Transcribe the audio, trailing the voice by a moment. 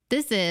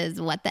This is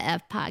What the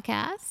F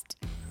Podcast.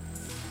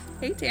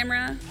 Hey,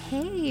 Tamara.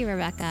 Hey,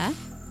 Rebecca.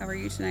 How are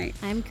you tonight?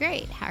 I'm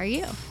great. How are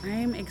you?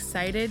 I'm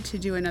excited to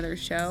do another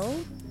show.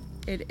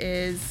 I'm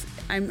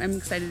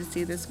excited to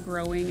see this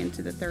growing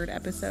into the third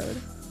episode.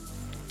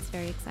 It's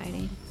very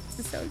exciting.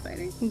 It's so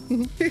exciting.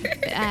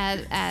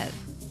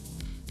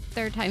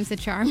 Third time's the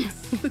charm.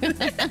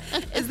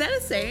 Is that a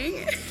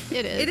saying?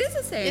 It is. It is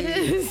a saying. It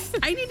is.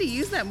 I need to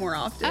use that more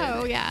often.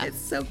 Oh, yeah. It's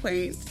so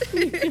quaint.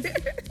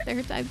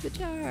 Third time's the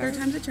charm. Third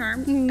time's a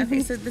charm?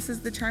 Okay, so this is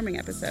the charming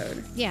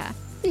episode. Yeah.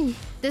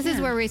 This is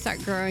where we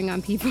start growing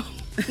on people.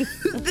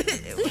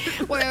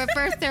 Where at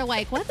first they're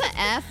like, what the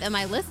F am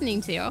I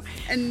listening to?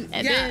 And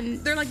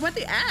then they're like, what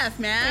the F,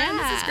 man?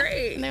 Yeah. This is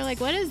great. And they're like,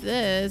 what is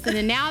this? And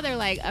then now they're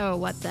like, oh,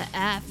 what the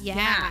F?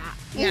 Yeah.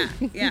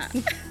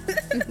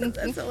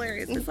 That's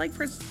hilarious. It's like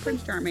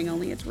Prince Charming,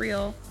 only it's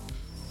real.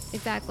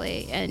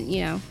 Exactly. And,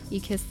 you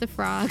kiss the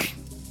frog.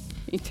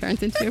 He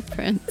turns into a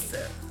prince.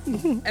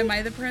 Am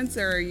I the prince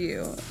or are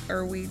you? Or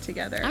are we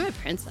together? I'm a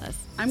princess.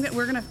 I'm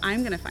gonna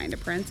find a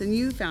prince, and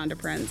you found a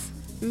prince.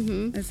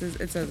 Mm-hmm. It's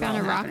found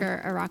a rocker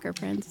prince. A rocker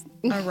prince.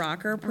 A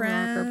rocker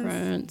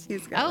prince.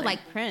 Like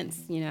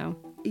Prince,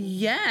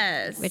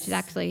 Yes. Which is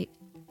actually,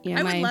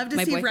 I would love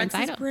to see Rex's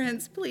idol.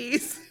 Prince,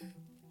 please.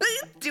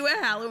 Do a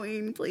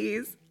Halloween,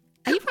 please.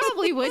 You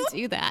probably would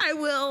do that. I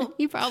will.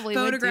 You probably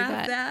photograph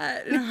would do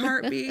that in a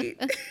heartbeat.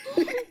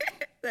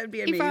 That'd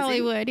be amazing. He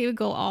probably would. He would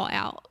go all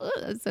out. Oh,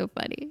 that's so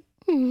funny.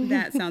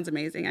 That sounds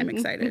amazing. I'm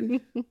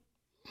excited.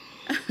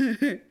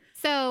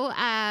 So,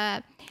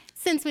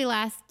 since we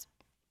last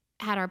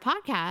had our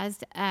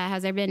podcast,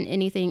 has there been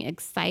anything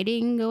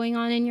exciting going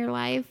on in your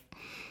life?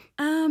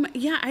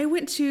 Yeah, I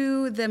went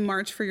to the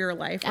March for Your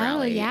Life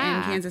rally in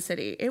Kansas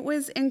City. It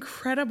was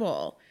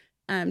incredible.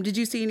 Did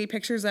you see any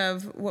pictures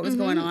of what was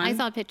going on? I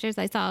saw pictures.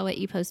 I saw what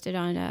you posted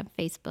on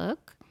Facebook.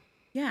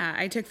 Yeah,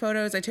 I took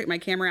photos. I took my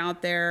camera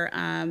out there.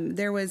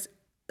 There was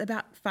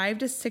about 5,000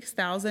 to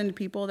 6,000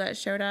 people that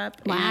showed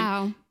up.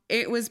 Wow. And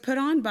it was put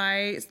on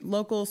by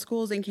local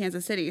schools in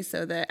Kansas City.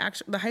 So the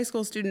high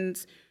school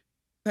students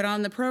put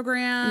on the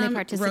program. And they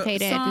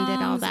participated and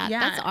did all that. Yeah.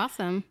 That's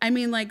awesome. I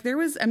mean, there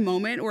was a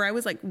moment where I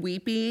was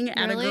weeping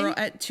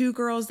at two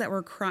girls that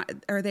were crying,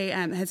 or they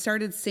had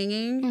started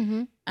singing.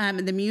 Mm-hmm.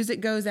 And the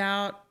music goes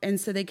out, and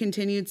so they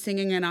continued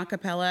singing an a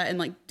cappella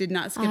and did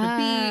not skip a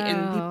beat.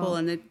 And people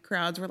in the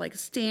crowds were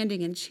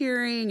standing and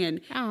cheering. And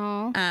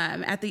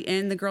at the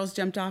end, the girls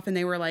jumped off and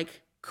they were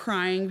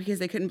crying because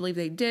they couldn't believe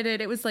they did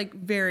it. It was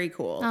very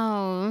cool.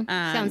 Oh,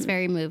 sounds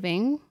very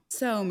moving.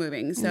 So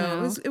moving.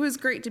 So it was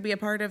great to be a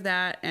part of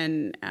that.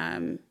 And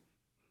I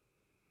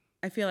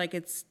feel like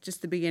it's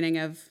just the beginning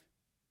of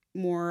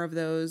more of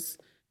those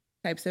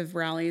types of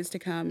rallies to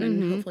come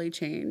and hopefully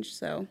change.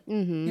 So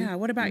yeah.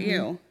 What about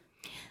you?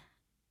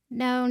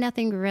 No,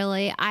 nothing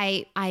really.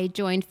 I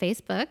joined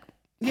Facebook.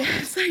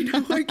 Yes, I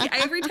know.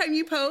 Every time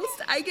you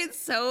post, I get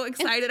so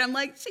excited. I'm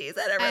like, she's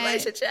in a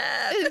relationship.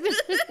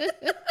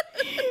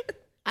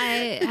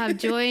 I have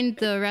joined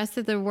the rest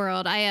of the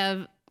world.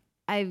 I've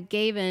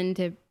given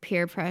to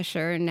peer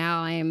pressure, and now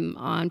I'm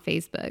on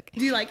Facebook.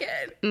 Do you like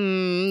it?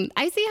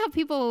 I see how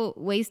people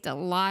waste a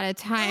lot of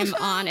time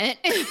on it,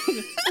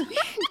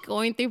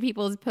 going through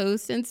people's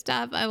posts and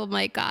stuff. Oh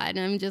my God. And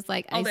I'm just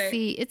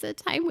see it's a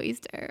time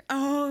waster.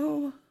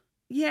 Oh,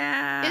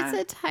 yeah. It's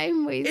a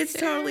time waster. It's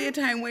totally a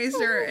time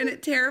waster. And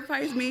it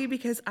terrifies me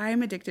because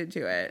I'm addicted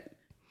to it.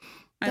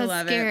 I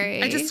love scary.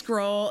 it. I just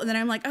scroll and then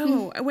I'm like,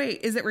 oh,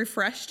 wait, is it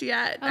refreshed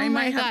yet? Oh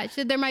my gosh.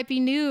 There might be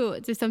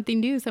there's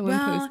something new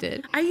someone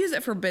posted. I use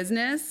it for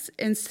business.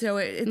 And so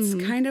it's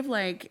kind of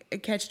like a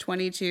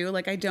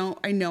catch-22.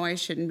 I know I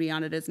shouldn't be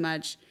on it as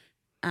much.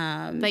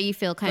 But you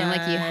feel kind of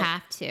like you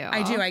have to.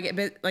 I do. I get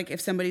if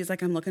somebody's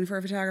I'm looking for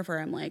a photographer,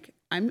 I'm like,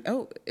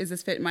 is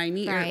this fit my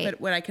need? Right. Or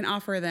what I can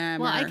offer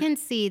them. Well, I can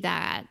see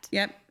that.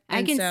 Yep.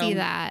 I can see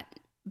that.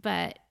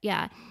 But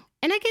yeah.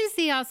 And I can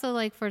see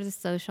also for the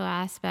social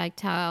aspect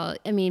how,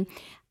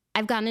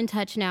 I've gotten in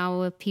touch now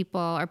with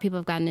people, or people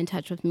have gotten in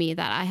touch with me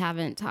that I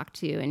haven't talked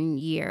to in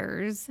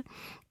years.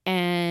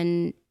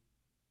 And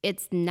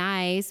it's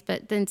nice,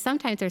 but then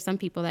sometimes there's some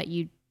people that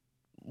you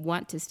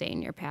want to stay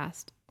in your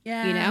past.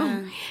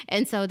 Yeah.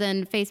 And so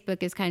then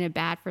Facebook is kind of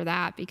bad for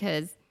that,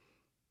 because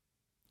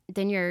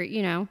then you're,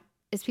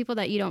 it's people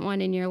that you don't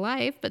want in your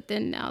life, but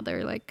then now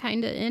they're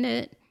kind of in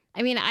it.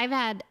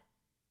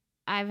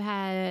 I've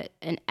had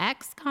an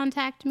ex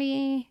contact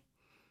me,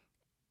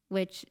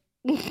 which...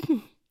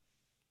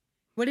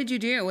 What did you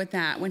do with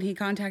that when he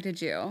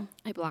contacted you?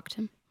 I blocked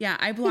him. Yeah,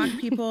 I block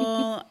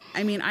people.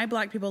 I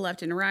block people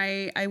left and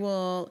right. I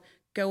will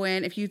go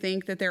in. If you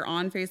think that they're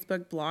on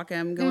Facebook, block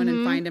them. Go in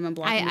and find them and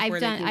block them before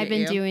they can get I've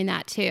been doing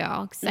that too.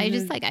 Because I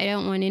just I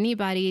don't want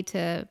anybody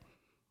to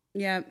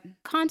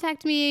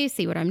contact me,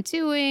 see what I'm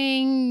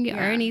doing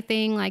or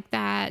anything like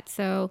that.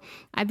 So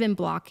I've been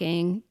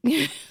blocking.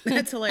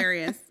 That's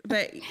hilarious.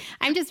 But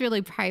I'm just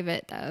really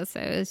private though.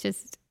 So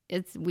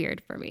it's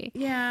weird for me.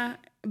 Yeah.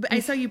 But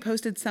I saw you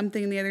posted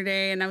something the other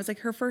day, and I was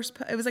like,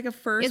 it was like a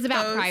first. It's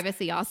about post.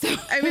 privacy, also.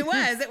 I mean,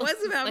 it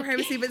was about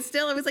privacy, but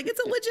still, I was like, it's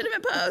a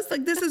legitimate post.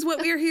 Like, this is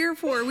what we're here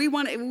for.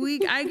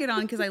 I get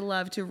on because I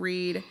love to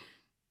read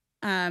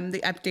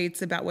the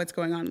updates about what's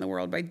going on in the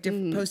world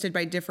posted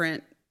by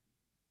different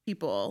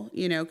people.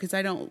 Because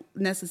I don't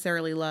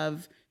necessarily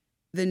love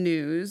the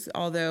news,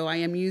 although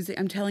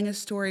I'm telling a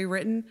story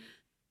written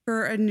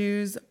for a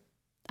news.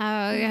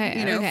 Oh,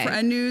 okay. For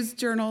a news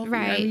journal.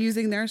 Right. I'm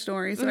using their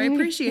story, so I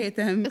appreciate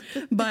them.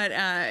 But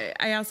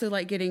I also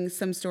like getting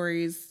some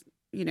stories,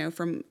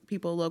 from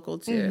people local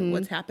to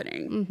what's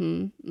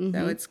happening.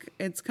 So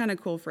it's kind of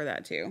cool for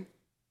that too.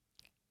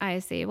 I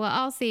see. Well,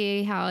 I'll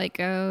see how it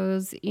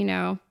goes.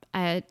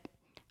 I'm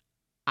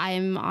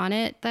on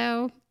it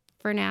though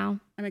for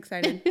now. I'm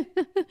excited.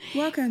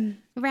 Welcome.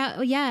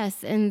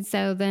 Yes, and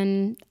so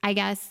then I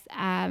guess.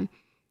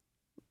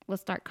 We'll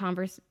start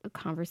have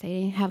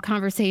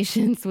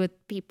conversations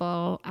with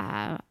people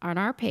on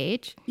our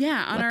page.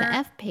 Yeah, on the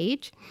F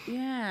page.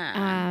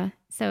 Yeah.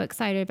 So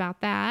excited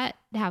about that.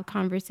 Have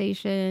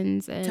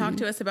conversations and talk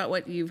to us about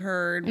what you've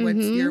heard. What's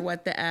your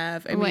what the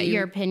F?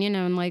 Your opinion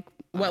on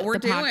what we're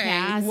doing.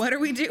 Podcast. What are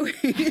we doing?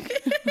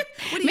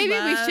 Maybe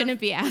we shouldn't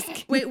be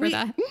asking for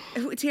that.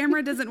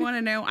 Tamara doesn't want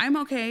to know. I'm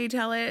okay.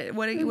 Tell it.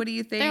 What do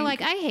you think? They're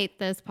like, I hate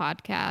this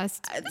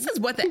podcast. This is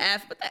what the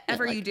F. What the F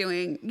are you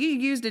doing? You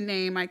used a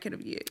name I could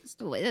have used.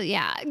 Well,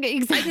 yeah,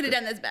 exactly. I could have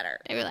done this better.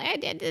 They were like, I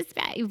did this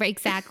bad.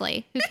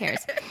 Exactly. Who cares?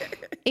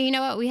 And you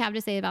know what we have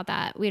to say about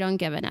that? We don't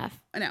give an F.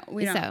 No,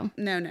 we don't. So,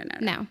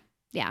 no.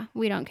 Yeah,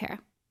 we don't care.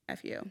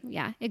 F you.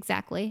 Yeah,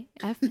 exactly.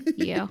 F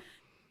you.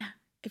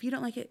 If you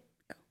don't like it,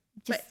 go.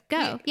 Just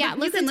go.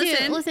 Listen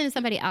to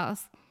somebody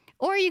else.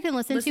 Or you can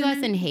listen to us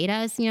and hate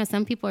us.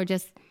 Some people are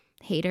just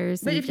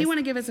haters. But if you want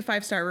to give us a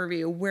 5-star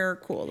review, we're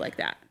cool like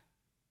that.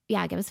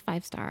 Yeah, give us a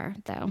 5-star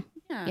though.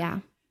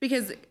 Yeah.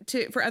 Because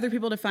for other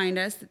people to find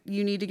us,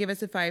 you need to give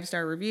us a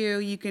 5-star review.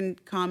 You can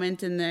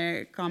comment in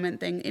the comment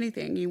thing,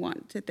 anything you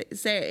want to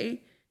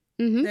say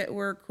that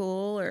we're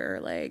cool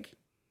or like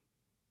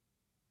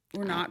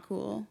we're not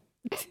cool.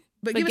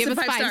 But give us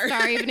a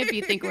 5-star even if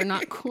you think we're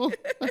not cool.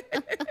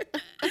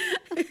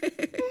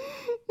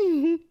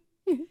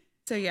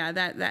 So yeah,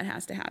 that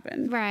has to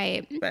happen.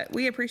 Right. But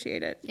we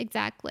appreciate it.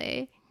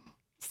 Exactly.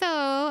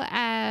 So,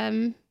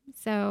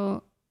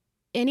 so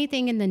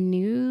anything in the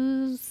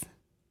news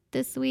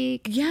this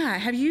week? Yeah.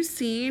 Have you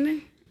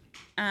seen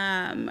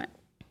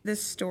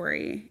this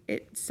story?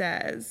 It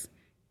says,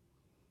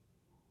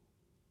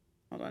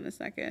 hold on a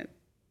second.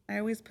 I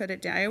always put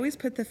it down. I always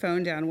put the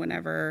phone down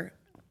whenever.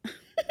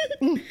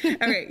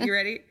 Okay, you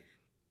ready?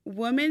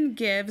 Woman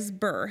gives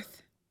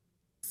birth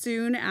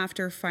soon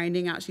after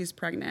finding out she's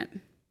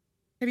pregnant.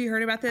 Have you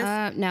heard about this?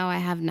 No, I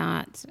have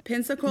not.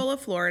 Pensacola,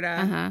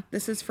 Florida.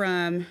 This is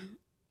from,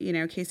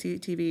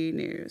 KCTV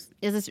News.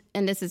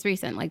 This is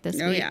recent, like this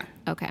week? Oh, yeah.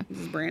 Okay. This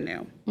is brand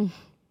new.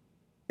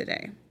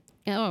 Today.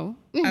 Oh.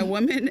 A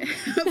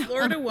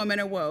Florida woman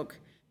awoke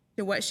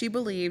to what she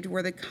believed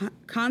were the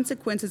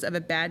consequences of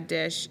a bad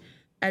dish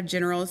of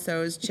General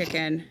Tso's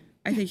chicken.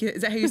 I think,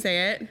 is that how you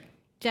say it?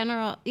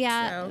 General,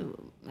 yeah.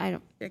 So, I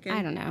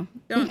don't know.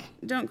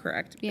 Don't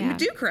correct. Yeah.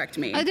 Do correct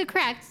me. Oh, do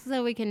correct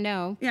so we can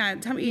know. Yeah,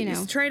 tell me.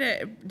 Try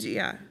to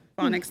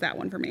phonics that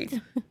one for me.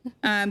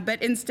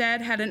 But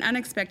instead had an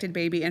unexpected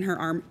baby in her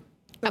arm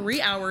 3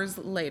 hours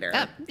later.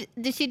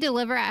 Did she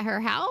deliver at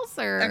her house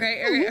or?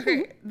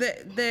 Okay.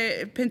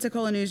 The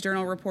Pensacola News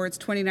Journal reports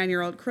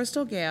 29-year-old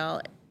Crystal Gale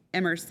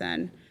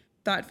Emerson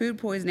thought food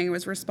poisoning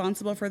was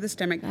responsible for the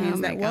stomach pains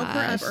that woke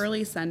her up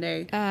early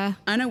Sunday,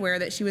 unaware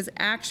that she was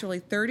actually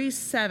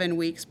 37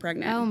 weeks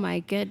pregnant. Oh, my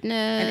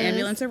goodness. An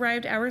ambulance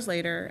arrived hours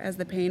later. As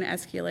the pain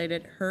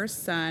escalated, her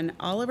son,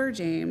 Oliver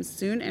James,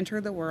 soon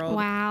entered the world.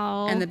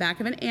 Wow. In the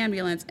back of an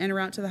ambulance en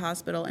route to the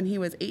hospital, and he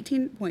was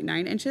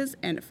 18.9 inches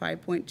and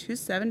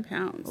 5.27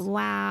 pounds.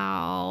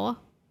 Wow.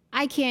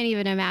 I can't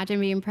even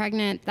imagine being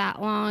pregnant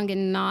that long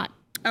and not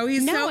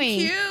he's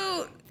knowing. So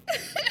cute.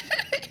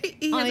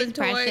 He has a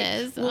toy.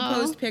 Precious. We'll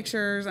post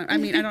pictures. I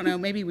mean, I don't know.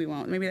 Maybe we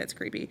won't. Maybe that's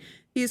creepy.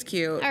 He's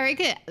cute. Or I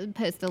could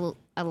post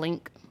a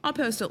link. We'll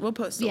post a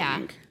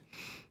link.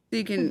 So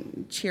you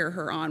can cheer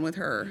her on with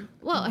her.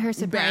 Well, her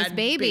surprise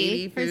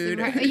baby. Food.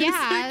 Her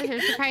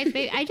surprise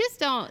baby. I just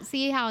don't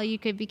see how you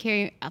could be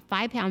carrying a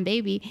 5-pound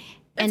baby.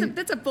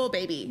 That's a full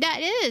baby. That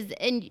is.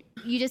 And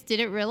you just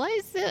didn't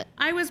realize it?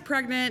 I was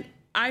pregnant.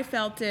 I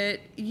felt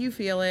it. You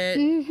feel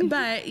it.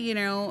 But,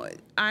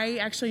 I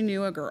actually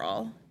knew a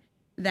girl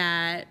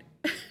that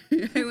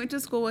I went to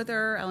school with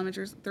her,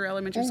 through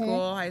elementary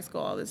school, high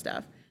school, all this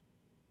stuff.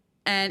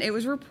 And it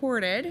was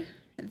reported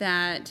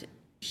that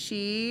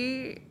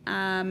she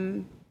had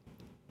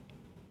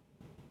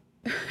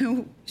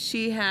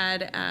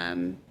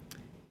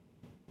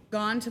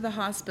gone to the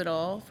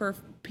hospital for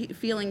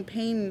feeling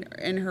pain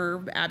in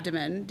her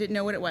abdomen, didn't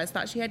know what it was,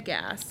 thought she had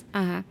gas.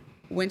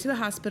 Went to the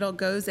hospital,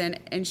 goes in,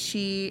 and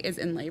she is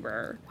in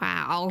labor.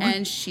 Wow.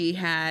 And she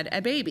had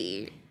a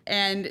baby.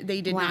 And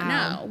they did not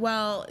know.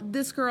 Well,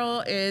 this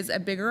girl is a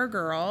bigger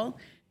girl.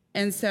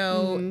 And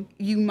so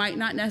you might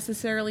not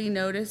necessarily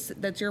notice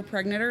that you're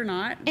pregnant or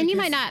not. And you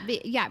might not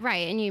be,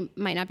 right. And you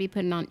might not be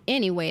putting on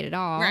any weight at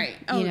all. Right.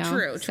 Oh,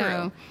 true.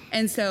 So,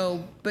 and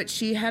so, but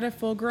she had a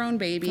full grown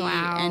baby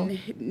and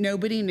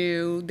nobody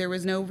knew. There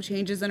was no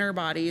changes in her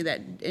body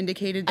that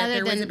indicated that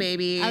there was a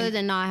baby. Other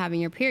than not having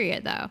your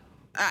period, though.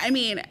 I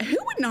mean, who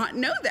would not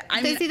know that?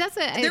 I mean,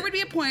 there would be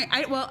a point.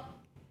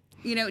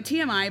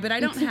 TMI, but I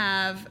don't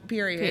have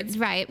periods.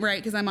 Right. Right,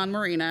 because I'm on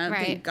Mirena.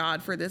 Right. Thank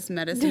God for this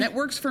medicine. It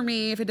works for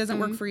me. If it doesn't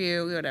work for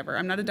you, whatever.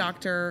 I'm not a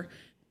doctor,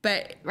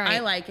 but I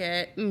like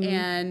it.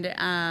 And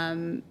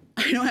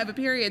I don't have a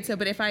period. So,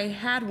 but if I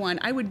had one,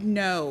 I would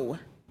know.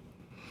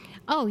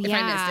 Oh, yeah. If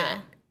I missed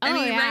it.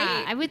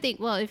 Right? I would think,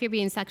 well, if you're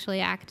being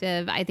sexually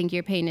active, I think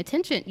you're paying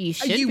attention. You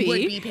should be. You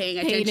would be paying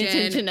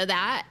attention to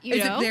that,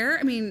 Is it there?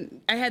 I mean,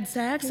 I had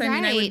sex. I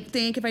mean, I would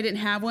think if I didn't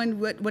have one,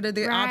 what are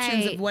the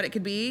options of what it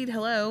could be?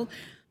 Hello?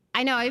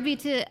 I know. I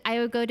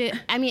would go to,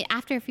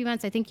 after a few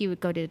months, I think you would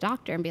go to the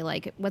doctor and be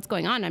like, what's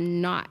going on?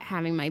 I'm not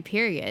having my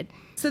period.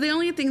 So the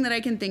only thing that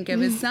I can think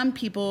of is some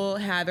people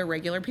have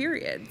irregular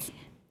periods.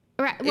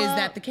 Right. Well, is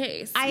that the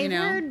case? I've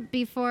heard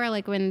before,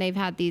 like when they've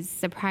had these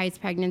surprise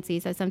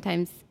pregnancies, that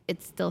sometimes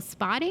it's still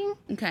spotting.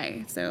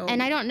 Okay, so.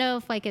 And I don't know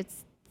if like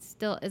it's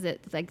still, is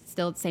it like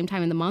still at the same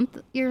time in the month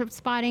you're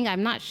spotting?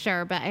 I'm not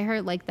sure, but I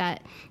heard like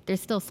that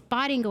there's still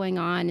spotting going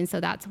on. And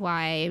so that's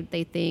why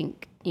they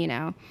think,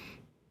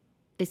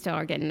 they still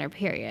are getting their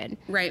period.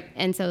 Right.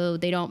 And so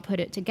they don't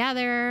put it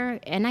together.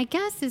 And I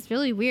guess it's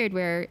really weird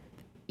where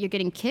you're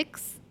getting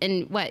kicks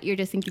and you're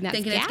just thinking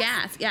that's gas? It's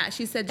gas. Yeah,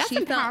 she said that's she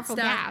some felt powerful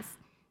gas.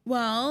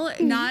 Well,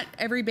 not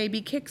every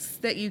baby kicks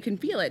that you can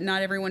feel it.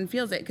 Not everyone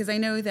feels it. Because I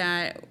know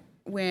that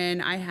when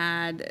I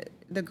had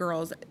the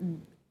girls,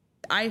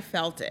 I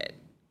felt it.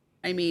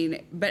 I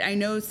mean, but I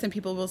know some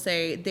people will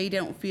say they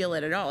don't feel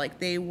it at all. Like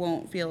they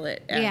won't feel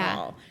it at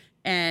all.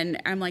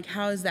 And I'm like,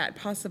 how is that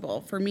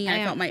possible? For me,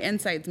 I felt my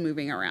insides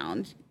moving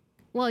around.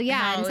 Well,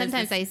 yeah, and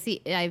sometimes I've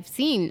seen it. You've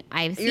seen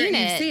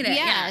it,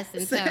 yes.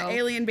 And so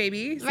alien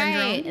baby syndrome.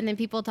 Right, and then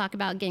people talk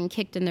about getting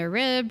kicked in their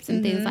ribs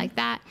and things like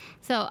that.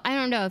 So I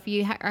don't know if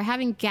you are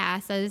having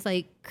gas that is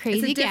like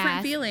crazy gas. It's a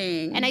different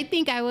feeling. And I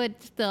think I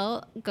would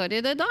still go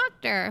to the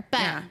doctor.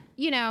 But,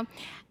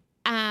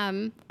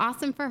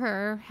 awesome for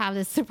her, have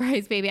this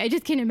surprise baby. I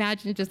just can't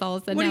imagine just all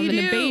of a sudden having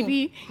a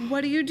baby.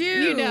 What do?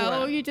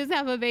 You just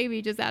have a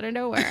baby just out of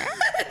nowhere.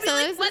 So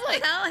like, what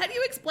the hell? How do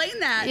you explain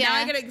that? Yeah. Now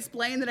I got to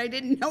explain that I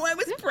didn't know I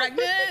was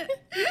pregnant.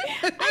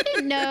 I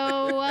didn't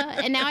know.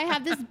 And now I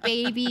have this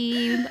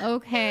baby.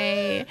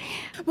 Okay.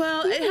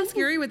 Well, how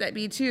scary would that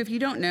be too if you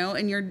don't know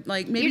and you're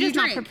like, maybe you're just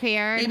drink. Not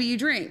prepared. Maybe you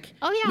drink.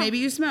 Oh, yeah. Maybe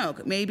you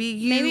smoke. Maybe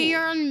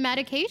you're on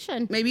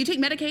medication. Maybe you take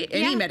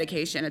any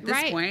medication at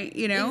this point,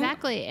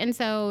 Exactly. And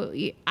so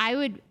I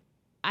would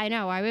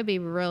be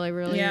really,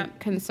 really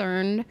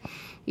concerned,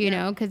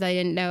 because I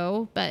didn't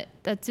know, but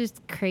that's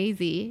just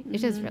crazy.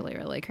 It's just really,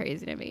 really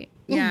crazy to me.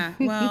 Yeah.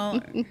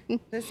 Well,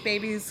 this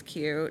baby's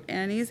cute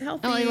and he's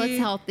healthy. Oh, he looks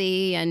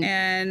healthy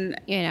and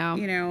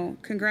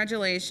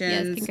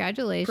congratulations. Yes,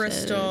 congratulations.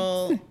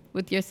 Crystal.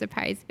 With your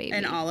surprise baby.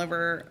 And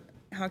Oliver.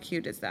 How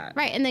cute is that?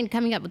 Right, and then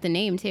coming up with the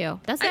name too.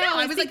 That's what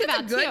I was thinking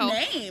about that's a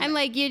good name. I'm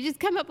like, you just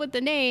come up with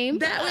the name.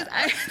 That was.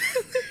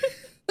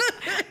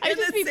 I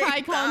just be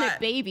probably calling it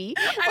baby.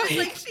 I was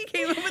like, she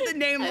came up with a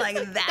name like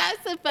that.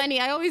 That's so funny.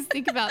 I always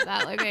think about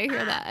that. Like, I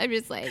hear that. I'm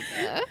just like,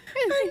 I know.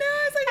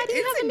 It's like,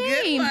 it's a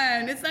good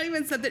one. It's not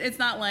even something, it's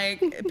not like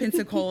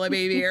Pensacola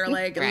baby or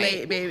like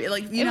late baby.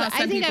 Like,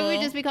 I think I would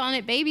just be calling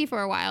it baby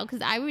for a while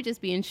because I would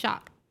just be in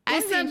shock.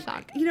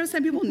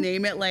 Some people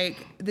name it like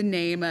the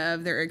name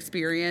of their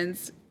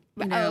experience.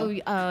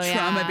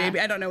 Trauma baby.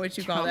 I don't know what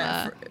you call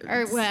that.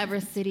 Or whatever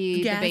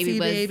city the baby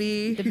was.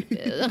 Baby.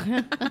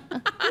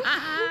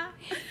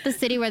 The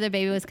city where the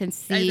baby was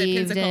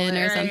conceived in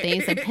or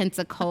something. So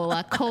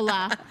Pensacola.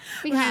 Cola.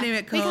 We call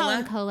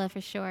it Cola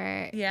for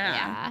short.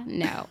 Yeah.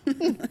 No.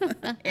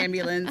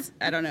 Ambulance.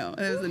 I don't know.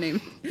 That was the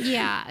name.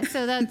 Yeah.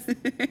 So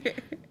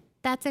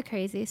that's a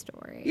crazy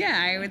story. Yeah,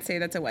 I would say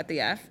that's a what the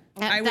F.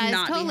 I would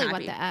not totally be happy.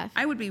 What the F.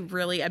 I would be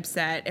really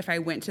upset if I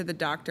went to the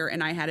doctor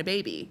and I had a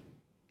baby.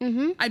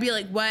 Mm-hmm. I'd be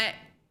like, what?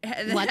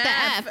 What the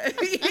F?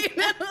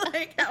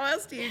 Like, how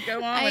else do you go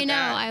on with that? I know.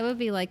 I would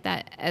be like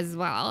that as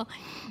well.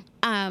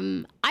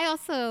 I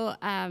also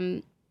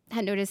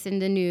had noticed in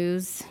the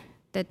news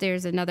that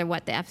there's another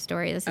what the F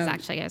story. This is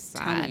actually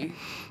sad.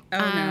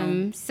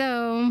 No.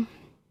 So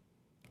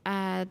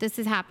this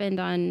has happened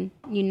on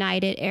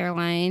United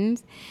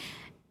Airlines.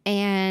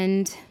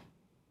 And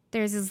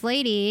there's this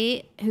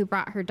lady who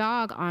brought her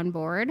dog on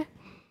board.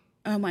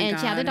 Oh my God. And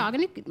she had the dog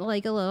in a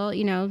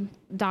little,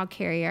 dog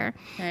carrier.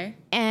 Okay.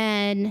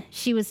 And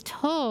she was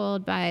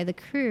told by the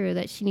crew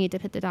that she needed to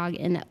put the dog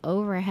in the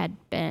overhead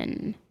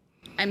bin.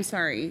 I'm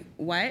sorry,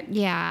 what?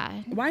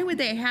 Yeah. Why would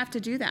they have to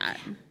do that?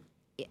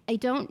 I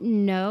don't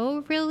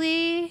know,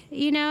 really,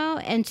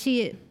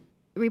 and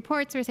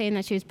reports were saying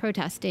that she was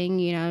protesting,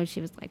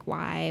 she was like,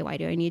 why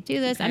do I need to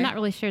do this? Okay. I'm not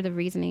really sure the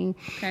reasoning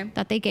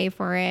that they gave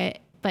for it,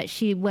 but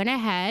she went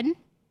ahead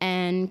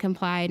and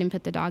complied and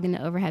put the dog in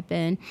the overhead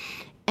bin.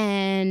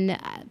 And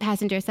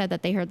passenger said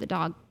that they heard the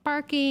dog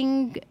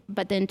barking,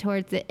 but then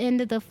towards the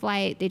end of the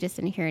flight, they just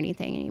didn't hear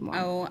anything anymore.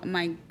 Oh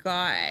my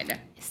God.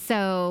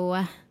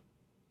 So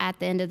at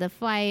the end of the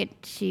flight,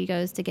 she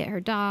goes to get her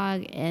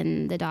dog,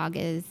 and the dog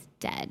is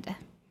dead.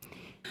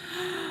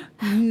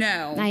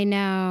 No. I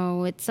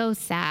know. It's so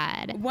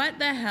sad. What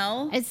the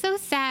hell? It's so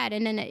sad.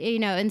 And then,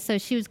 and so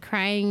she was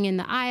crying in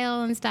the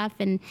aisle and stuff.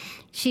 And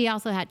she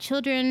also had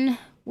children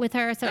with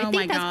her. So I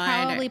think that's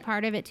probably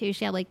part of it too.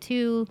 She had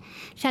she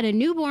had a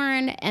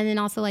newborn and then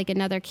also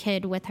another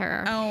kid with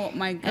her. Oh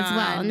my God. As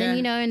well. And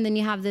then, and then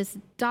you have this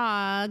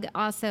dog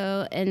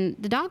also, and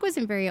the dog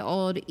wasn't very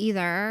old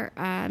either.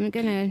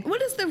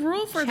 What is the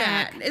rule for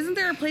that? Isn't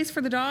there a place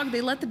for the dog?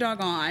 They let the dog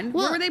on.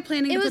 Well, where were they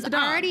planning to put the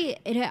dog?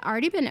 It had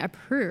already been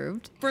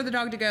approved. For the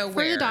dog to go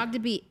where? For the dog to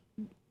be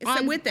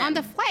with them. On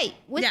the flight.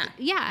 With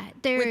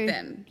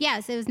them.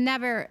 Yes, it was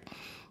never...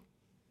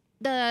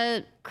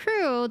 The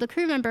crew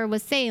member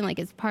was saying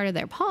it's part of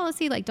their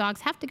policy,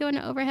 dogs have to go in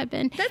an overhead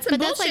bin. That's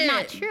bullshit. That's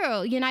not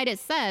true. United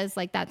says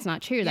that's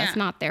not true. That's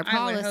not their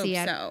policy.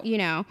 I would hope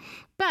so.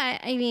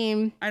 But I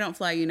mean, I don't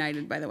fly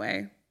United, by the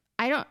way.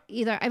 I don't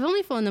either. I've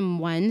only flown them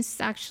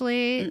once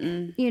actually.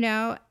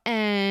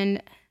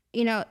 And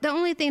the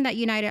only thing that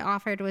United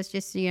offered was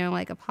just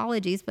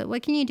apologies. But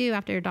what can you do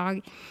after a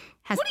dog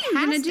has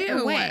passed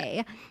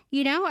away?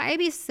 I'd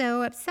be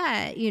so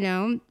upset,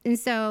 And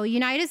so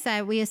United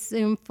said, we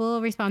assume full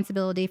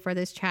responsibility for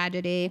this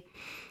tragedy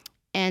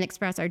and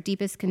express our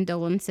deepest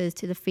condolences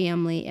to the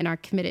family and are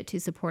committed to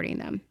supporting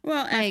them.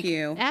 Well, F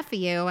you. F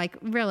you.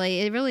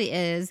 Really, it really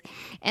is.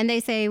 And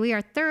they say, we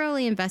are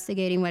thoroughly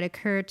investigating what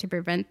occurred to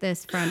prevent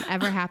this from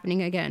ever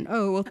happening again.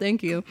 Oh, well,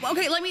 thank you.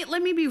 Okay, let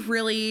me be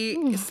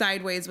really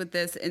sideways with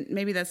this. And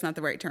maybe that's not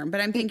the right term, but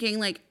I'm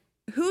thinking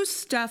whose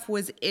stuff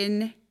was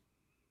in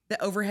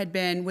the overhead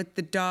bin with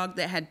the dog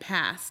that had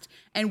passed,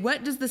 and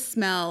what does the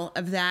smell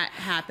of that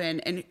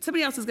happen? And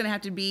somebody else is going to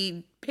have to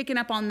be picking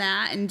up on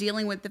that and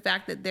dealing with the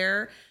fact that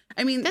this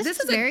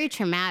is very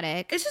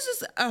traumatic. It's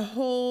just a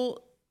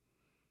whole.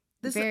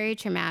 This very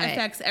traumatic.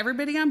 Affects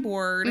everybody on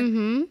board.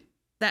 Mm-hmm.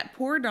 That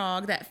poor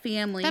dog, that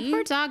family. That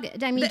poor dog.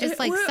 I mean, just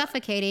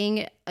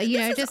suffocating.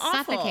 Just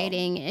awful.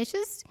 Suffocating. It's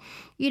just,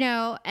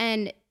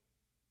 and.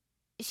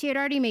 She had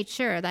already made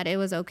sure that it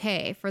was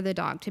okay for the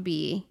dog to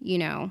be,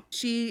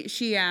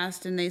 She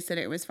asked, and they said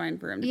it was fine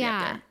for him to get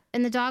there.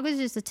 And the dog was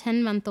just a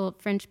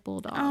 10-month-old French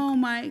bulldog. Oh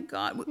my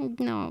God!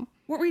 No,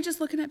 weren't we just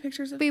looking at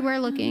pictures of? We were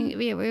looking.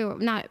 We were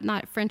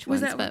not French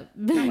ones, but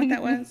not what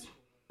that was.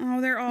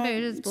 Oh, they're all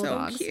just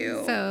bulldogs. So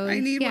cute. So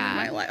I need one in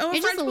my life. Oh, it's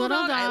French just a little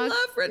dog. I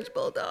love French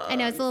bulldogs. I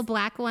know it's a little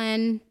black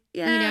one.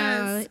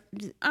 Yes.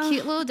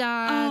 Cute little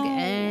dog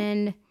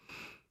and.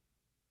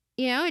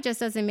 It just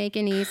doesn't make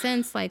any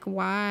sense.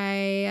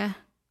 Why?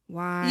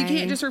 You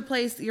can't just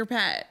replace your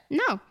pet.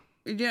 No.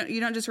 You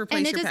don't just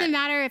replace your pet. And it doesn't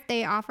matter if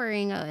they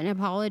offering an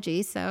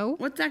apology. So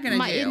what's that going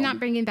to do? It's not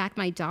bringing back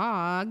my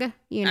dog.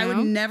 I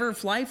would never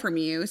fly from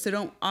you. So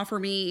don't offer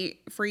me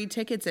free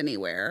tickets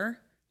anywhere.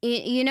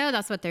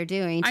 That's what they're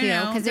doing too.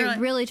 Because they're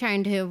really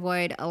trying to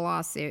avoid a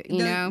lawsuit.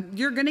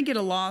 You're going to get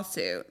a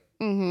lawsuit.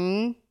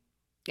 Mm-hmm.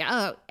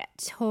 Oh,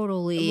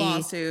 totally.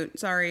 Lawsuit.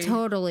 Sorry.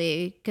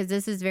 Totally. Because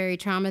this is very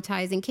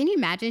traumatizing. Can you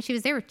imagine? She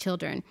was there with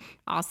children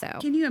also.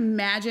 Can you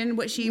imagine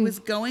what she was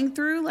going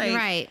through?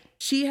 Right.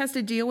 She has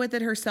to deal with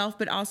it herself,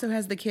 but also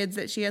has the kids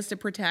that she has to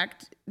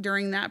protect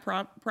during that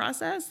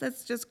process.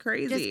 That's just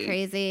crazy. Just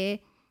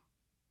crazy.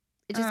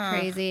 It's just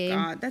crazy.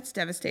 God, that's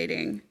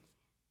devastating.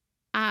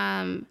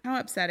 How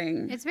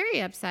upsetting. It's very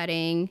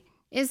upsetting.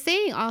 It's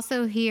saying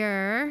also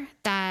here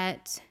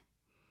that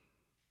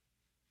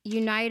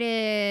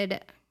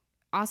United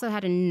also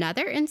had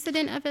another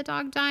incident of a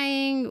dog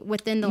dying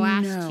within the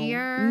last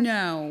year.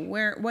 No.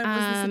 What was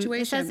the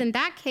situation? It says in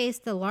that case,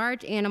 the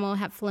large animal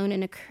had flown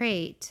in a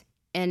crate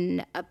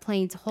in a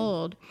plane's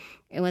hold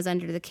and was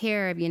under the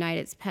care of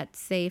United's Pet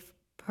Safe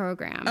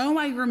program. Oh,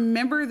 I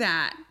remember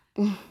that.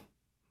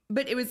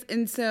 But it was,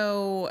 and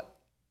so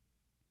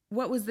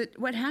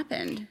what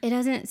happened? It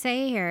doesn't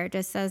say here. It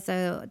just says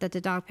that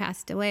the dog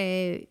passed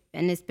away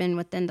and it's been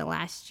within the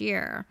last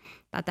year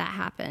that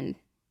happened.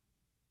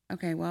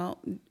 Okay, well,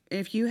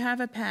 if you have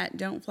a pet,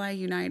 don't fly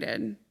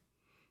United.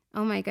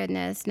 Oh my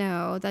goodness,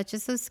 no, that's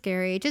just so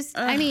scary.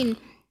 I mean,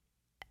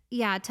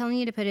 telling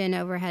you to put it in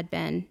an overhead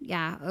bin.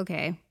 Yeah,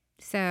 okay.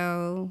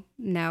 So,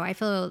 no, I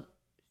feel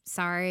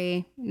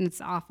sorry. It's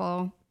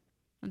awful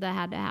that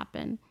had to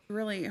happen.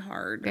 Really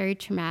hard. Very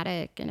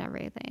traumatic and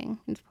everything.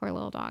 This poor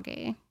little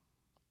doggy.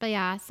 But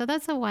yeah, so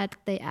that's a what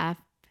the F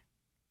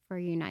for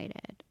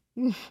United.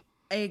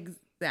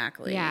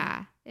 Exactly.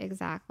 Yeah,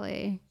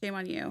 exactly. Shame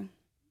on you.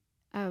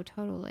 Oh,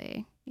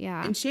 totally.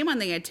 Yeah. And shame on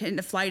the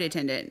flight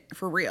attendant,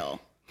 for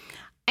real.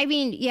 I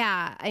mean,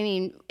 yeah. I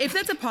mean, if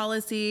that's a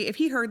policy, if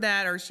he heard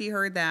that or she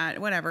heard that,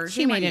 whatever.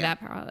 She made it up,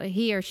 probably.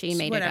 He or she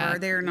made it up. Whatever.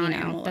 They're not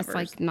animal lovers.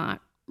 That's not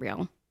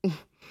real.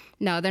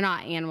 No, they're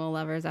not animal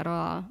lovers at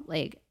all.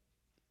 I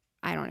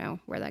don't know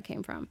where that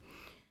came from.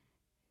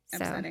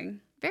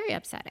 Upsetting. Very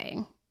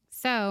upsetting.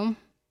 So,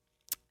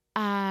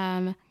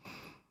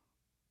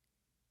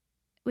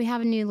 we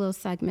have a new little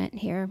segment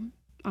here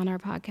on our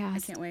podcast. I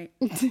can't wait.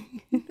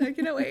 I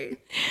cannot wait.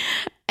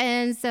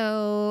 And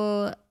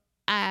so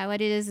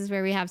what it is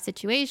where we have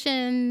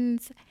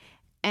situations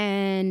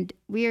and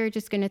we're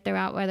just going to throw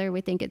out whether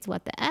we think it's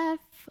what the F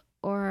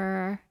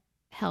or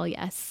hell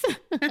yes.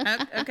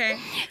 Okay.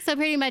 So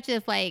pretty much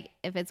if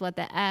it's what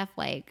the F,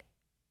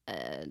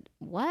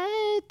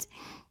 what?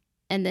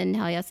 And then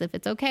hell yes if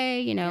it's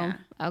okay, Yeah.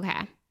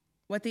 Okay.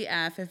 What the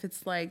F if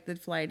it's like the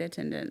flight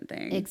attendant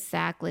thing.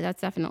 Exactly. That's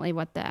definitely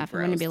what the F. I'm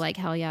going to be like,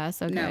 hell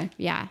yes. Okay. No.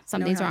 Yeah.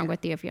 Something's wrong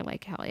with you if you're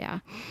like, hell yeah.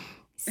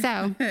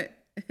 So,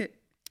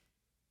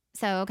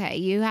 okay.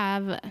 You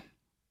have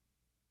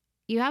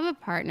a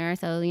partner.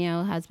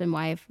 So, husband,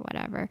 wife,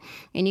 whatever.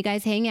 And you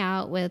guys hang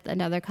out with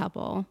another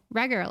couple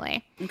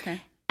regularly.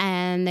 Okay.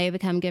 And they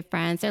become good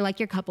friends. They're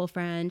like your couple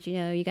friends.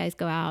 You guys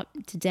go out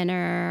to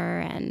dinner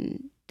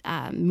and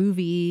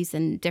movies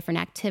and different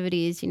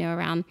activities,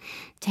 around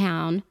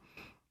town.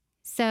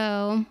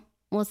 So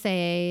we'll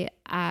say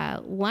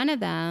one of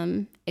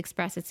them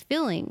expresses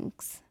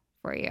feelings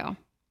for you.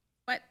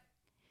 What?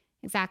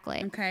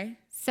 Exactly. Okay.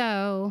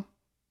 So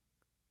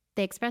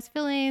they express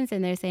feelings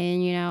and they're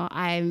saying,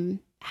 I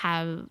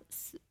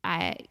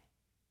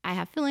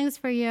have feelings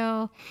for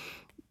you.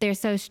 They're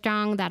so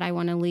strong that I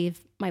want to leave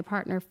my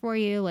partner for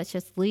you. Let's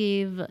just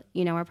leave,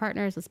 our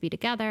partners. Let's be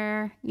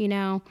together,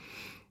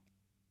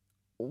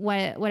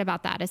 What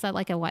about that? Is that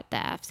like a what the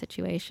F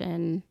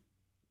situation?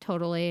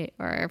 Totally.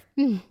 Or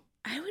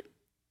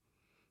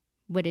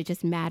would it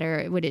just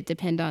matter? Would it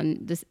depend on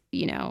this,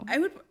 I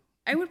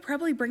would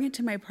probably bring it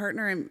to my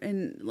partner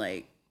and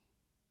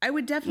I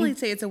would definitely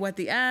say it's a what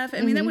the F. I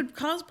mean, that would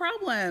cause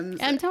problems.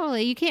 And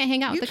totally. You can't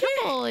hang out with the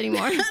couple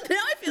anymore. Now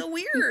I feel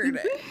weird.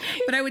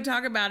 But I would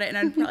talk about it and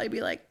I'd probably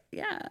be like,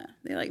 yeah,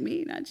 they like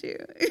me, not you.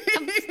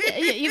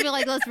 You'd be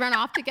like, let's run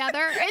off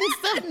together. And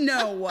stuff.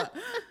 No,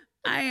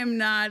 I am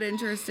not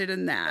interested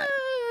in that.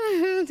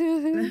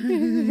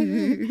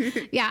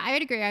 Yeah, I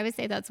would agree. I would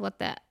say that's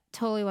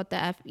totally what the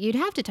F. You'd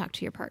have to talk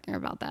to your partner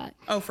about that.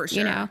 Oh, for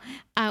sure.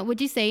 Would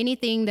you say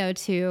anything though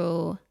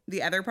to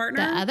the other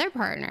partner? The other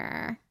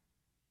partner.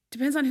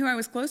 Depends on who I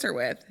was closer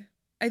with.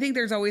 I think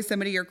there's always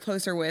somebody you're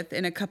closer with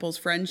in a couple's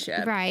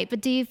friendship. Right.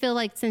 But do you feel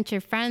like since you're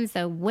friends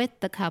though with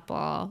the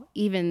couple,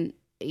 even,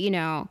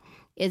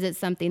 is it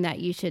something that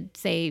you should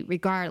say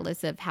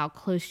regardless of how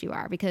close you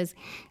are? Because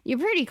you're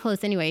pretty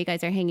close anyway. You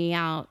guys are hanging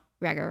out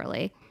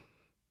regularly.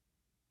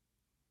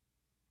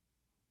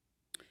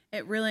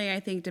 It really, I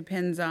think,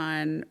 depends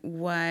on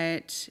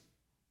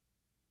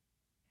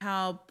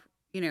how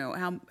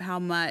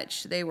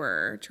much they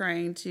were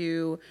trying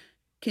to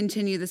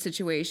continue the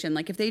situation.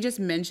 Like if they just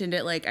mentioned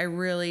it, like, I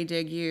really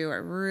dig you, I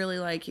really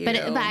like you. But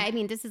I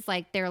mean, this is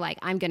like, they're like,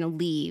 I'm going to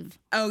leave.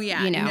 Oh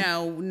yeah.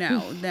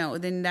 No.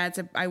 Then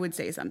I would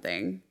say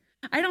something.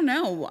 I don't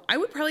know. I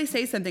would probably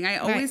say something. I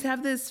always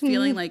have this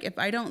feeling like if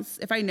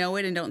I know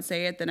it and don't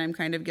say it, then I'm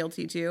kind of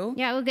guilty too.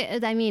 Yeah.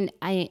 I mean,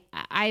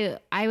 I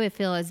would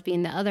feel as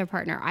being the other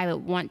partner, I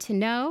would want to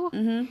know,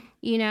 Yeah,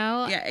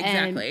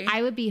 exactly. And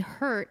I would be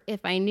hurt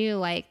if I knew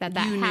like that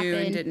you happened knew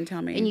and didn't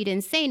tell me. And you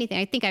didn't say anything.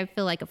 I think I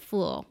feel like a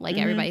fool. Like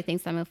everybody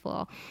thinks I'm a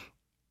fool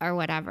or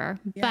whatever.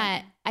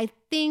 Yeah. But I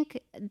think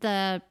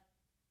the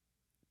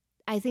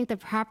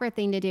proper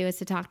thing to do is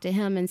to talk to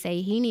him and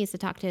say he needs to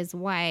talk to his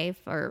wife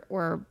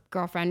or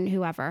girlfriend,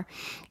 whoever,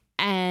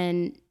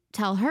 and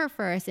tell her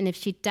first. And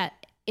if he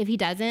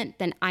doesn't,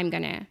 then I'm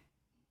going to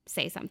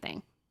say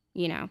something,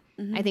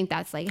 I think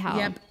that's like how.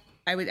 Yep.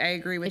 I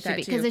agree with that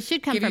too. Because it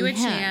should come Give from you a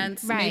him.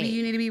 Chance. Right. Maybe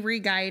you need to be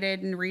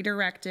re-guided and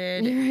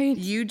redirected. Right.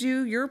 You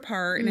do your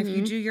part. And if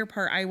you do your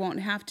part, I won't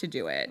have to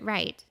do it.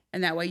 Right.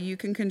 And that way you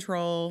can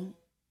control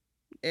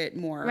it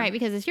more. Right,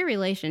 because it's your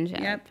relationship.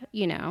 Yep.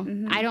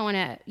 I don't want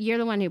to, you're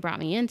the one who brought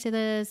me into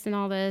this and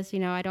all this,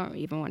 I don't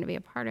even want to be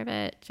a part of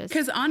it. Just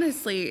because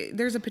honestly,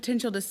 there's a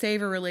potential to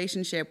save a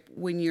relationship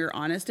when you're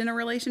honest in a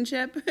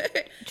relationship.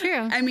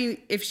 True. I mean,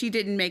 if she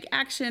didn't make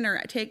action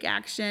or take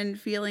action,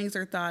 feelings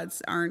or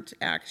thoughts aren't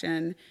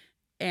action.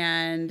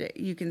 And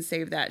you can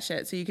save that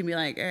shit. So you can be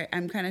like,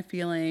 I'm kind of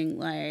feeling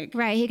like.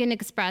 Right. He can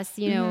express,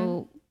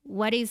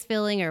 what he's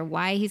feeling or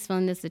why he's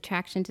feeling this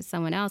attraction to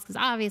someone else. Because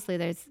obviously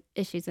there's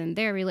issues in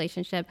their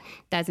relationship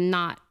that's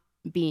not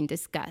being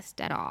discussed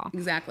at all.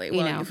 Exactly.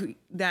 Well,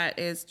 that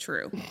is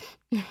true.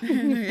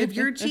 If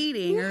you're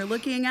cheating or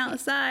looking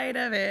outside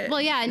of it.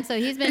 Well, yeah. And so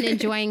he's been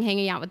enjoying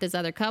hanging out with this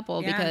other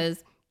couple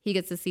because he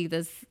gets to see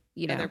this,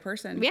 other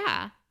person.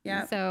 Yeah.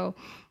 Yeah. So,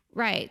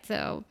 right.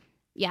 So,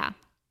 yeah.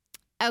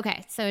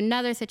 Okay. So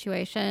another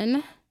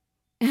situation.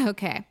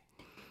 Okay.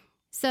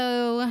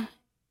 So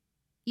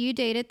you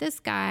dated this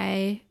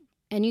guy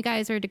and you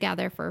guys were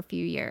together for a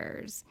few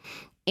years.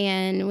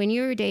 And when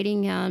you were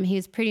dating him, he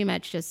was pretty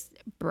much just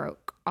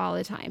broke all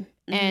the time.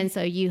 And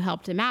so you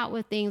helped him out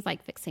with things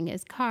like fixing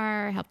his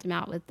car, helped him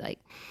out with like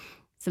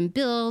some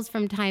bills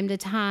from time to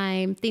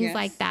time, things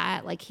like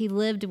that. Like he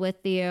lived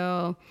with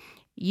you.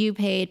 You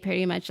paid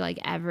pretty much like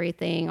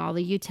everything, all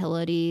the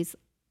utilities,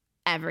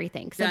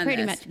 everything. So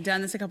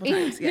done this a couple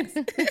times. Yes.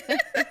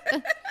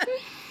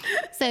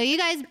 So you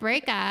guys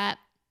break up.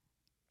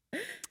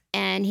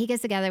 And he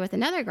gets together with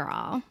another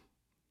girl,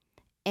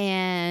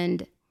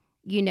 and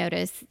you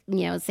notice,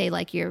 say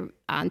like you're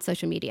on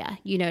social media,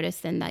 you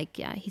notice then like,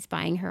 yeah, he's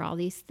buying her all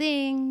these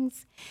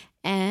things.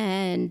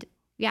 And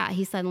yeah,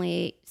 he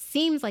suddenly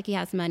seems like he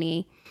has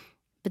money,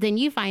 but then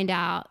you find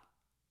out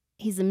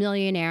he's a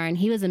millionaire, and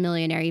he was a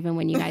millionaire even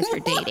when you guys were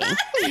dating.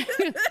 I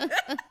would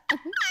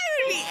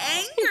be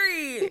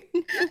angry.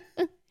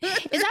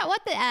 Is that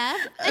what the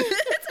F?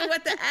 That's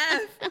what the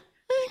F.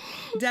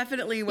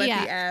 Definitely what the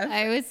F.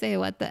 I would say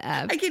what the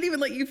F. I can't even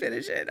let you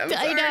finish it. I'm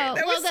sorry. I know.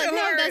 That was so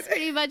hard. That's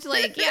pretty much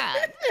like,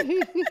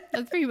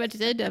 that's pretty much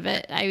the end of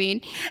it. I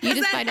mean, you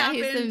just find out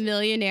he's a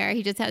millionaire.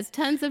 He just has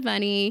tons of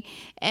money,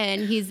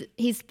 and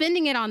he's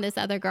spending it on this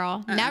other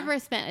girl. Never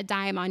spent a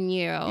dime on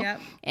you,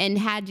 and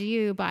had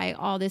you buy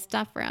all this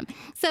stuff for him.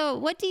 So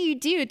what do you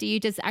do?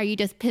 Are you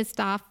just pissed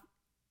off,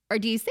 or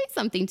do you say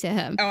something to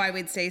him? Oh, I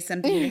would say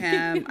something to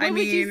him. What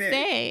would you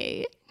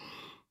say?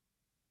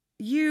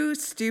 You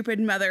stupid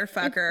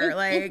motherfucker.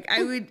 Like,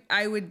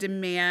 I would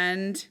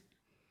demand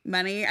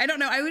money. I don't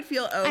know. I would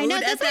feel owed. I know,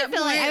 that's what I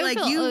feel like. I would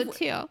feel owed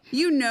too.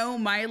 You know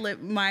my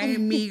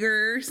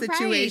meager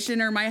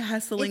situation or my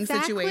hustling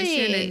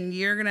situation, and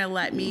you're going to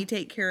let me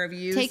take care of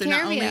you. So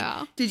not only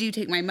did you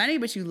take my money,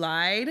 but you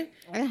lied.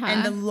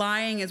 And the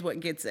lying is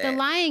what gets it. The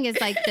lying is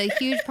like the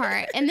huge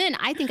part. And then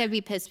I think I'd be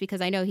pissed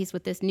because I know he's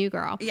with this new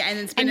girl. Yeah, and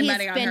then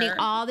spending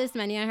all this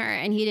money on her,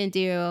 and he didn't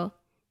do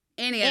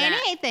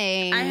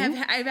anything.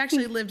 I've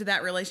actually lived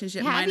that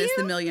relationship minus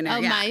the millionaire.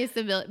 Oh, minus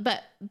the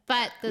millionaire.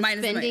 But the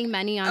spending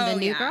money on the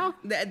new girl?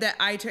 That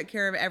I took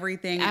care of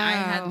everything. I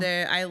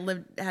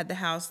had the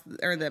house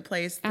or the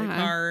place, the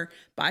car,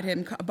 bought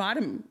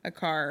him a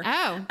car.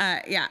 Oh.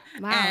 Yeah.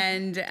 Wow.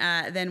 And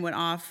then went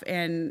off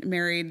and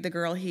married the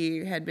girl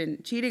he had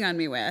been cheating on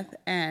me with.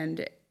 And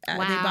they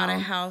bought a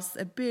house,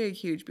 a big,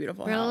 huge,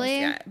 beautiful house. Really?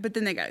 Yeah. But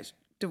then they got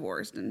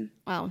divorced.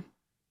 Well.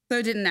 So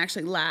it didn't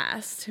actually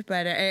last,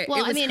 but it was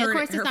of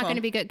course, it's not going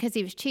to be good because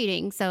he was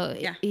cheating. So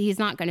he's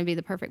not going to be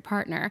the perfect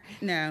partner.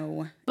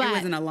 No, it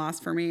wasn't a loss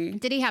for me.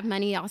 Did he have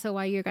money also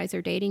while you guys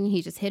are dating?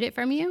 He just hid it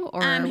from you,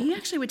 or he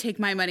actually would take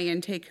my money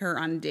and take her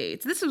on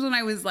dates. This was when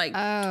I was like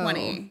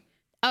 20.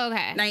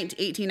 Okay,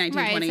 18, 19,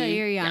 right, 20. So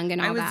you're young and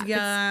all that.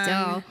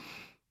 I was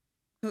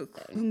young,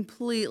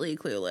 completely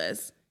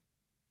clueless.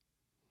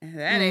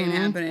 That ain't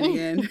happening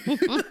again.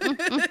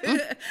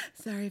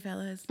 Sorry,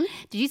 fellas.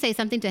 Did you say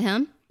something to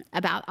him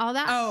about all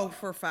that? Oh,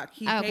 for fuck.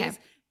 He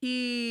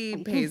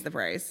pays the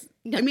price.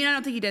 I mean, I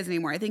don't think he does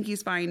anymore. I think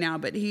he's fine now,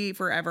 but he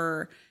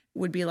forever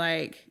would be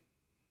like,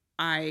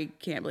 I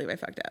can't believe I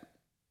fucked up.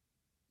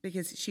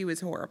 Because she was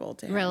horrible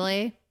to him.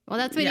 Really? Well,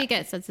 that's what he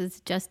gets. It's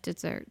just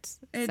desserts.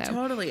 It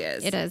totally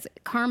is. It is.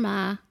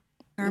 Karma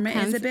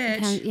is a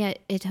bitch. Yeah,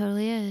 it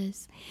totally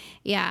is.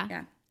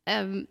 Yeah.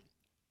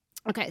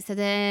 Okay, so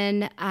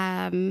then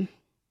I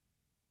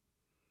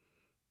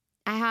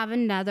have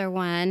another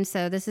one.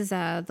 So this is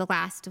the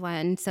last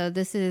one. So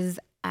this is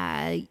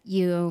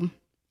you.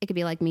 It could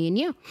be like me and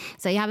you.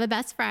 So you have a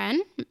best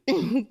friend.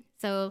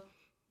 So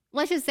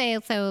let's just say,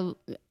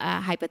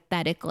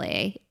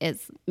 hypothetically,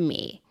 it's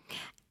me.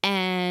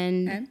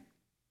 And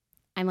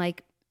I'm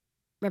like,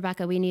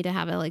 Rebecca, we need to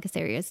have a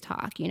serious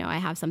talk. I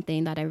have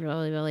something that I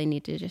really, really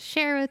need to just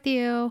share with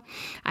you.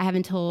 I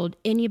haven't told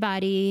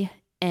anybody,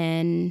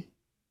 and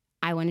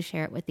I want to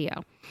share it with you.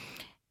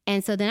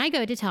 And so then I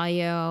go to tell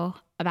you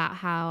about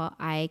how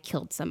I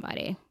killed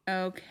somebody.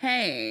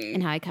 Okay.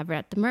 And how I covered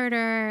up the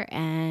murder,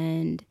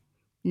 and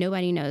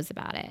nobody knows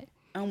about it.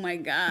 Oh my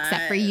God.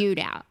 Except for you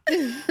now.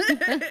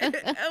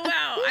 Oh,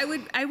 wow.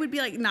 I would be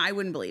like, no, I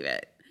wouldn't believe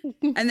it.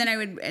 And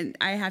then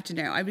I have to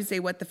know. I would say,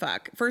 what the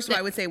fuck? First of all,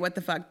 I would say, what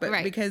the fuck?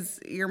 But because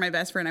you're my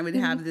best friend, I would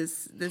have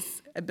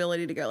this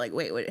ability to go like,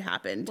 wait, what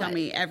happened? Tell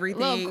me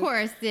everything. Well, of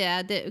course,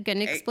 yeah. They're going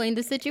to explain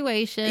the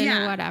situation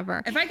or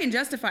whatever. If I can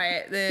justify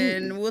it,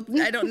 then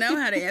I don't know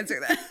how to answer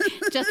that.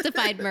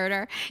 Justified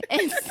murder.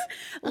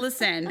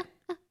 Listen,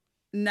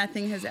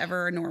 nothing has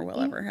ever nor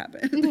will ever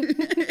happen.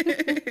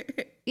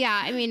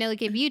 Yeah, I mean,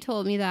 like if you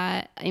told me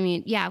that, I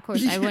mean, yeah, of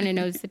course, I want to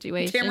know the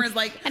situation. Tamara's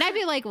like, and I'd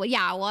be like, well,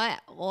 yeah, what?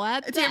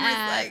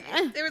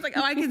 Tamara's like,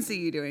 oh, I can see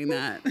you doing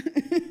that.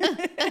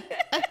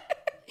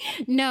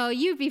 No,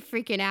 you'd be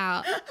freaking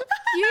out.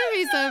 You'd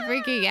be so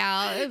freaking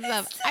out.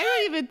 I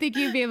don't even think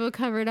you'd be able to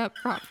cover it up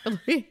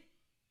properly.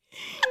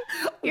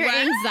 Your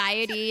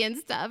anxiety and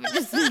stuff.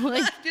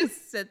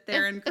 Just sit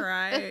there and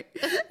cry.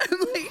 I'm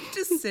like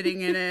just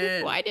sitting in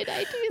it. Why did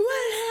I do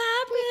what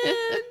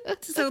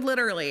happened? So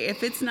literally,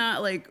 if it's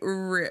not like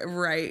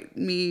right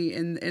me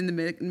in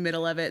the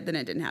middle of it, then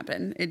it didn't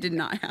happen. It did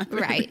not happen.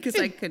 Right. Because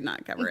I could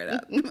not cover it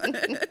up.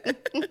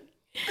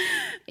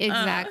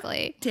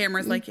 Exactly.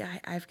 Tamara's like, yeah,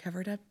 I've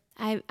covered up.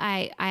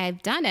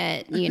 I've done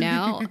it,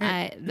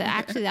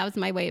 actually that was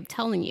my way of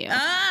telling you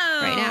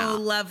right now.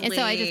 Lovely. And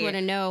so I just want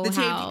to know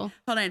hold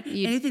on.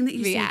 Anything that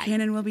you say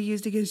canon will be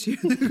used against you.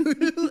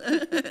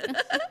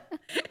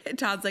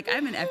 Todd's like,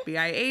 I'm an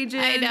FBI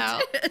agent. I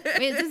know.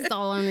 Wait, this is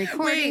all on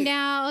recording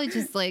now.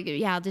 Just like,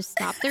 yeah, just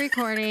stop the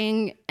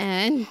recording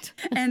and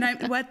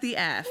I'm what the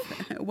F?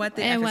 What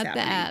the F is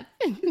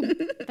happening?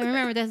 But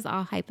remember, this is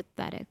all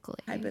hypothetically.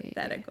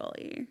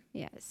 Hypothetically.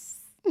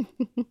 Yes.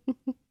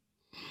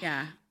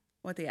 Yeah.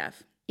 What the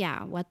F?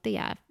 Yeah, what the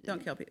F?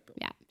 Don't kill people.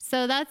 Yeah.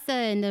 So that's the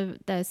end of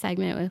the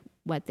segment with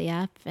what the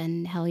F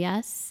and hell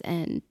yes.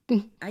 And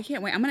I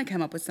can't wait. I'm going to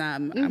come up with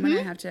some. I'm going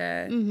to have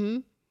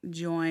to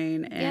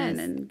join in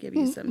and give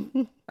you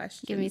some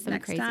questions. Give me some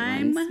next crazy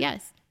time. ones.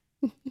 Yes.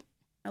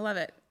 I love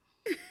it.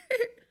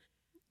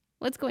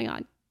 What's going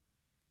on?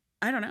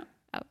 I don't know.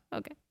 Oh,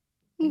 okay.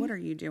 What are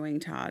you doing,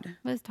 Todd?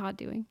 What is Todd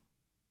doing?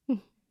 No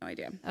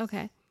idea.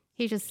 Okay.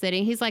 He's just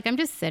sitting. He's like, I'm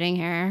just sitting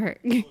here.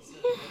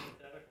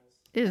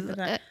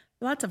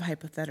 Lots of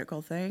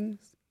hypothetical things.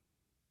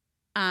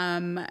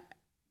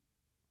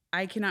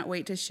 I cannot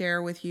wait to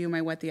share with you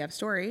my What the F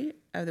story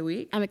of the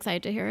week. I'm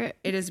excited to hear it.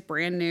 It is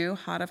brand new,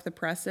 hot off the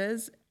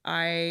presses.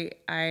 I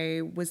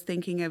was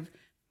thinking of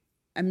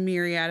a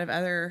myriad of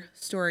other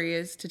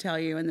stories to tell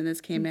you, and then this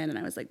came in, and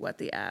I was like, what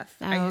the F?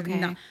 Oh,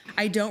 okay.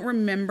 I don't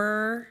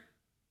remember.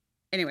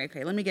 Anyway,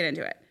 okay, let me get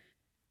into it.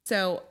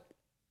 So,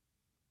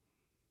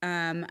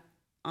 on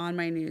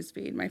my news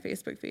feed, my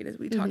Facebook feed, as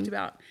we talked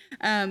about,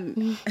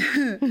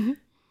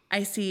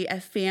 I see a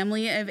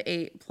family of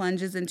 8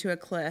 plunges into a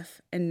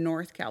cliff in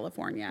North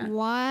California.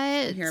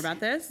 What? You hear about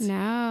this?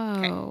 No.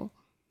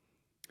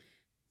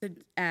 Okay.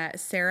 So,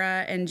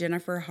 Sarah and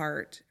Jennifer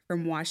Hart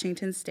from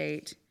Washington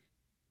State,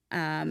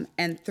 and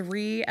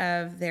 3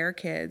 of their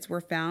kids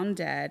were found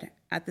dead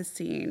at the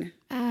scene,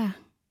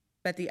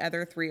 but the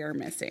other 3 are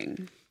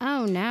missing.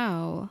 Oh,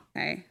 no.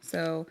 Okay,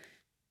 so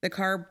the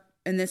car,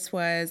 and this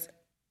was,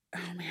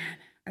 oh man,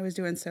 I was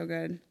doing so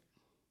good.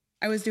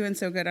 I was doing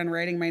so good on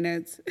writing my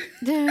notes.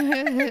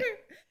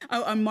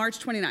 On March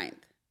 29th.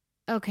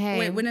 Okay.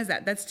 Wait, when is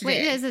that? That's today.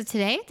 Wait, is it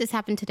today? This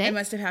happened today? It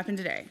must have happened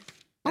today.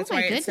 That's oh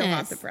my why goodness. it's so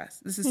off the press.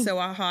 This is so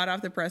hot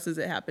off the press as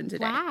it happened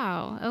today.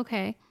 Wow.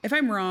 Okay. If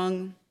I'm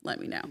wrong, let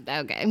me know.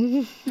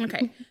 Okay.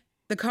 Okay.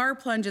 The car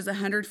plunges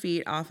 100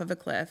 feet off of a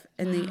cliff,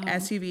 and the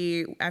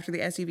SUV, after the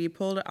SUV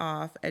pulled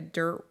off a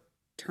dirt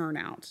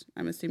turnout.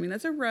 I'm assuming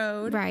that's a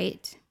road.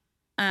 Right.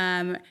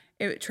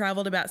 It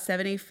traveled about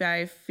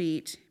 75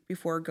 feet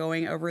before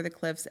going over the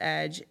cliff's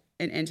edge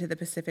and into the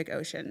Pacific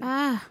Ocean.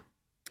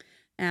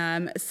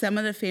 Some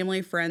of the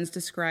family friends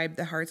described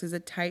the Harts as a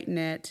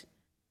tight-knit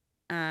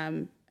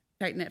family.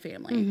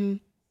 Mm-hmm.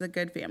 A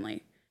good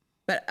family.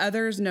 But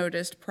others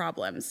noticed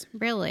problems.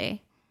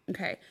 Really?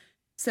 Okay.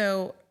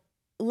 So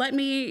let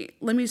me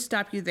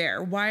stop you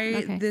there.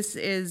 Why this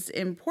is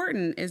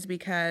important is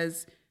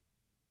because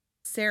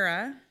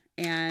Sarah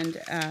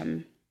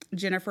and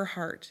Jennifer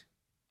Hart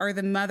are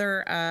the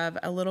mother of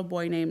a little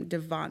boy named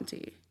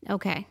Devonte.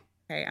 Okay.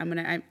 Okay.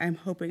 I'm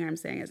hoping I'm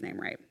saying his name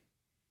right.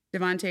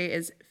 Devonte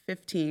is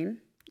 15.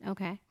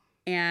 Okay.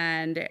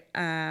 And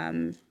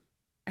I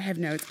have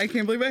notes. I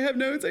can't believe I have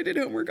notes. I did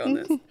homework on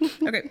this.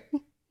 Okay.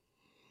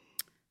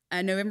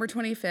 November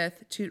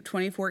 25th,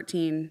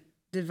 2014,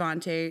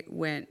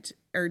 Devonte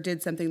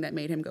did something that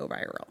made him go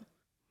viral.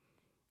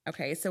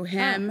 Okay, so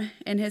him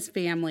and his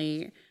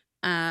family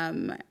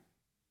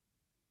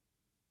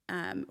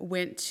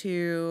went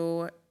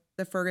to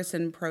the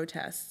Ferguson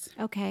protests.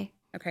 Okay.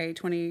 Okay,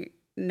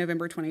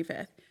 November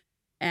 25th.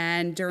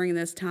 And during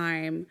this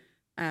time,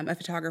 a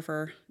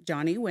photographer,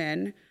 Johnny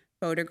Wynn,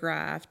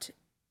 photographed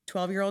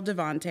 12-year-old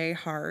Devonte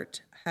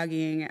Hart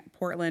hugging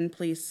Portland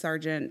Police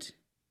Sergeant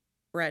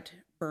Brett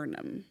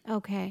Burnham.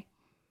 Okay.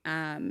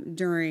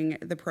 During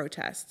the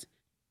protest.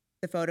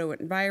 The photo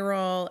went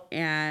viral,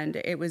 and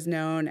it was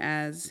known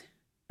as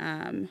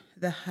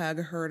the hug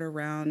heard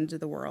around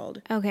the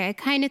world. Okay, I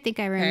kind of think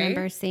I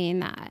remember seeing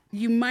that.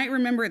 You might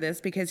remember this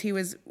because he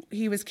was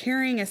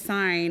carrying a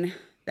sign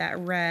that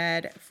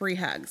read "Free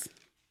Hugs."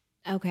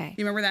 Okay,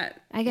 you remember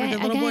that? The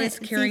little boy's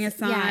carrying a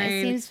sign. Yeah,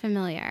 it seems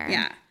familiar.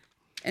 Yeah,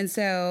 and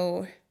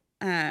so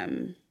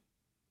when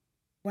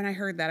I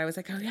heard that, I was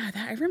like, "Oh yeah,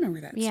 I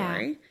remember that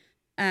story."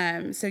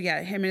 So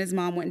yeah, him and his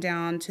mom went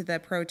down to the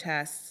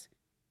protests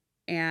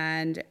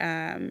and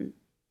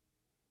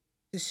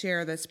to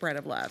share the spread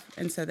of love.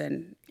 And so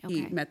then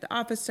he met the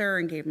officer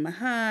and gave him a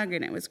hug,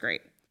 and it was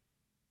great.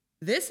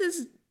 This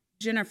is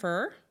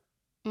Jennifer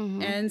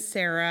and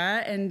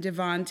Sarah and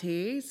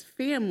Devonte's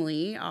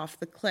family off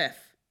the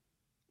cliff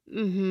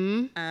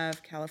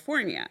of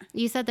California.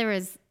 You said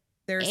there's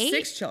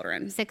 6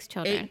 children. 6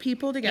 children. 8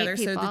 people together.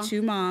 So the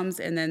 2 moms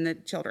and then the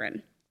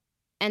children.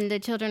 And the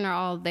children are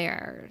all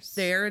theirs.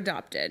 They're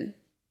adopted.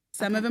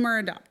 Some of them are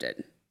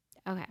adopted.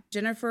 Okay.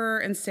 Jennifer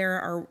and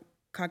Sarah are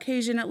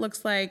Caucasian, it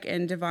looks like,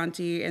 and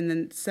Devonte, and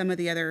then some of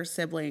the other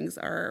siblings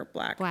are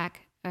black.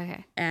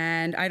 Okay.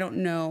 And I don't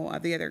know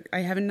of the other. I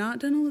have not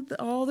done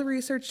all the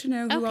research to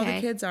know who all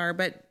the kids are,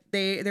 but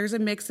there's a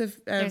mix of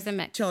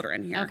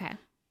children here. Okay.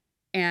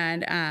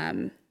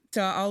 And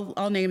so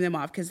I'll name them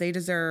off because they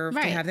deserve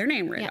to have their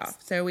name read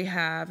off. So we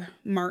have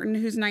Martin,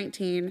 who's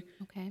 19.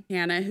 Okay.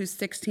 Hannah, who's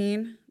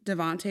 16.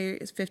 Devonte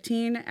is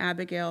 15.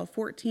 Abigail,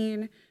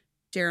 14.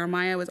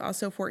 Jeremiah was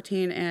also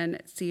 14,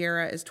 and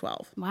Sierra is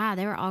 12. Wow,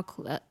 they were all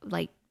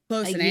like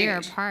close a year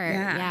apart.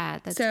 Yeah,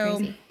 that's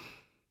crazy.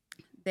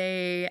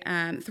 They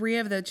 3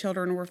 of the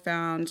children were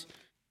found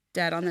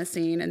dead on the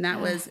scene, and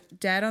that was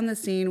dead on the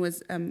scene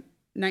was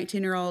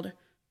 19-year-old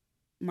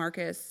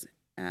Marcus,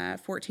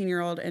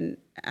 14-year-old, and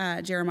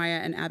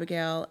Jeremiah and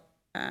Abigail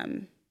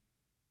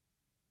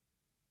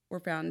were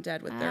found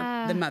dead with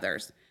the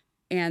mothers.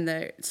 And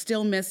the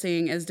still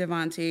missing is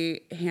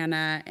Devontae,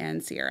 Hannah,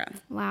 and Sierra.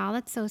 Wow,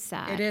 that's so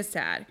sad. It is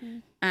sad.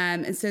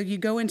 And so you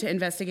go into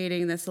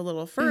investigating this a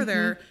little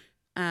further.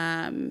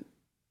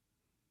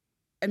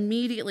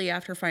 Immediately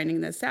after finding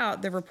this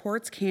out, the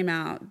reports came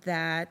out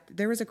that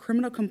there was a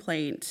criminal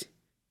complaint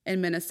in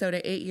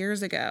Minnesota 8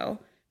 years ago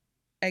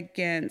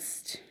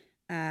against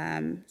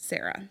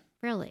Sarah.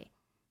 Really?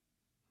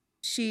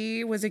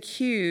 She was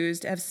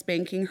accused of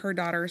spanking her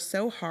daughter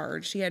so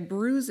hard she had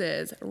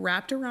bruises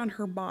wrapped around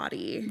her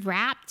body.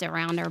 Wrapped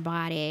around her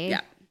body?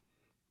 Yeah.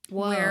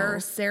 Whoa.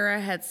 Where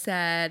Sarah had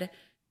said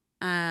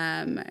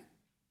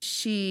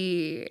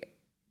she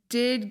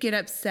did get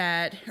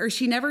upset, or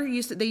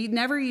they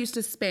never used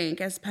to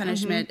spank as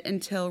punishment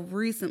until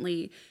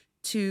recently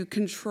to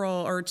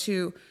control, or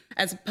to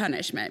as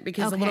punishment,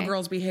 because the little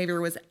girl's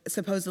behavior was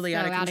supposedly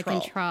out of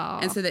control.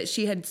 And so that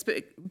she had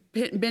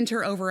bent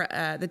her over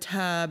the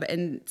tub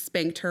and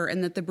spanked her,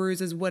 and that the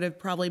bruises would have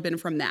probably been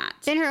from that.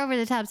 Bent her over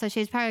the tub, so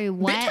she's probably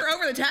wet. Bent her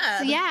over the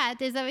tub? Yeah.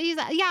 So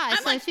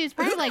she was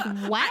probably like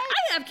wet.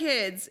 I have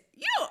kids.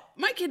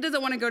 My kid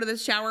doesn't want to go to the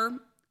shower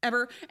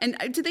ever. And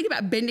to think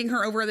about bending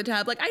her over the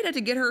tub, like I'd have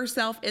to get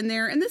herself in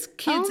there. And this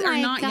kids are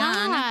not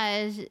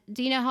young.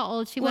 Do you know how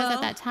old she was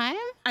at that time?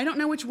 I don't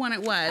know which one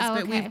it was,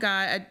 but we've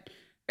got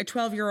a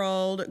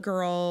 12-year-old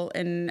girl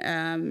and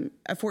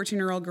a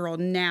 14-year-old girl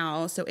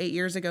now. So 8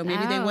 years ago,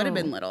 maybe they would have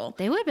been little.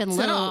 They would have been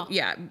little.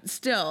 Yeah,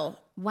 still.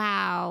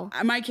 Wow.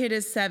 My kid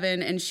is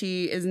 7 and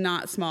she is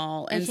not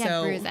small. And she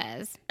had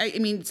bruises. I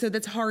mean, so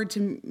that's hard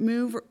to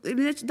move. I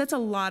mean, that's a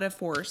lot of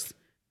force.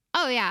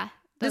 Oh, yeah.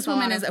 This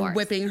woman is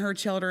whipping her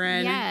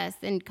children. Yes,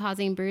 and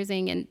causing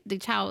bruising. And the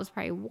child was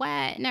probably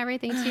wet and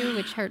everything too,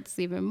 which hurts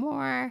even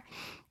more.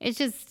 It's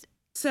just...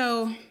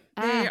 So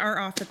they are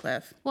off the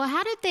cliff. Well,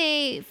 how did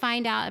they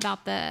find out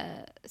about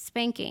the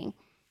spanking?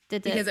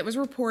 Because it was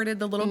reported.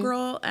 The little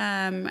girl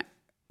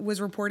was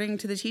reporting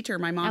to the teacher.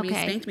 My mommy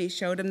spanked me,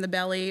 showed him the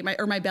belly.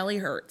 My belly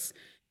hurts.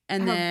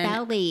 And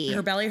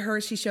her belly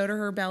hurts. She showed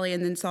her belly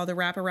and then saw the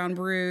wraparound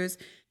bruise.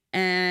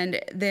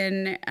 And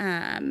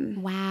then...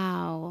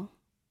 wow.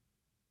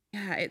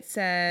 Yeah, it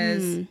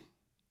says,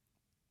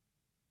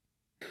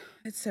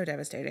 it's so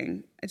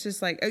devastating. It's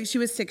just like, she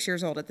was 6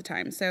 years old at the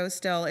time. So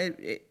still,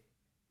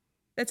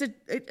 that's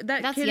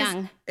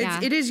young.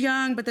 It is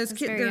young, but those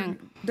kids,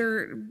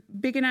 they're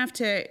big enough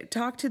to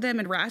talk to them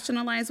and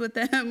rationalize with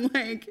them.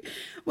 Like,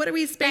 what are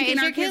we spanking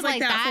our kids like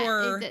that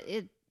for?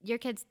 Your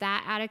kid's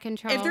that out of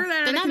control. If they're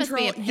that out of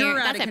control, you're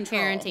out of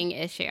control. That's a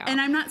parenting issue. And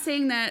I'm not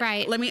saying that.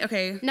 Right.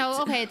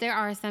 There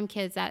are some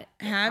kids that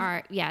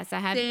have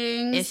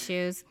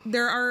issues.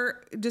 There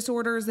are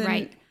disorders.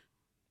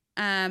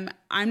 And,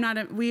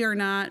 we are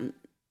not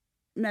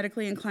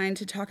medically inclined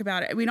to talk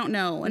about it. We don't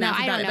know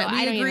enough about it, but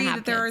we agree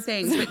that there are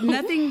things, but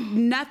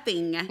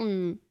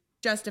nothing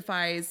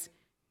justifies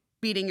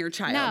being your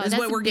child. No, is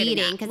what we're getting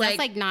at. Because that's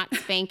like not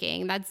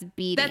spanking. That's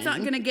beating. That's not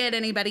going to get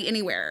anybody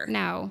anywhere.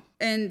 No.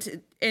 And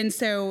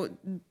so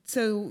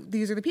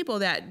these are the people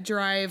that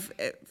drive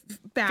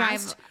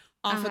fast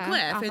off a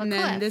cliff.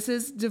 Then this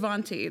is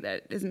Devontae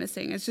that is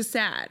missing. It's just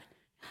sad.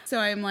 So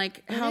I'm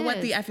like,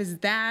 what the F is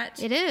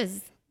that? It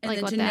is. And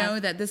then to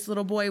know that this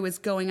little boy was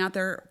going out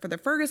there for the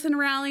Ferguson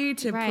rally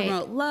to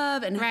promote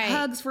love and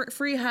hugs, for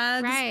free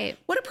hugs. Right.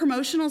 What a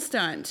promotional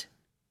stunt.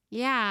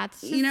 Yeah,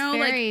 it's just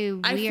very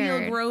weird. I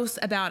feel gross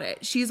about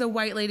it. She's a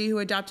white lady who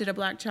adopted a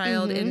black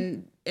child,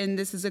 and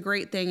this is a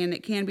great thing, and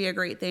it can be a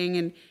great thing.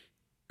 And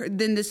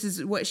then this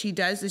is what she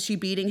does: is she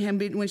beating him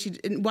when she?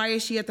 Why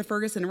is she at the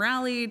Ferguson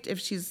rally if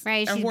she's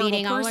a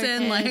horrible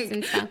person? Like,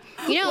 and stuff.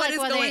 What is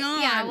going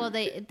on? Yeah, well,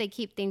 they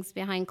keep things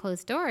behind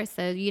closed doors,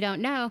 so you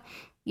don't know,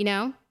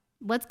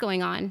 what's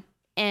going on,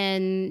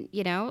 and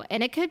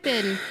and it could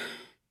been.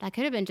 That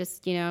could have been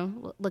just,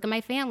 look at my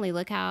family.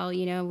 Look how,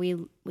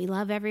 we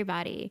love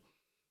everybody,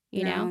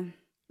 you know?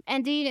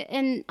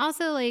 And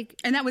also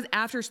and that was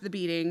after the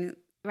beating.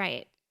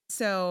 Right.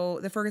 So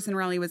the Ferguson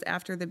rally was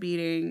after the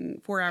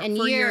beating, 4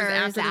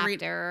 years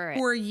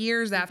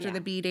after the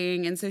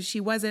beating. And so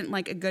she wasn't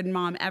like a good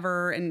mom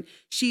ever. And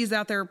she's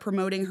out there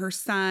promoting her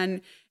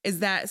son.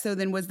 So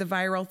then was the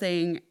viral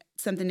thing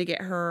something to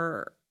get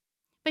her?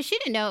 But she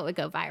didn't know it would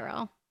go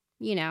viral.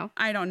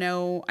 I don't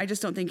know. I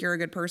just don't think you're a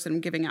good person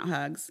giving out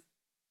hugs.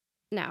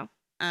 No.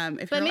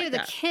 But maybe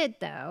the kid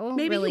though.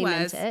 Maybe really he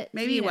was. Meant it,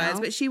 maybe he was,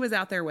 but she was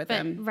out there with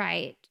him.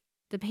 Right.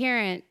 The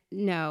parent,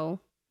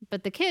 no,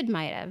 but the kid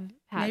might have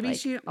had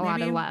a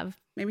lot of love.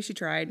 Maybe she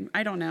tried.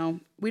 I don't know.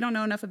 We don't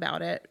know enough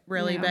about it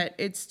really, but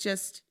it's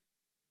just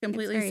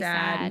completely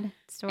sad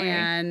story.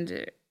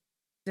 And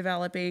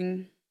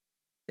developing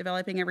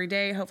every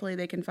day. Hopefully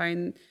they can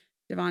find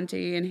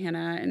Devontae and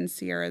Hannah and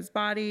Sierra's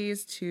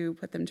bodies to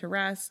put them to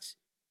rest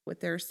with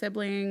their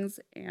siblings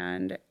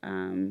and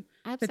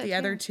put the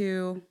other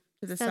two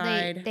to the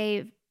side.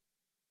 They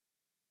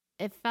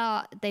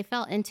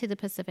fell into the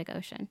Pacific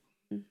Ocean.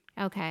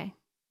 Okay.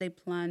 They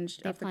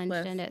plunged off the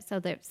cliff. In it. So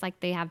it's like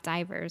they have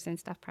divers and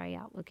stuff probably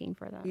out looking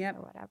for them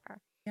or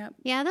whatever. Yep.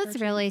 Yeah, that's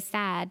really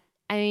sad.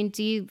 I mean,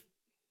 do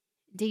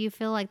you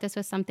feel like this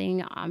was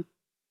something on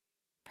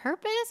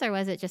purpose or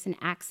was it just an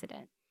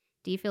accident?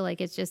 Do you feel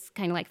like it's just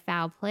kind of like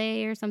foul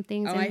play or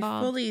something's involved?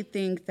 I fully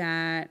think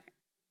that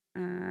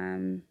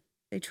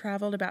they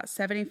traveled about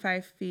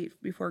 75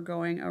 feet before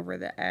going over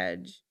the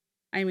edge.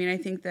 I mean, I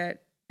think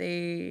that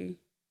they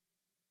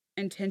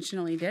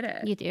intentionally did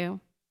it. You do?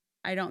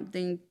 I don't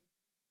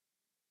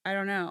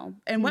know.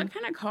 And what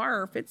kind of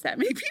car fits that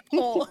many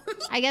people?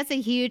 I guess a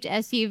huge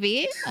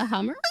SUV, a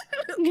Hummer.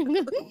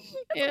 It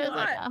was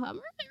like a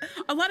Hummer.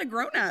 A lot of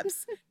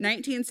grown-ups.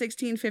 19,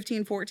 16,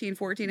 15, 14,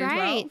 14, and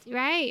 12.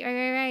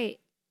 Right.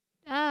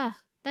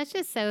 That's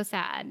just so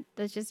sad.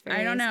 That's just very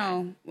I don't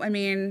know. Sad. I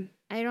mean...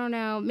 I don't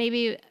know.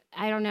 Maybe,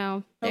 I don't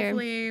know.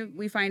 Hopefully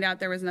we find out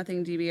there was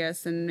nothing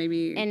devious and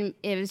maybe... And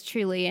it was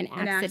truly an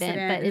accident.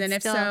 But and then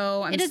if so, I'm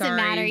sorry. It doesn't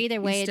matter either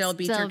way. You still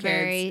beat your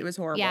kids. It was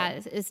horrible. Yeah,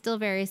 it's still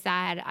very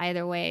sad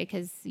either way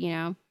because,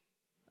 the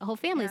whole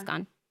family's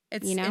gone.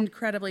 It's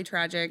incredibly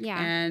tragic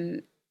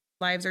and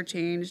lives are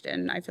changed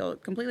and I feel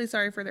completely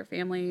sorry for their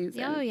families.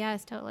 Oh,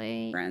 yes,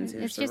 totally. Friends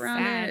who are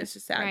surrounded. It's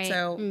just sad. Right.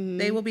 So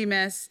they will be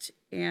missed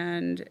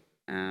and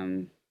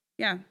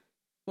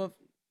well, if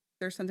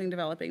there's something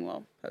developing,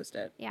 we'll post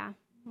it. Yeah,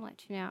 I'll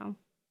let you know.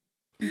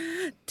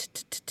 Right,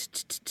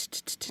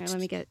 let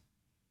me get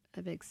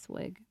a big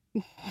swig.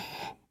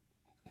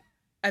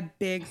 A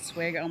big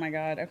swig? Oh my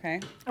God,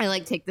 okay. I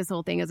take this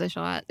whole thing as a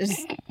shot.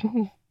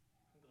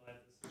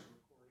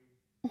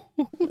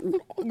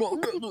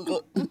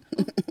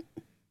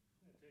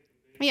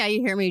 Yeah,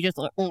 you hear me just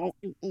like...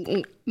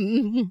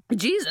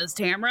 Jesus,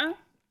 Tamara.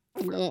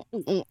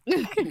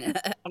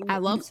 I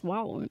love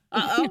swallowing.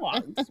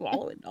 I'm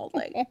swallowing all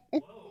day.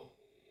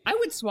 I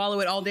would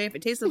swallow it all day if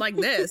it tasted like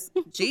this.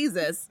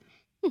 Jesus.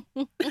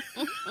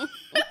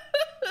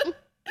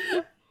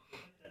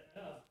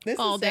 This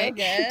all is day. So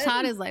good.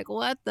 Todd is like,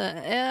 what the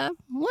F?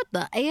 What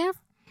the F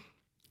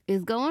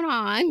is going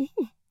on?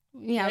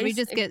 Yeah, we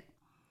just get...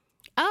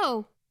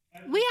 Oh,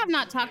 we have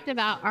not talked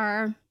about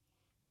our...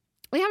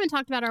 We haven't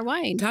talked about our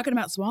wine. Talking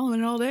about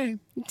swallowing it all day.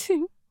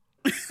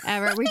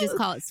 Ever. We just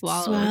call it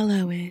swallow.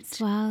 Swallow it.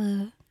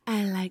 Swallow.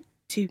 I like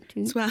to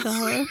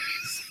swallow.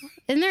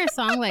 Isn't there a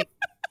song like...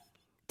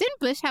 Didn't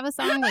Bush have a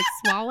song like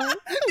Swallow? He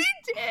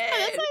did.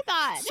 That's what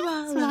I thought.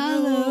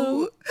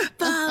 Swallow.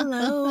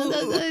 Follow.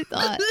 That's what I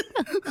thought.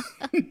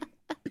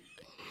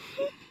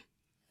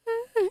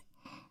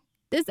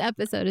 This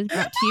episode is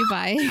brought to you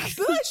by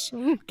Bush.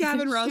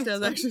 Gavin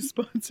Rossdale's actually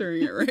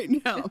sponsoring it right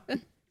now.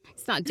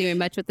 He's not doing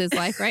much with his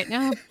life right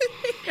now.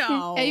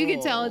 No. And you can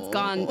tell it's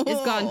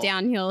gone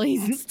downhill.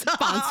 He's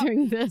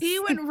sponsoring this. He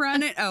would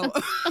run it. Oh.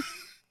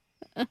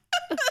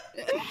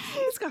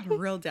 It's got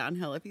real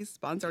downhill if he's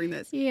sponsoring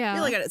this. Yeah. We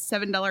only got a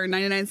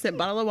 $7.99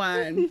 bottle of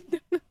wine.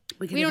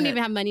 We don't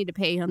even have money to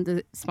pay him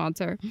to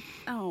sponsor.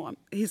 Oh,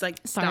 he's like,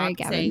 Sorry,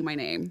 stop saying my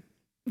name.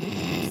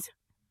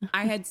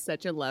 I had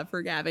such a love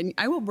for Gavin.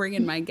 I will bring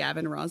in my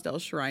Gavin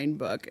Rossdale shrine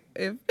book.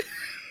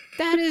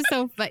 That is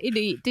so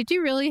funny. Did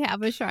you really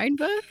have a shrine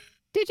book?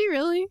 Did you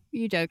really? Are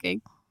you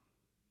joking?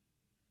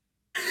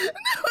 No,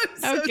 I'm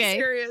so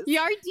serious.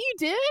 You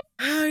did?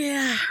 Oh,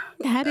 yeah.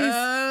 That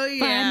is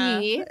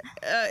funny.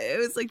 It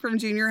was like from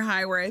junior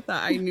high where I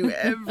thought I knew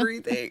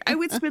everything. I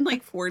would spend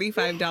like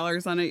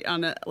 $45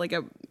 on a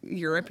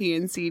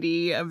European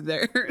CD of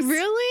theirs.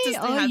 Really?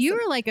 Oh, you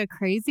were like a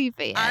crazy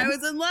fan. I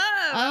was in love.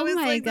 Oh, I was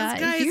my like, God.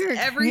 This guy is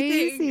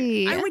everything.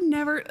 Crazy. I would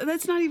never,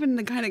 that's not even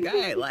the kind of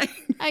guy I like.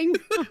 I know.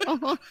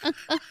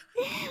 I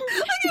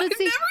would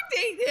never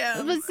date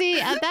him. But see,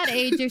 at that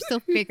age, you're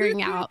still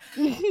figuring out.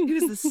 He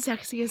was the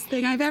sexiest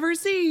thing I've ever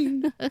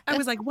seen. I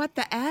was like, what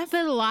the F?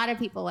 But a lot of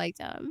people liked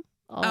him.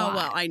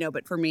 Well, I know.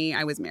 But for me,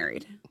 I was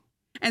married.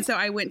 And so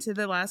I went to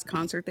the last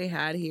concert they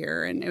had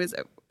here. And it was,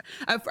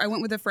 I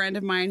went with a friend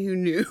of mine who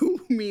knew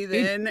me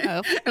then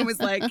and was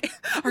like,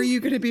 are you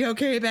going to be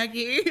okay,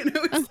 Becky? And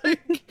I was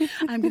like,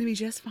 I'm going to be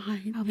just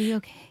fine. I'll be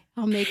okay.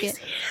 I'll make it.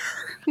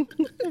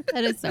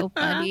 That is so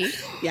funny.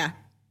 Yeah.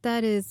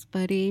 That is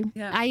funny.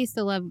 Yeah. I used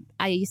to love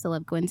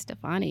Gwen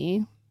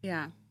Stefani.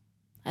 Yeah.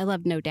 I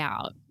love No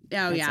Doubt.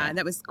 Oh, yeah.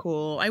 That was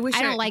cool. I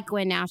don't like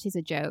Gwen now. She's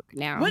a joke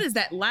now. What is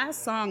that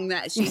last song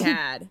that she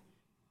had?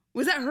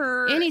 Was that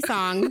her? Any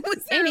song.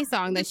 Any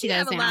song that she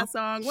does now. Last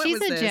song? What She's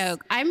was a this?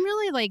 joke. I'm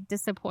really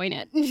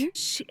disappointed. Is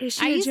she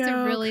I used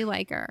to really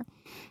like her.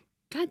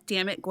 God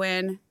damn it,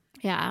 Gwen.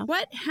 Yeah.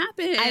 What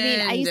happened? I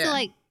mean, I used to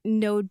like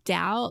No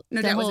Doubt.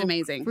 No Doubt was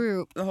amazing.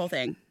 Group. The whole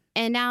thing.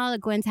 And now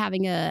Gwen's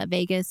having a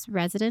Vegas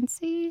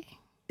residency.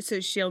 So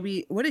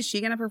what is she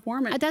going to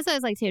perform? That's what I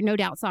was like too. No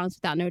Doubt songs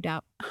without No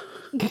Doubt.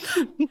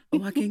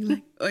 Walking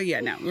like, oh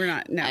yeah, no, we're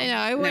not. No, I know.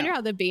 I wonder how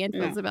the band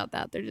feels about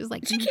that. They're just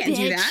like, she can't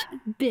do that,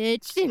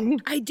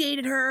 bitch. I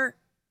dated her.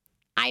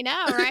 I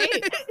know,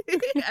 right?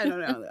 I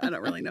don't know. I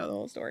don't really know the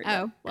whole story.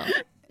 Oh, well,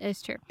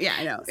 it's true. Yeah,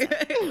 I know.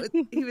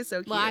 He was so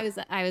cute. Well,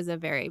 I was a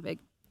very big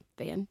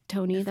fan.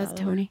 Tony, that's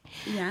Tony.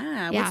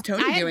 Yeah. What's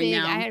Tony doing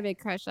now? I had a big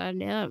crush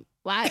on him.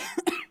 Why?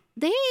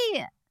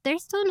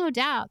 There's still no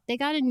doubt. They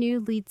got a new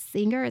lead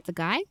singer. It's a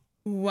guy.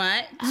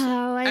 What?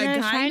 Oh, I'm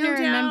trying to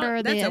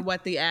remember. That's a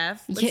what the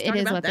F. It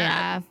is what the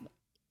F.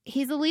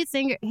 He's a lead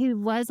singer. He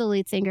was a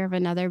lead singer of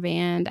another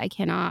band. I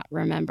cannot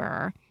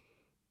remember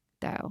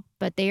though,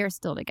 but they are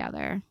still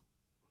together.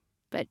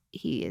 But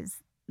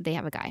they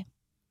have a guy.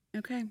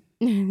 Okay.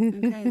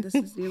 Okay.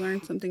 You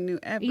learn something new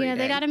every day.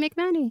 They got to make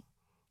money.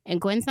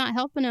 And Gwen's not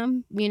helping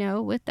them,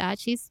 with that.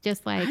 She's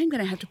just like, I'm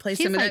going to have to play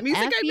some of that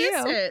music. I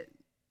missed it.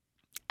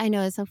 I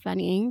know. It's so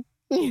funny.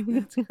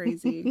 That's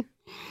crazy.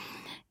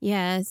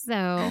 Yeah. So.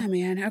 Oh,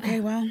 man. Okay.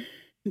 Well,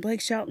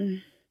 Blake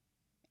Shelton.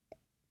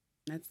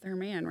 That's their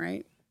man,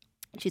 right?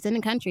 She's in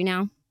the country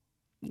now,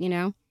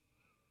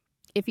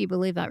 if you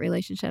believe that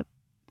relationship.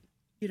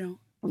 You don't?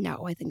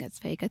 No, I think it's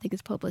fake. I think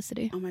it's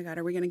publicity. Oh my God,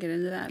 are we going to get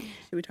into that? Should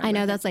we talk I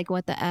know about that's like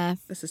what the F.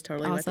 This is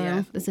totally what the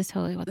F. This is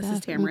totally what this the is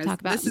F. Tamara's.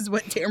 This is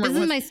what Tamara This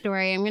is my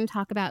story. I'm going to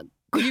talk about.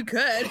 You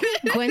could.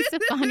 Gwen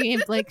Stefani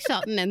and Blake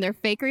Shelton and their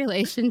fake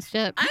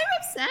relationship. I'm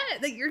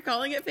upset that you're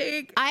calling it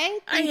fake. I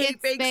hate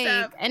it's fake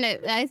stuff. And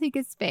I think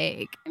it's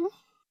fake.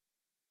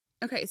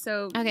 Okay,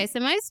 so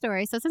my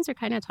story. So since we're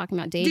kind of talking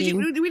about dating,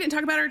 we didn't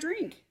talk about our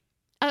drink.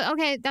 Oh,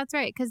 okay, that's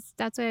right, because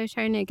that's what I was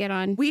trying to get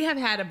on. We have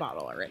had a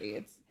bottle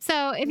already.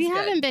 So if you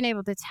haven't been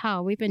able to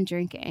tell, we've been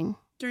drinking.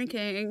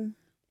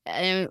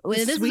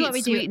 This is what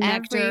we do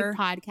every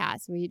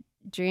podcast. We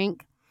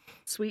drink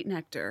sweet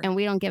nectar, and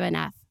we don't give an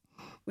F.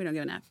 We don't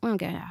give an F. We don't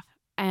give an F.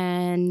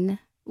 And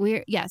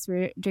we're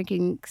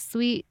drinking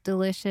sweet,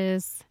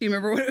 delicious. Do you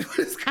remember what it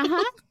was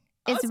called?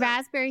 It's awesome.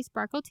 Raspberry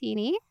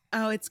Sparkletini.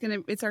 Oh, it's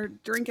our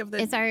drink of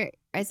the.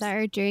 It's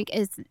our drink.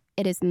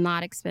 It is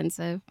not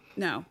expensive.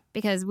 No,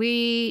 because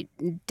we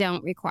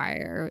don't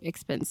require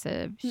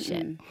expensive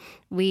shit.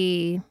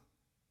 We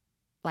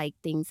like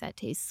things that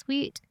taste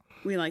sweet.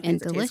 We like and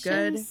things delicious,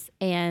 that taste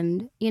good.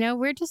 And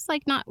we're just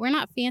like we're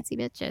not fancy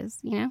bitches.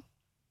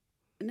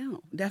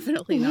 No,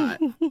 definitely not.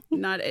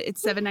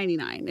 It's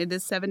 $7.99. It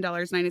is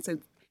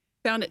 $7.90.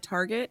 Found at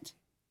Target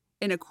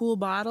in a cool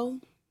bottle.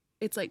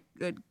 It's like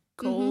good.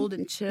 Cold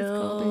and chill. It's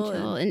cold and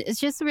chill. And it's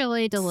just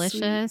really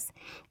delicious. Sweet.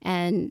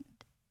 And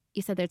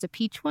you said there's a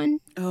peach one.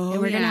 Oh,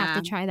 and we're going to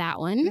have to try that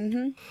one.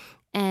 Mm-hmm.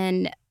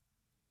 And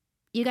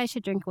you guys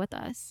should drink with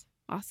us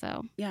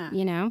also. Yeah.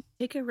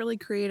 Take a really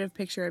creative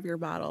picture of your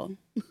bottle.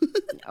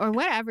 Or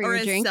whatever you're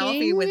drinking. Or a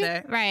selfie with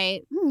it.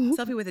 Right.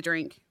 Selfie with a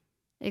drink.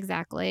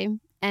 Exactly.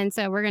 And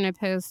so we're going to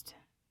post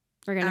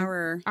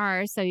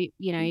ours so,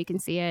 you can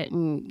see it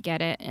and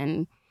get it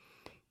and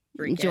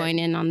join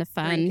in on the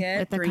fun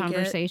with the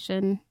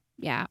conversation.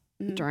 Yeah.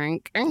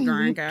 Drink.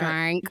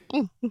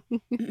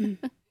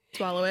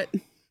 Swallow it.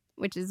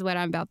 Which is what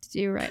I'm about to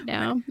do right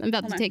now. I'm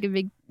about to take a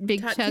big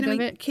Todd, chug of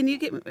it. Can you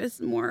get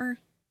us more?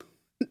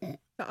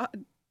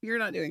 Todd, you're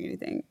not doing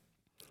anything.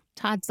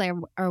 Todd's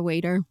our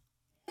waiter.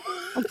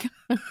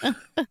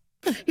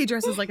 He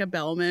dresses like a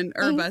bellman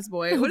or a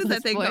busboy. What is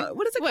that thing called?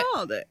 What is it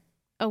called?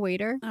 A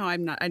waiter? Oh, I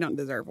don't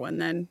deserve one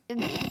then.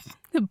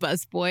 A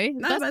busboy.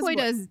 Busboy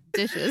does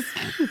dishes.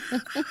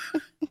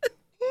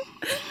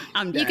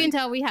 I'm done. You can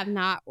tell we have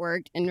not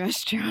worked in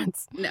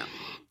restaurants. No.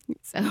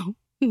 So.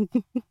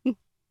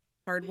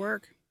 Hard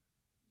work.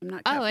 I'm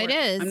not. It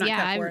is.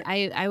 Yeah,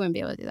 I wouldn't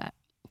be able to do that.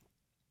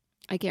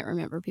 I can't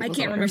remember people's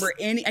I can't remember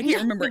anything. I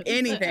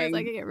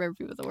can't remember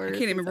people's words. I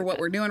can't remember what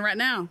we're doing right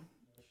now.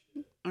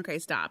 Okay,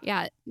 stop.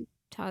 Yeah,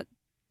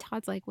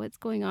 Todd's like, what's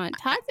going on?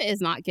 Todd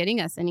is not getting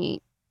us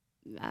any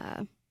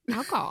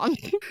alcohol.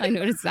 I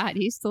noticed that.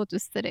 He's still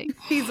just sitting.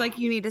 He's like,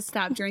 you need to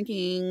stop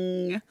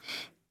drinking.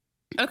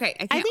 Okay.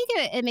 I think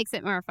it makes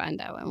it more fun,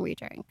 though, when we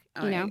drink.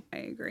 I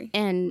agree.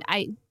 And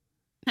I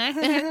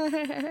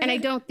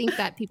don't think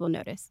that people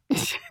notice.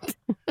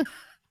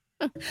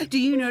 Do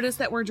you notice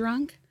that we're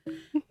drunk?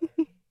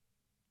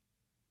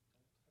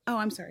 Oh,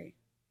 I'm sorry.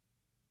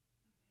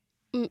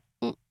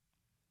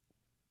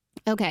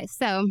 Okay,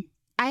 so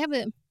I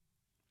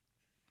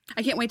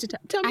can't wait to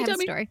tell me. A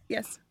story.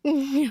 Yes.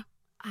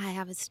 I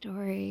have a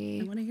story.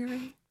 I want to hear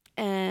it.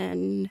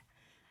 And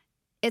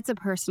it's a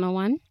personal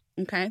one.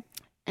 Okay.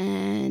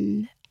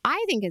 And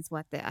I think it's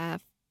what the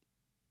F.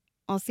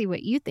 I'll see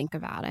what you think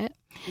about it.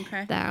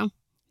 Okay.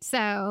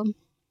 So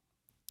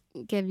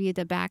give you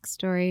the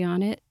backstory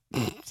on it.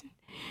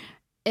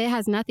 It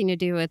has nothing to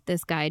do with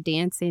this guy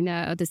dancing,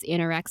 this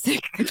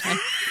anorexic guy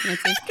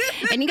dancing.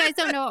 And you guys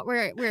don't know what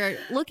we're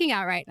looking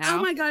at right now.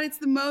 Oh my God, it's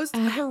the most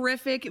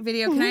horrific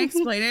video. Can I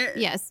explain it?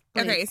 Yes,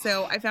 please. Okay,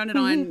 so I found it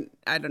on,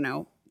 I don't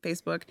know,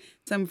 Facebook.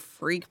 Some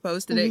freak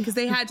posted it because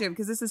they had to,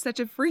 because this is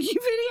such a freaky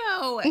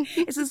video.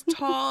 It's this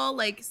tall,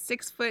 like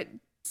 6'7",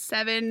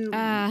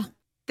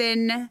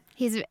 thin.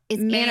 He's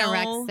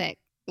anorexic.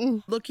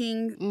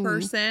 Looking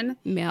person.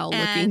 Male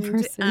looking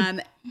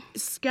person.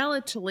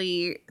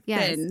 Skeletally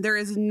thin. There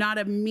is not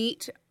a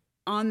meat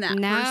on that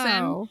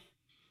person.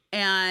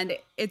 And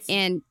it's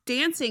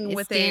dancing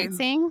with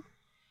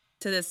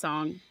to this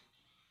song.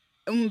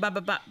 Bop,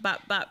 bop, bop,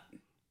 bop, bop.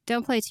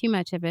 Don't play too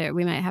much of it.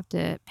 We might have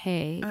to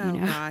pay. Oh,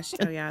 gosh.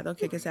 Oh, yeah. They'll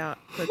kick us out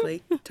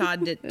quickly.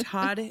 Todd did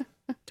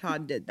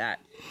that.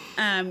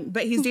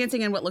 But he's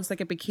dancing in what looks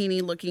like a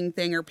bikini looking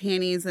thing or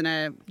panties and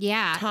a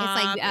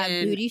top. It's like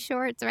booty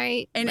shorts,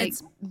 right? And like,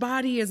 its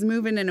body is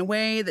moving in a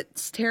way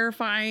that's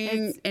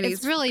terrifying.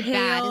 It's really pale.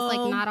 bad. It's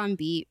like not on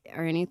beat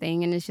or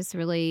anything. And it's just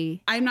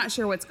really... I'm not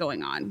sure what's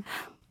going on.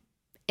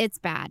 It's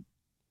bad.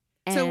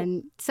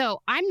 And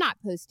so I'm not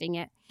posting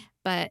it,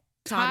 but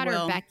Todd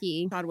or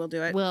Becky will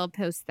do it. Will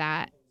post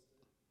that.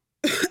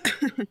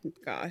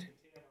 God.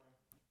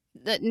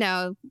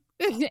 No.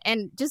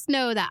 And just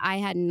know that I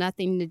had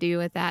nothing to do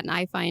with that, and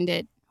I find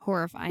it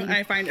horrifying.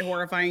 I find it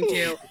horrifying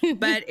too.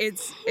 But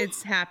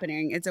it's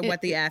happening. It's a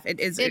what the F. It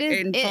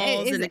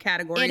falls in the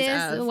categories of.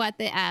 It is what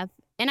the F.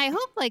 And I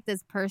hope like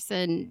this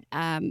person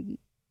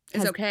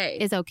is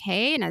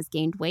okay and has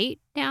gained weight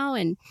now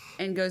and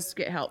goes to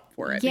get help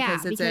for it. Yeah,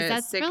 because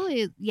that's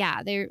really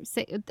they're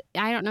sick.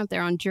 I don't know if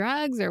they're on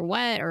drugs or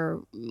what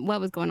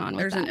was going on.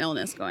 There's with an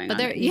illness going on.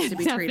 But that needs to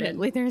be treated.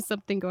 There's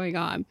something going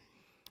on.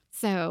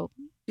 So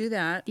do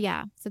that.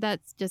 Yeah. So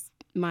that's just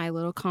my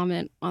little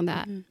comment on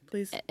that.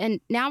 Please.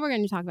 And now we're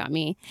going to talk about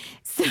me.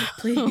 So,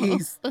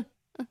 please.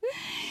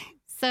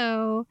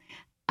 So,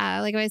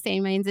 like I was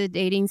saying, mine's a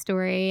dating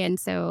story, and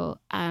so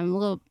a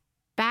little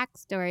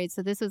backstory.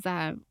 So this was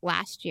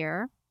last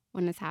year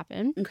when this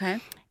happened. Okay.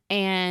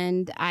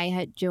 And I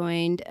had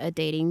joined a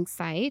dating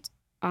site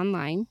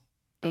online.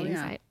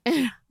 Site.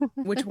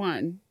 Which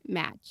one?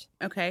 Match.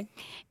 Okay.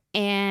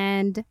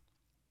 And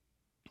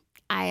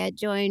I had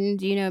joined,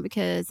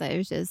 because I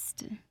was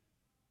just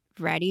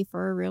ready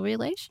for a real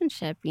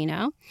relationship,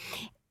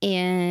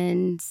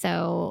 And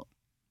so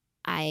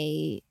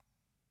I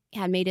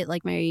had made it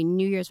like my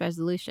New Year's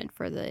resolution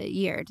for the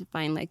year to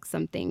find like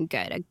something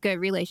good, a good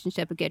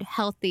relationship, a good,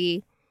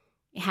 healthy,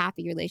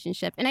 happy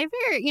relationship. And I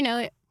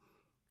figure,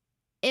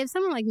 if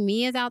someone like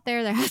me is out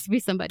there, there has to be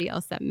somebody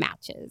else that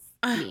matches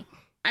me.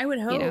 I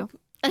would hope.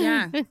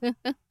 Yeah.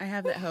 I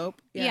have that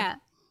hope. Yeah.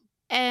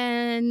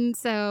 And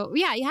so,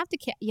 you have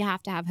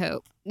to have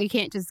hope. You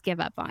can't just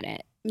give up on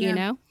it, you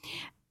know?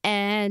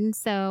 And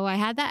so I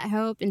had that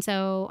hope. And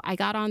so I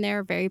got on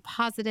there very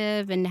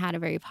positive and had a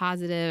very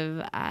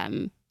positive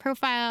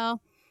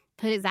profile,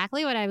 put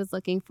exactly what I was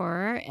looking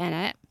for in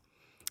it.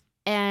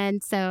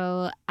 And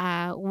so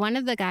one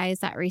of the guys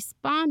that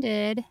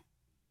responded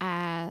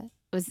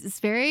was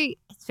this very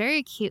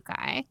cute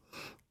guy.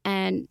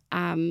 And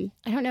I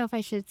don't know if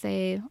I should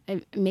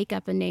make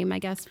up a name, I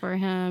guess, for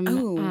him.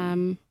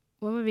 Oh.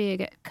 What would be a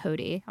good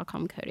Cody? I'll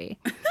call him Cody.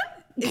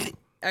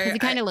 Because he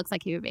kind of looks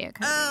like he would be a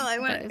Cody. Oh, I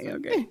went.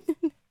 Okay.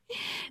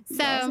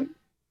 So awesome.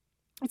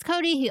 It's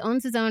Cody. He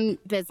owns his own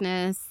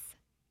business.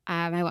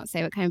 I won't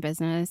say what kind of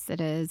business it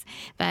is,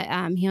 but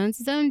he owns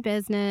his own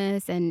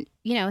business, and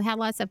had a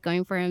lot of stuff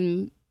going for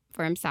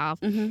himself.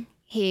 Mm-hmm.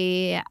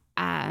 He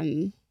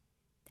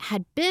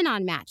had been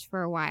on Match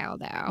for a while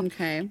though.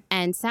 Okay.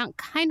 And sound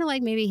kind of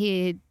like maybe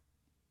he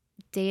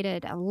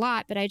dated a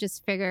lot, but I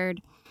just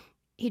figured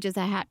he just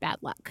had bad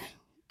luck.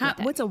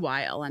 What's a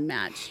while on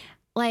Match?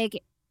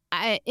 Like,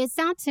 it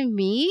sounded to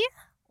me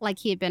like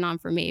he had been on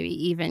for maybe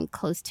even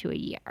close to a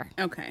year.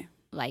 Okay.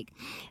 Like,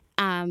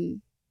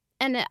 and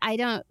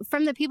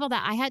from the people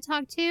that I had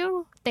talked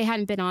to, they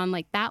hadn't been on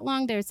like that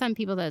long. There's some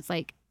people that's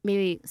like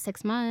maybe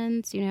 6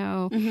 months,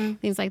 mm-hmm.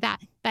 things like that.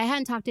 But I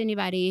hadn't talked to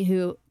anybody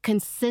who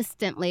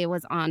consistently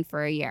was on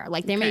for a year.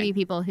 Like, there may be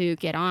people who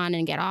get on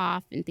and get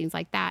off and things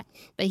like that.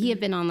 But he had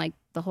been on like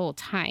the whole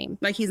time.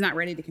 Like, he's not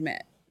ready to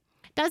commit.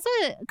 That's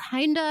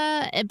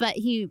but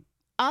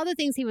all the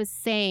things he was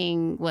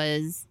saying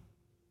was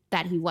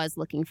that he was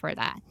looking for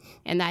that,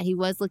 and that he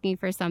was looking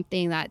for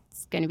something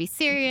that's going to be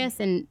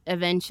serious and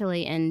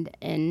eventually end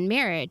in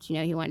marriage.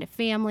 He wanted a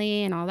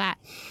family and all that.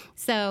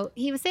 So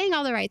he was saying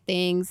all the right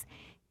things.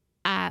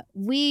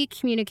 We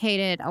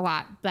communicated a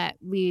lot, but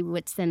we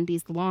would send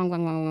these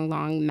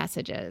long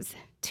messages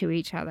to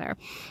each other.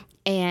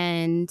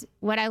 And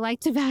what I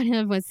liked about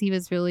him was he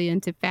was really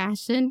into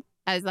fashion,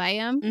 as I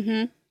am.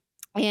 Mm-hmm.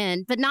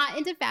 But not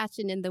into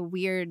fashion in the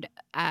weird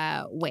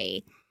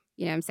way.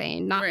 You know what I'm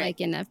saying? Not like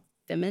in a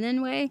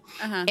feminine way.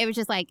 Uh-huh. It was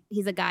just like,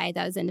 he's a guy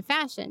that was into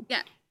fashion.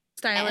 Yeah.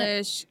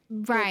 Stylish,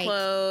 right.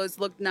 Clothes,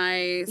 looked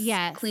nice,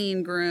 yes.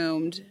 Clean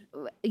groomed.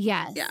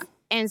 Yes. Yeah.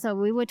 And so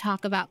we would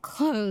talk about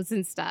clothes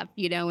and stuff,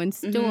 in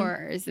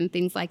stores and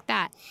things like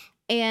that.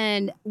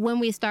 And when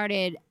we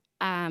started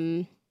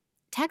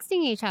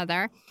texting each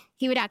other,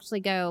 he would actually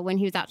go, when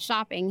he was out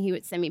shopping, he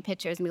would send me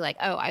pictures and be like,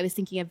 oh, I was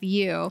thinking of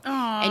you.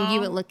 Aww. And you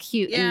would look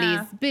cute in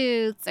these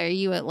boots, or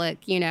you would look,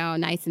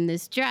 nice in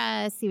this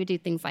dress. He would do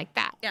things like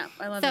that. Yeah,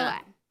 I love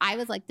that. So I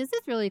was like, this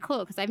is really cool,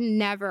 because I've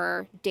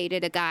never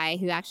dated a guy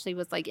who actually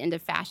was like into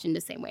fashion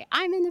the same way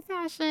I'm into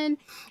fashion.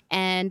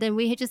 And then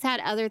we had just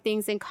had other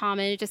things in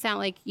common. It just sounded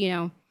like,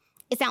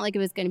 it sounded like it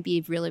was going to be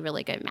a really,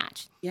 really good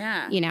match.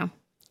 Yeah.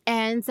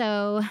 And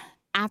so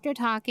after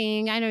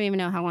talking, I don't even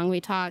know how long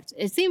we talked.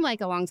 It seemed like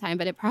a long time,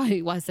 but it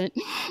probably wasn't.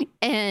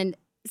 And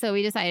So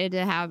we decided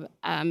to have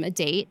a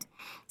date.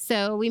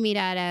 So we meet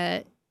at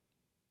a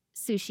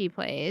sushi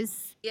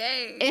place.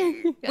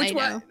 Yay! Which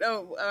one?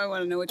 Oh, I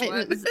want to know which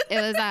one.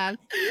 It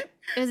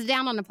was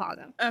down on the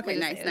plaza. Okay,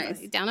 nice.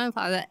 Down on the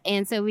plaza.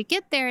 And so we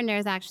get there, and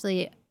there's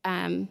actually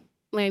when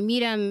I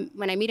meet him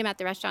at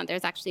the restaurant,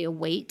 there's actually a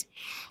wait.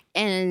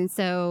 And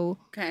so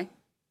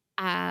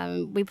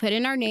we put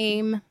in our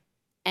name,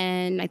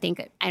 and I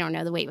don't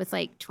know, the wait was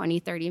like 20,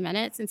 30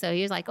 minutes. And so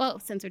he was like, oh,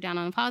 since we're down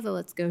on the plaza,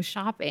 let's go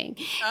shopping.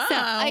 Oh, so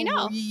I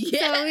know. Yes.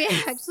 So we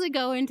actually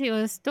go into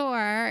a store,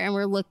 and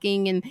we're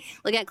looking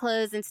at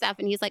clothes and stuff.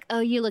 And he's like,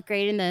 oh, you look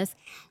great in this.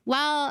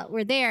 While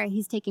we're there,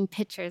 he's taking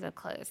pictures of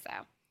clothes,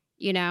 though.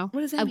 You know, what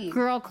does that mean? Of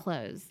girl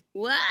clothes.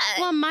 What?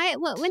 Well,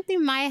 what went through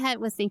my head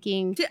was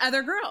thinking to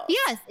other girls.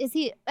 Yes. Is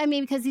he? I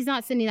mean, because he's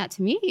not sending that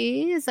to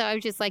me, so I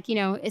was just like,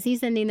 is he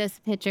sending this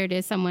picture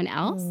to someone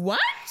else?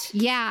 What?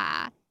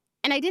 Yeah.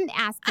 And I didn't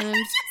ask him.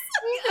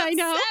 I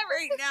know.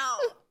 Right now.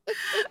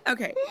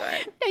 Okay. Go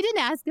ahead. I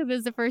didn't ask him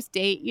as the first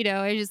date.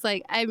 I just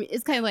like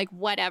it's kind of like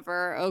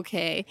whatever.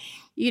 Okay.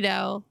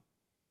 Oh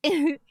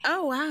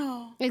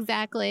wow.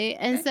 Exactly.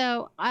 And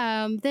so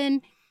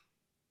then.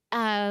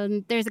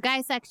 There's a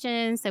guy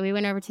section, so we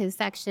went over to the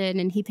section,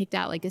 and he picked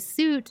out like a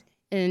suit,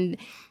 and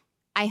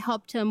I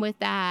helped him with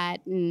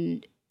that.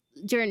 And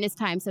during this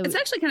time, so it's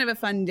actually kind of a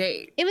fun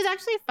date. It was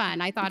actually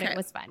fun. I thought it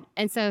was fun,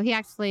 and so he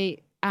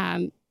actually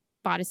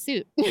bought a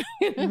suit.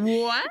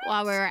 What?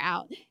 While we were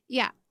out,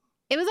 yeah,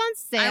 it was on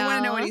sale. I want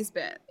to know what he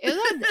spent. It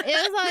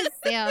was on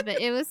sale,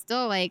 but it was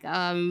still like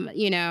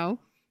money.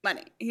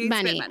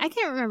 Money. I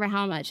can't remember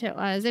how much it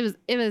was. It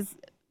was.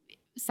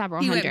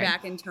 Several hundred. He went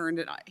back and turned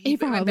it on. He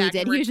probably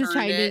did. He was just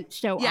trying to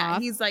show off. Yeah,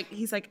 he's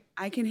like,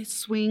 I can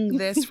swing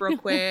this real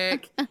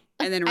quick and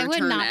then return it. I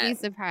would not be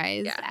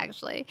surprised,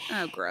 actually.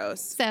 Oh,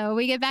 gross. So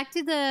we get back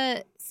to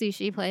the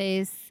sushi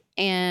place,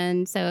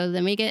 and so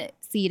then we get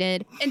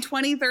seated. In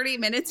 20, 30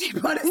 minutes, you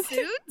bought a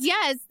suit?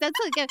 Yes, that's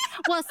like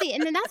well, see,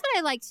 and then that's what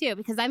I like, too,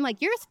 because I'm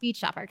like, you're a speed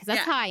shopper, because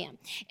that's how I am.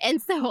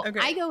 And so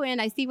I go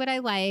in, I see what I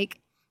like.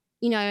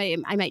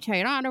 I might try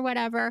it on or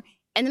whatever.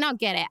 And then I'll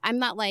get it. I'm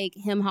not like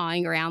him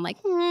hawing around like,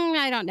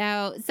 I don't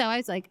know. So I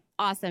was like,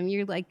 awesome.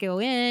 You're like, go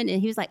in.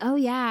 And he was like, oh,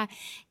 yeah,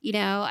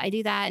 I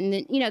do that. And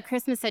then,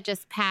 Christmas had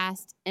just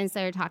passed. And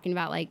so we're talking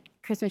about like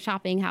Christmas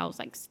shopping, how it's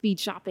like speed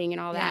shopping and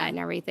all that and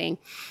everything.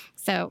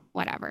 So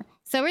whatever.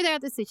 So we're there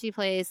at the sushi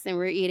place, and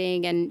we're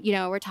eating, and,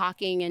 we're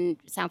talking, and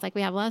it sounds like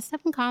we have a lot of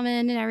stuff in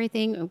common and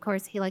everything. Of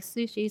course, he likes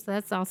sushi. So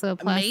that's also a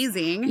plus.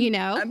 Amazing.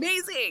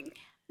 Amazing.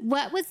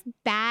 What was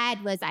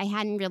bad was I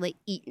hadn't really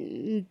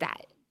eaten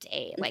that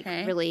day, like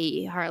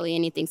really hardly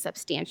anything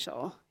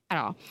substantial at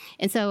all.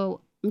 And so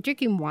I'm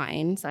drinking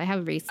wine, so I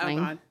have Riesling.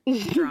 Oh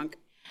God, drunk.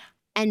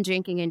 And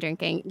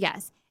drinking,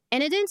 yes.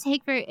 And it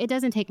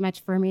doesn't take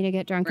much for me to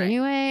get drunk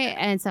anyway.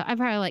 And so I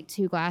probably like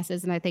 2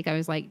 glasses, and I think I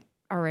was like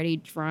already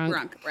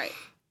drunk. Right.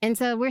 And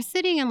so we're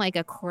sitting in like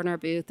a corner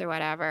booth or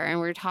whatever, and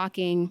we're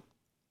talking,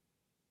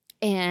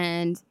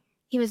 and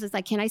he was just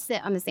like, can I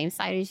sit on the same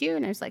side as you?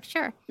 And I was like,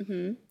 sure.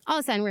 Mm-hmm. All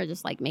of a sudden, we're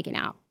just like making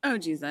out. Oh,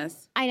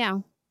 Jesus. I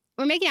know.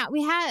 We're making out.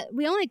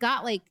 We only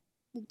got like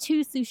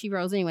 2 sushi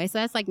rolls anyway, so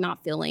that's like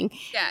not filling.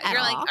 Yeah,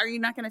 you're like, are you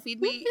not going to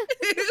feed me?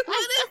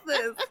 What is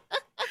this?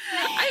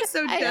 I'm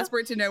so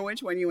desperate to know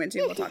which one you went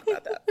to. We'll talk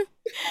about that.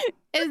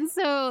 And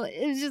so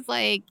it's just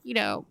like,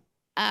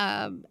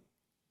 and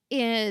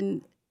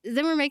then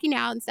we're making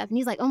out and stuff, and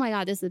he's like, oh my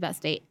God, this is the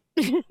best date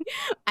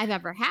I've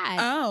ever had.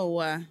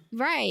 Oh,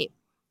 right.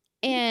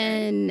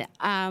 And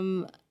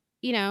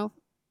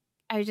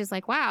I was just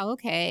like, wow,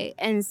 okay.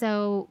 And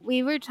so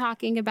we were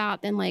talking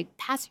about then like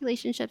past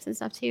relationships and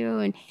stuff too.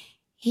 And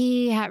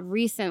he had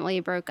recently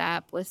broke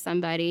up with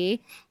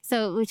somebody.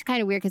 So it was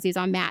kind of weird because he was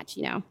on Match,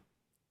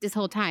 this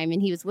whole time.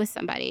 And he was with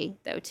somebody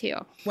though too.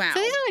 Wow.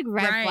 So these are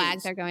like red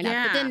flags are going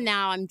up. But then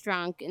now I'm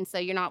drunk. And so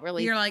you're not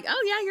really. You're like,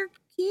 oh yeah, you're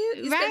cute.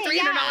 You spent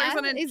 $300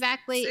 on a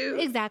suit.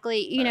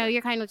 Exactly.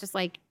 You're kind of just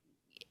like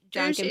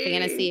drunk in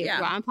fantasy.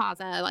 We're on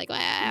Plaza, like,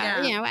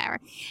 whatever.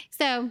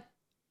 So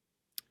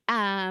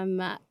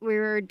we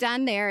were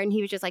done there, and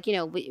he was just like,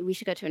 we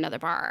should go to another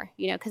bar,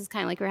 because it's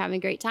kind of like we're having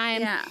a great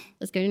time. Yeah.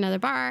 Let's go to another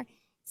bar.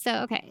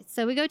 So, okay.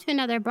 So we go to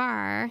another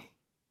bar,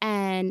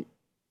 and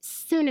as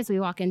soon as we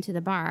walk into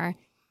the bar,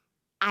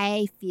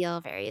 I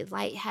feel very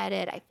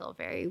lightheaded. I feel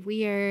very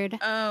weird.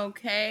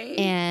 Okay.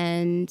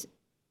 And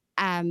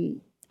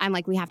I'm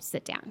like, we have to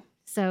sit down.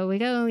 So we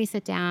go and we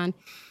sit down.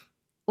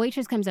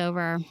 Waitress comes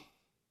over.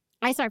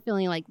 I start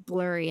feeling like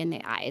blurry in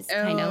the eyes,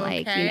 kind of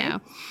like,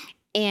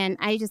 And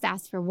I just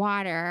asked for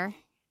water,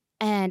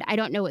 and I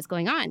don't know what's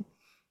going on,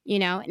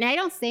 and I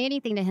don't say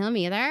anything to him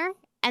either.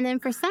 And then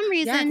for some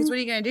reason, because what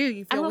are you going to do?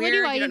 You feel weird.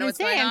 You don't know what's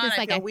going on. I'm just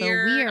like, I feel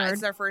weird.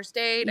 It's our first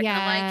date. I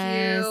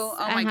kind of like you.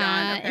 Oh my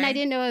God. Okay. And I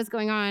didn't know what was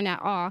going on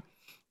at all.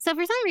 So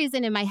for some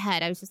reason in my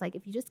head, I was just like,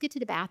 if you just get to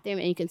the bathroom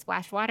and you can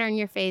splash water on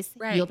your face,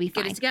 you'll be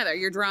fine. Get it together.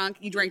 You're drunk.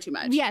 You drank too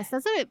much. Yes,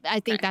 I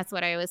think that's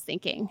what I was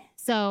thinking.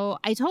 So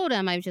I told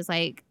him, I was just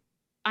like,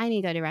 I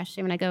need to go to the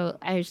restroom. And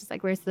I was just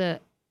like, where's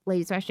the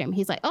ladies' restroom?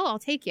 He's like, oh, I'll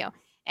take you.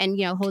 and,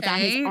 holds out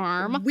his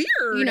arm. Weird.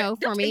 For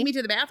Don't me. take me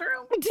to the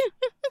bathroom.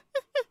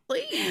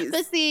 Please.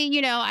 But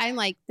see, I'm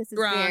like, this is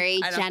very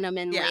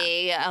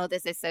gentlemanly. Yeah. Oh,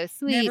 this is so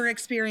sweet. Never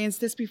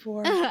experienced this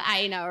before.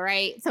 I know,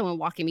 right? Someone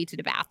walking me to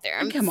the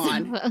bathroom. Come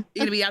on. You're going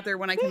to be out there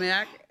when I come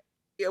back?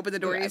 You open the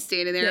door, he's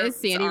standing there. He's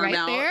standing right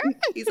there.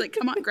 He's like,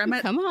 come on, grandma.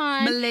 Come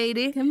on. My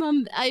lady. Come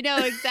on. I know,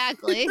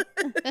 exactly.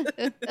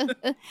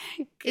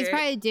 He's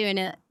probably doing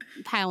it,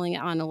 piling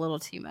it on a little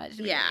too much.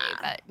 Maybe,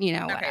 but,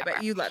 whatever. Okay,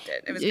 but you loved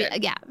it. It was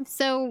good. Yeah.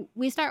 So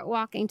we start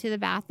walking to the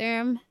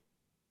bathroom,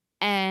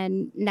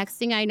 and next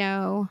thing I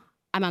know,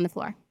 I'm on the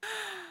floor.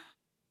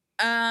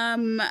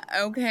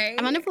 Okay.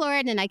 I'm on the floor,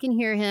 and then I can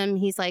hear him.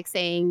 He's like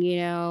saying, he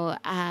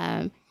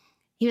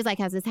was like,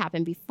 has this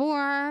happened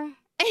before?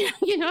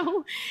 And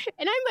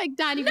I'm like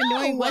not even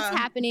knowing what's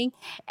happening.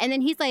 And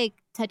then he's like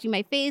touching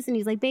my face, and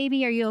he's like,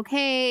 baby, are you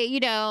okay?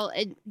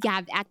 And,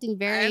 acting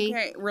very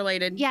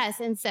related. Yes.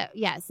 And so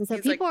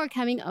people are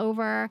coming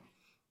over.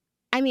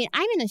 I mean,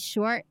 I'm in a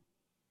short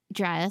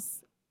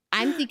dress.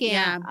 I'm thinking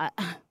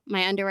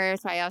my underwear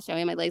is probably all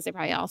showing. My legs are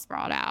probably all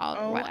sprawled out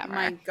or whatever. Oh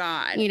my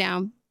God. Yeah,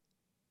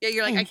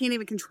 you're like, I can't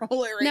even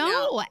control it now.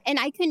 No, and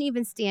I couldn't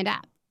even stand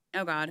up.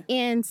 Oh, God.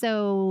 And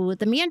so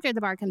the manager of the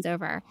bar comes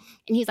over,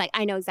 and he's like,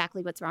 I know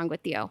exactly what's wrong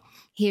with you.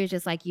 He was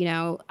just like, you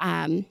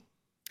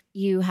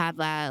have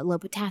low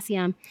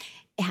potassium.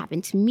 It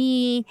happened to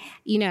me,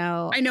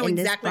 I know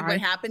exactly what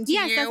happened to you.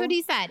 Yes, that's what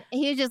he said.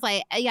 He was just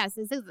like, yes,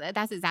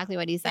 that's exactly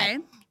what he said. Okay.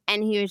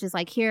 And he was just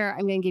like, here,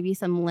 I'm going to give you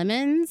some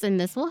lemons, and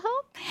this will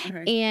help.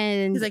 Okay.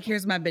 And he's like,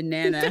 here's my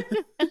banana.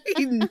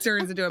 He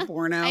turns into a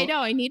porno. I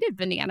know. I needed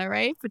banana,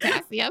 right?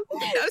 Potassium.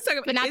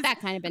 But not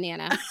that kind of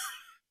banana.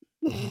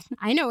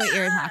 I know what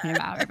you're talking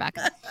about,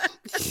 Rebecca.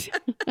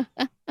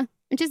 I'm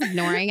just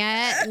ignoring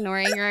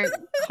your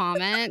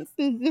comments.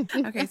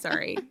 Okay,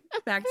 sorry.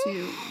 Back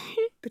to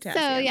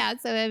potassium.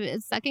 So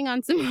it's sucking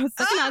on some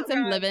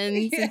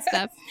lemons and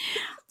stuff.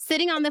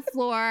 Sitting on the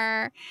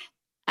floor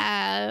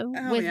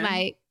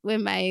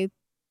with my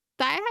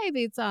thigh-high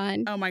boots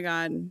on. Oh my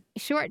God.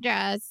 Short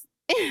dress.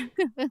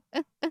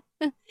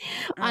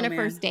 On a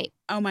first date.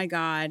 Oh my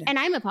God. And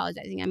I'm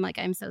apologizing. I'm like,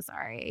 I'm so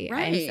sorry.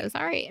 Right. I'm so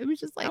sorry. It was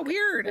just like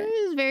weird. It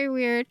was very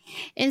weird.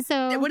 And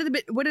so what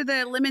did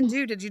the lemon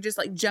do? Did you just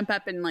like jump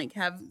up and like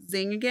have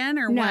zing again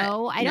or what?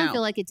 No, I don't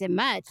feel like it did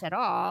much at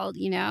all,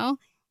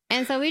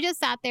 And so we just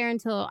sat there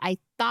until I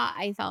thought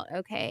I felt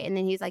okay. And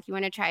then he's like, you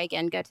want to try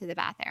again? Go to the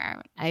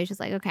bathroom. I was just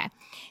like, okay.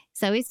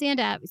 So we stand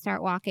up, we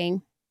start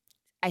walking.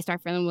 I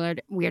start feeling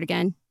weird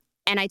again.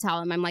 And I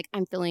tell him, I'm like,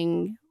 I'm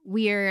feeling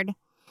weird.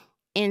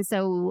 And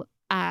so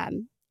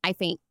I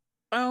faint.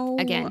 Oh,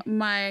 again.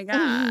 My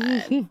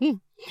God.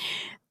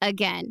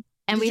 Again.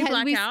 And we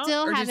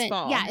still haven't.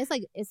 Yeah,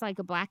 it's like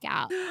a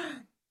blackout.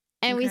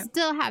 And we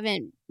still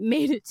haven't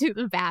made it to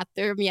the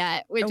bathroom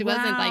yet, which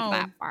wasn't like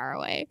that far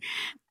away.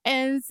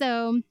 And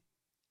so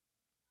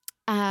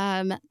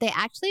they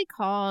actually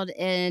called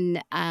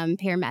in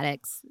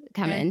paramedics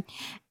coming,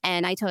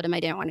 and I told him I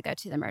didn't want to go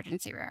to the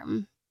emergency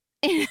room.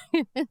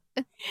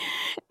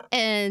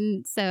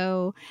 And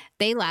so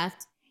they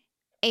left.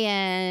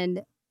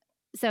 And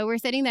so we're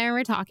sitting there and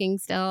we're talking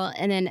still.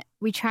 And then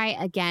we try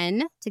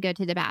again to go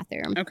to the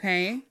bathroom.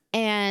 Okay.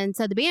 And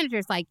so the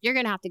manager's like, you're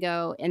going to have to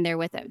go in there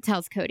with him.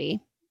 Tells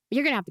Cody,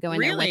 you're going to have to go in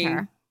there with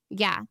her.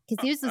 Yeah.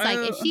 Because he was just like,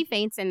 if she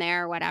faints in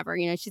there or whatever,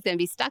 she's going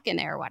to be stuck in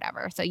there or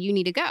whatever. So you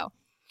need to go.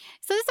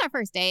 So this is our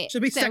first date.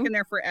 She'll be stuck in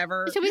there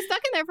forever. She'll be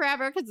stuck in there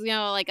forever because,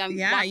 like I'm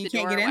locked the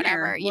door or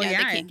whatever. Well, they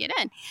can't get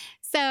in.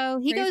 So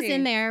he goes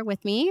in there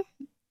with me.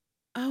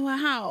 Oh,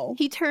 wow.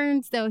 He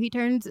turns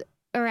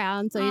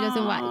around so he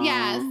doesn't want.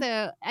 Yeah.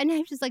 So, and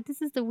I'm just like,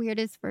 this is the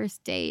weirdest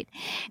first date.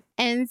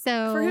 And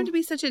so for him to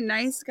be such a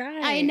nice guy.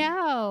 I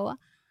know.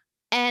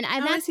 And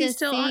I'm is he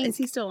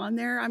still on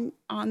there? I'm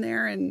on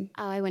there and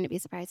I wouldn't be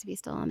surprised if he's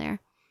still on there.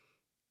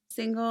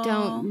 Single?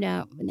 Don't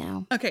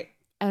no. Okay.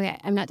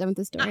 I'm not done with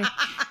the story.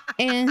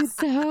 And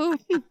so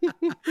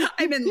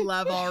I'm in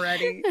love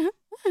already.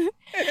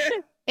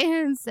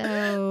 And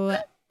so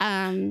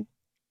I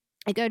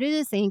go to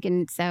the sink,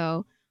 and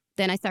so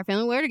then I start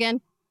feeling weird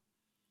again.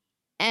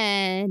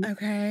 And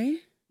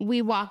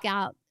we walk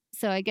out.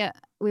 So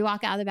we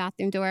walk out of the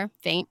bathroom door,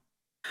 faint.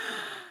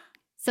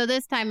 So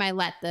this time I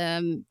let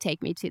them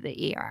take me to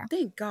the ER.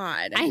 Thank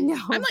God. I know.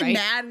 I'm like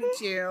mad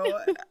at you.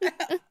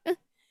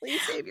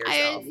 Please save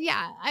yourself.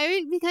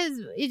 Because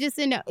you just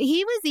didn't know.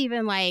 He was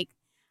even like,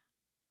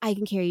 I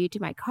can carry you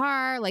to my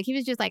car. Like he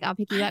was just like, I'll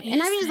pick you up.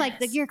 And I was just like,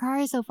 your car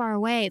is so far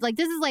away. Like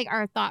this is like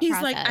our thought process.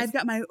 He's like, I've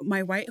got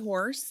my white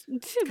horse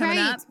coming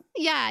up.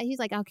 Yeah. He's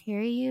like, I'll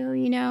carry you,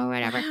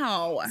 whatever.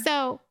 Wow.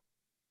 So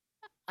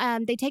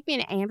they take me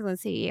in an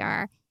ambulance to the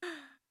ER.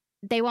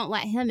 They won't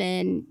let him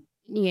in,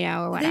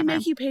 or whatever. They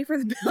make you pay for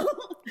the bill?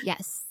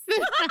 Yes.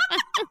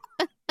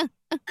 I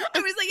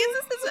was like,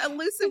 is this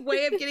elusive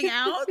way of getting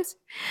out?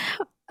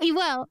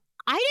 Well,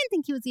 I didn't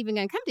think he was even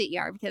going to come to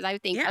ER because I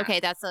would think, okay,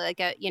 that's like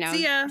a,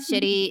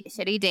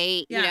 shitty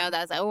date. Yeah.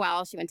 That's, oh,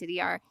 well, she went to the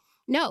ER.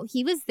 No,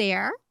 he was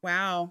there.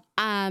 Wow.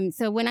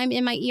 So when I'm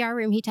in my ER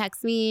room, he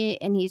texts me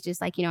and he's just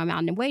like, I'm out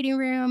in the waiting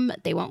room.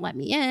 They won't let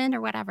me in or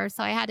whatever.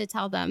 So I had to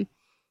tell them,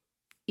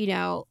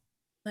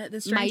 let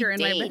the stranger in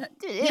my bed.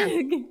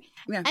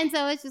 Yeah. And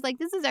so it's just like,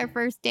 this is our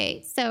first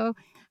date. So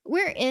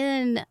we're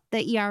in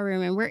the ER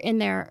room and we're in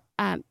there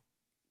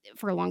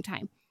for a long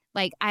time.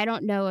 Like, I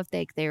don't know if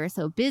they were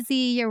so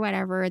busy or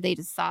whatever. They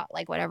just thought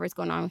like whatever's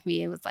going on with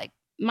me, it was like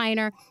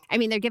minor. I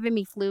mean, they're giving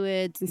me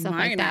fluids and stuff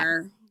like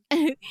that.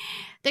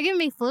 They're giving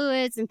me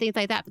fluids and things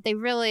like that. But they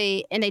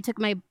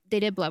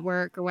did blood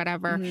work or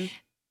whatever. Mm-hmm.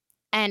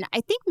 And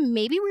I think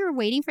maybe we were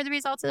waiting for the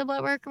results of the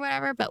blood work or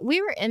whatever, but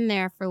we were in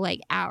there for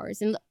like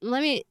hours. And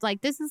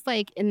this is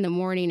like in the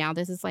morning now.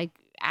 This is like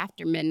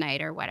after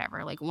midnight or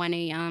whatever, like 1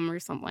 a.m. or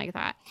something like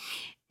that.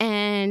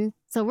 And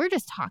so we're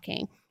just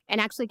talking and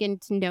actually getting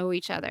to know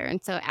each other.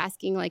 And so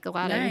asking like a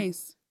lot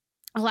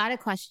of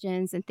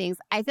questions and things.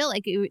 I feel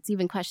like it's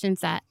even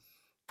questions that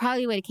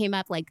probably would have came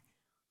up like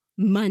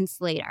months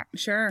later.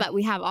 Sure. But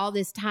we have all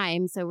this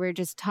time. So we're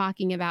just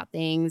talking about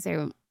things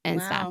and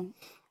stuff.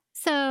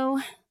 So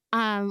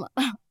I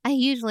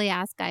usually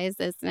ask guys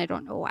this, and I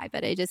don't know why,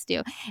 but I just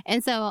do.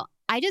 And so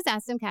I just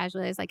asked him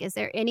casually, I was like, is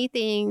there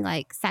anything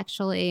like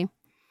sexually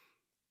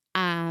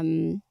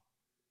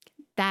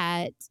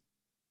that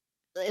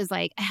is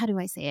like, how do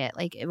I say it?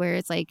 Like where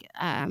it's like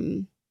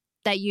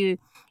that you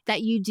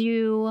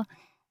do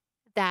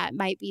that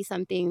might be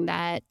something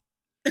that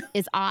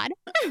is odd.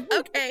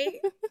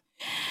 Okay.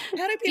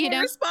 How do people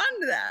respond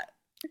to that?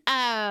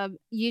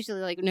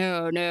 Usually like,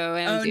 no.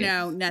 Oh,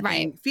 no, nothing.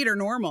 Right. Feet are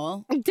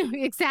normal.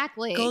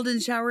 Exactly. Golden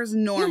shower's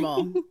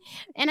normal.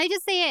 And I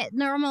just say it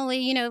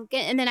normally,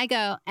 and then I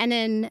go, and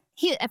then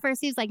at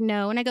first he's like,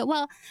 no. And I go,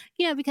 well,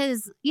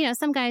 because,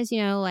 some guys,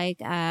 like,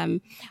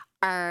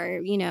 are,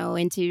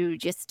 into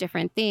just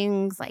different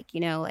things. Like,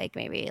 like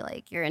maybe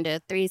like you're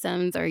into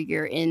threesomes or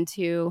you're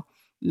into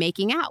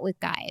making out with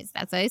guys.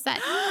 That's what I said.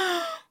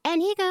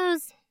 And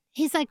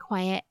he's like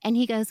quiet. And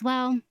he goes,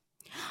 well,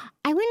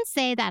 I wouldn't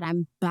say that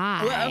I'm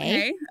bi.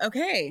 Well,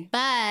 okay.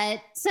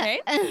 But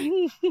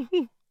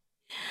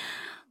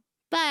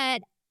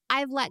but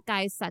I've let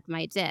guys suck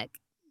my dick.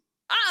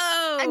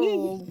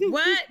 Oh,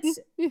 what?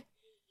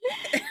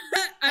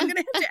 I'm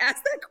gonna have to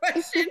ask that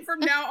question from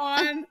now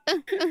on.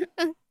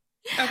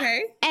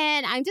 Okay.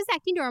 And I'm just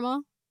acting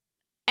normal.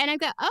 And I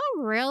go,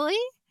 oh, really?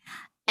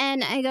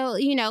 And I go,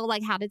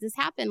 like, how did this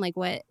happen? Like,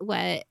 what,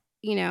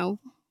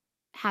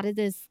 how did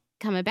this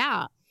come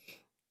about?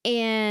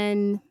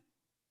 And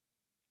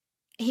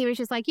he was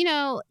just like, you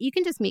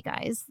can just meet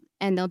guys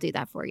and they'll do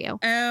that for you.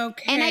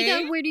 Okay. And I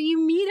go, where do you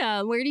meet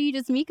them? Where do you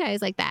just meet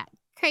guys like that?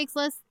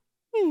 Craigslist.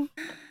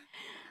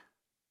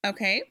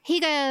 Okay. He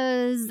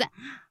goes,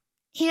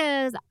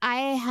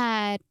 I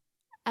had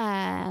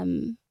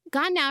gotten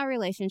out of a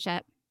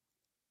relationship.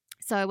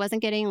 So I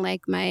wasn't getting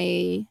like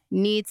my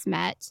needs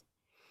met.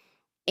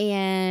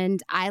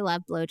 And I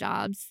love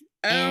blowjobs.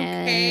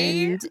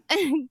 Okay.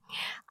 And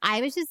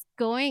I was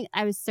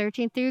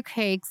searching through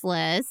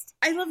Craigslist.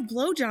 I love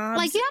blowjobs.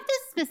 Like, you have to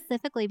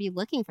specifically be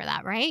looking for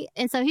that, right?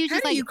 And so he was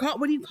just like,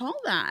 what do you call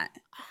that?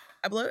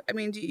 A blow? I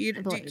mean, can you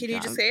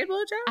just say a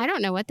blowjob? I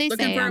don't know what they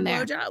say on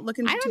there.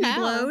 Looking to be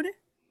blowed?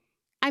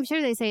 I'm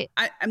sure they say.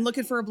 I'm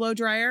looking for a blow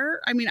dryer.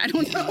 I mean, I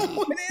don't know.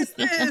 What is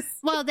this?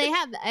 Well, they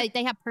have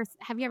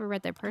have you ever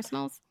read their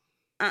personals?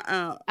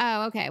 Oh,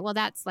 okay. Well,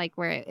 that's like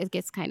where it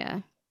gets kind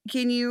of.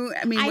 Can you?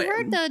 I mean, I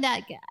heard though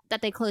that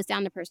they closed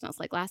down the personals.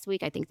 Like last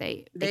week, I think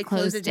they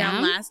closed it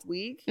down last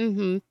week.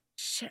 Mm-hmm.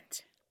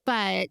 Shit.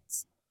 But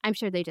I'm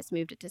sure they just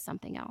moved it to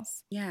something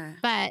else. Yeah.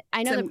 But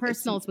I know the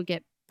personals would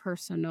get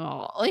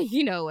personal.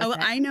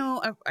 I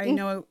know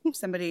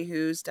somebody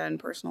who's done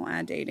personal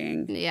ad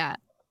dating. Yeah.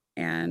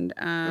 And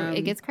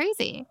it gets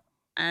crazy.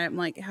 I'm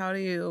like, how do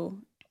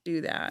you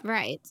do that?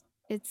 Right.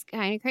 It's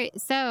kind of crazy.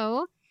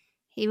 So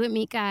he would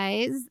meet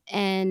guys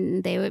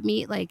and they would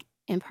meet like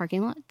in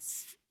parking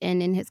lots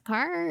and in his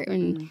car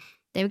and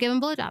they would give him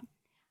a blowjob.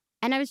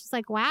 And I was just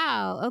like,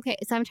 wow, okay.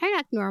 So I'm trying to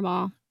act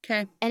normal.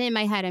 Okay. And in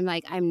my head, I'm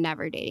like, I'm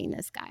never dating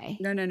this guy.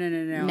 No.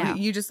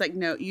 You just like,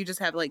 no, you just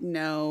have like,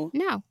 no.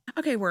 No.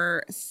 Okay,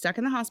 we're stuck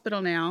in the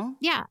hospital now.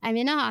 Yeah, I'm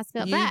in a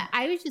hospital. But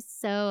I was just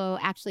so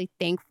actually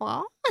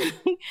thankful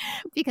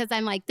because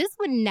I'm like, this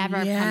would never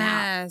have come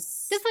out.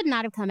 This would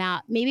not have come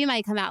out. Maybe it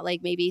might come out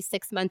like maybe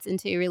 6 months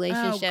into a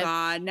relationship. Oh,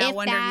 God. No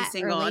wonder he's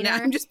single. Now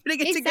I'm just putting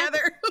it together.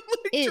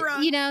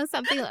 Drunk.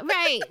 Something like,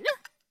 right.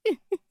 I'm over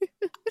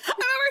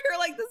here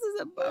like, this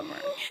is a bummer.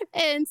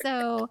 And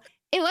so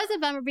it was a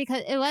bummer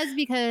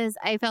because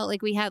I felt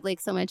like we had like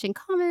so much in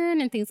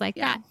common and things like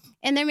that.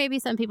 And there may be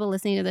some people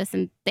listening to this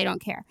and they don't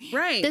care.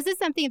 Right. This is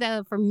something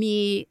that for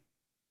me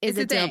is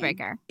a deal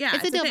breaker. Yeah.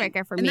 It's a deal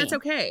breaker for me. And that's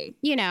okay.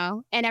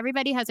 And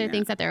everybody has their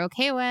things that they're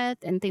okay with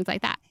and things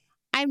like that.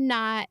 I'm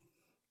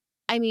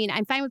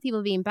fine with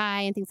people being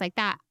bi and things like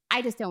that.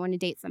 I just don't want to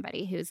date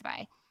somebody who's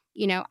bi.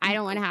 I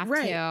don't want to have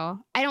to.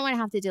 I don't want to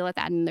have to deal with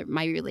that in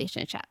my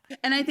relationship.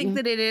 And I think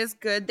that it is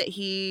good that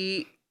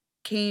he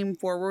came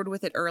forward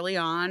with it early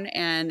on,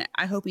 and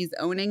I hope he's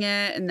owning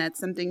it, and that's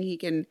something he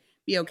can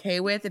be okay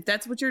with. If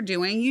that's what you're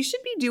doing, you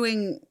should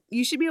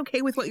be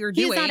okay with what you're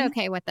doing. He's not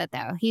okay with it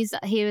though.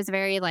 He was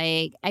very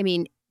like, I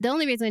mean, the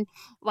only reason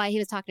why he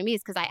was talking to me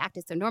is because I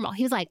acted so normal.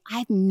 He was like,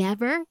 I've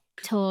never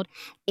told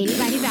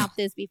anybody about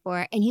this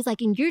before. And he's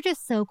like, and you're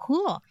just so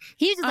cool.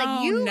 He's just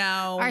like, you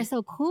are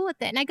so cool with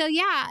it. And I go,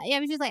 yeah. I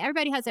was just like,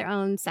 everybody has their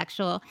own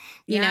sexual,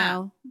 you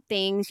know,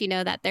 things, you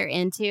know, that they're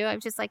into. I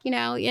was just like, you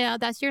know,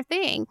 that's your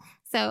thing.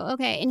 So,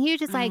 okay. And he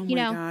was just like, you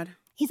know, God.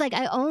 He's like,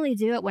 I only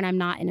do it when I'm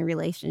not in a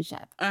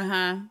relationship.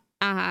 And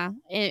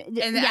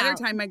the other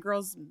time, my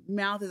girl's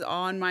mouth is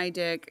on my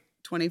dick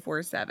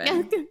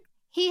 24/7.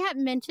 He had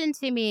mentioned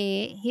to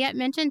me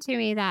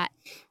that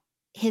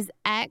his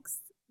ex,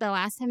 the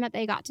last time that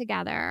they got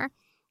together,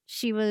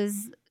 she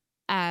got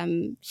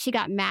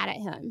mad at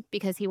him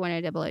because he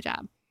wanted a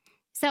blowjob.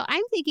 So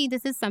I'm thinking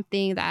this is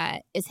something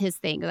that is his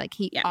thing. Like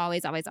he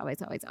always. Oh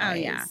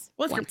yeah.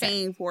 Well, if you're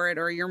paying for it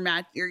or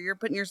you're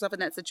putting yourself in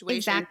that situation.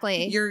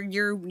 Exactly.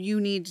 You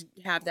need to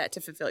have that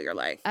to fulfill your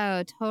life.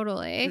 Oh,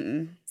 totally.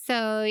 Mm-mm.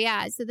 So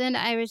yeah. So then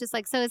I was just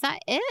like, so is that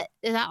it?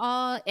 Is that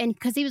all? And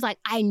because he was like,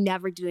 I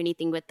never do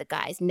anything with the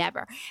guys,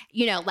 never.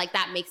 You know, like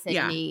that makes it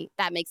any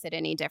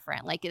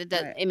different. Like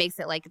it makes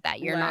it like that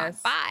you're not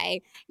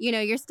bi. You know,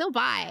 you're still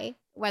bi.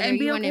 Whether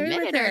you want to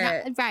admit it or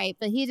not, right?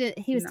 But he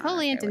was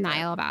totally in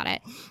denial about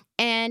it,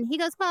 and he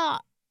goes, "Well,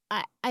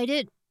 I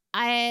did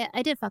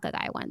fuck a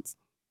guy once."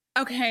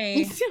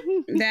 Okay,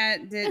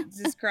 that did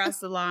just cross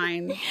the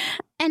line.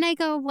 And I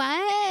go,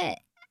 "What?"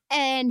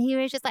 And he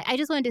was just like, "I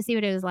just wanted to see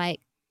what it was like."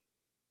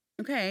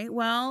 Okay,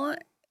 well,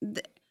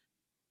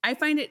 I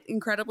find it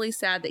incredibly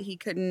sad that he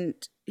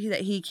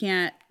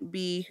can't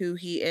be who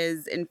he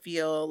is and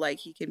feel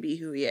like he can be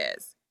who he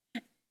is.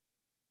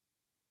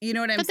 You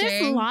know what I'm saying?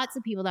 But there's lots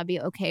of people that'd be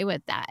okay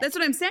with that. That's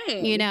what I'm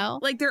saying. You know?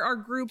 Like there are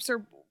groups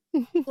or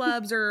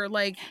clubs or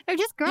like... They're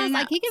just girls.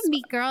 Like he can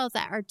meet girls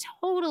that are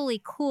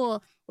totally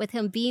cool with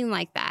him being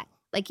like that.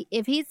 Like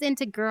if he's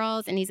into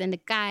girls and he's into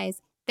guys,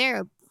 there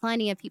are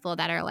plenty of people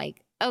that are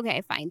like,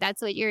 okay, fine.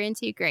 That's what you're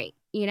into. Great.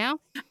 You know?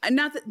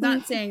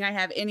 Not saying I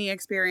have any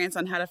experience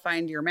on how to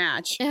find your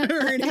match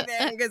or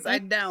anything because I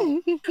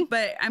don't.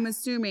 But I'm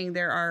assuming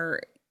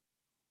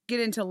get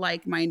into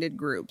like-minded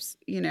groups,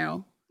 you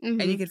know? Mm-hmm.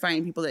 And you could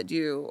find people that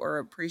do or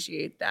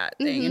appreciate that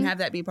thing and have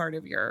that be part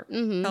of your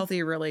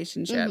healthy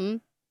relationship.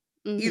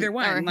 Either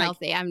one. Or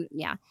healthy.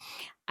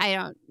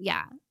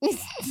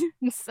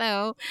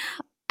 So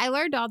I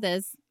learned all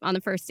this on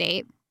the first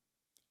date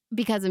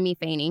because of me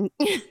feigning.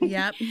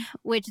 Yep.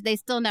 Which they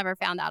still never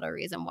found out a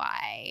reason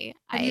why.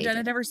 Have you done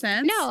it ever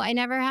since? No, I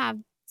never have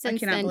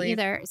since then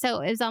either.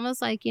 So it was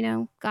almost like, you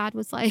know, God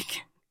was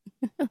like...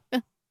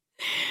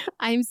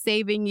 I'm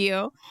saving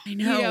you, I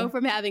know. You know,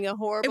 from having a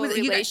horrible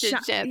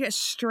relationship. You got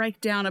strike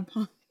down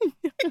upon.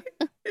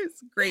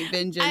 It's great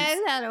vengeance.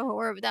 That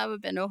would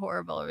have been a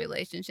horrible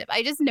relationship.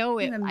 I just know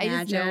it. I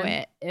just know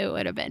it. It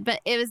would have been.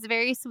 But it was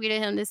very sweet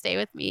of him to stay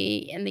with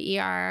me in the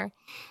ER.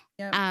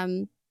 Yep.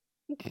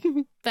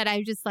 But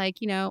I just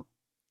like, you know,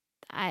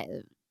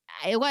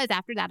 it was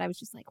after that I was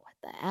just like, what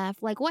the F?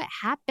 Like, what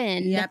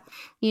happened? Yep.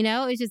 You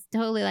know, it was just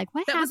totally like,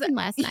 what happened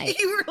last night?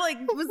 You were like,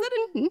 was that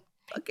a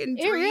fucking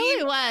dream? It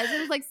really was. It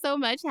was like so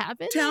much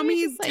happened. Tell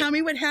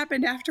me what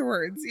happened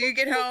afterwards. You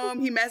get home,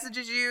 he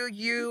messages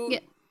you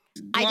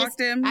blocked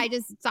him. I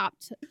just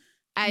stopped.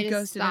 I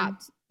just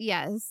stopped. Him.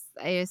 Yes,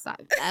 I just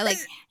stopped.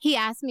 He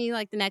asked me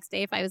like the next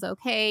day if I was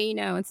okay, you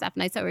know, and stuff,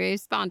 and I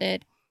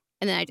responded.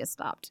 And then I just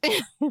stopped.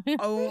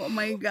 Oh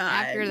my God.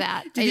 After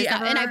that.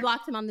 And I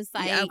blocked him on the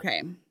site. Yeah,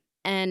 okay.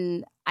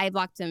 And I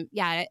blocked him.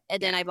 Yeah.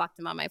 And then I blocked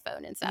him on my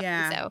phone and stuff.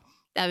 Yeah. And so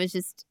that was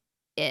just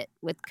it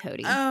with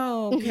Cody.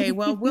 Oh, okay.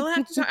 Well, we'll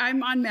have to talk.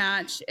 I'm on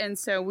Match. And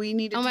so we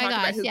need to talk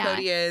about who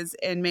Cody is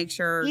and make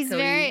sure he's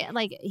very,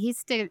 like, he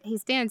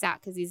stands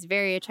out because he's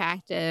very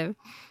attractive.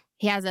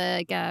 He has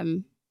a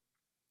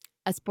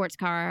sports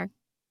car.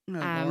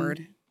 Oh,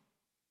 Lord.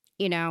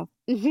 You know.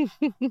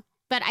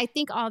 But I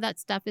think all that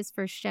stuff is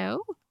for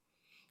show.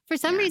 For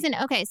some reason,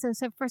 okay, so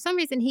for some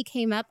reason he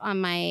came up on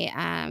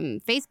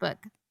my Facebook.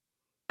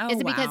 Oh,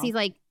 is it because he's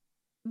like,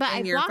 but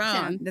I blocked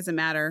him. Doesn't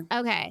matter.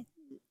 Okay,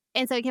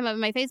 and so he came up on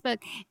my Facebook,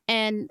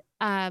 and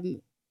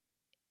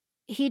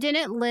he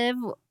didn't live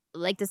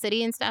like the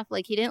city and stuff.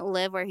 Like he didn't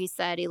live where he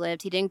said he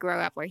lived. He didn't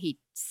grow up where he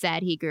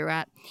said he grew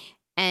up.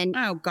 And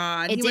oh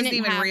God, he wasn't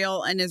even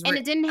real in his. And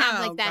it didn't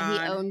have that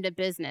he owned a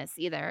business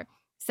either.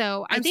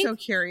 So I'm so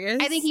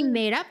curious. I think he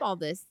made up all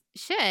this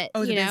shit.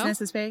 Oh, the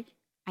business is fake?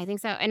 I think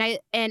so.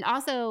 And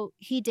also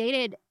he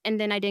dated, and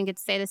then I didn't get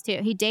to say this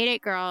too. He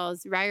dated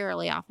girls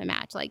regularly off the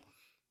Match. Like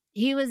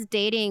he was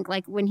dating,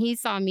 like when he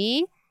saw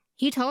me,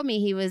 he told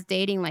me he was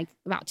dating like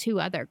about 2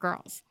 other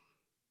girls.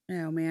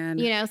 Oh man.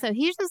 You know, so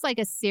he's just like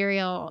a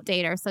serial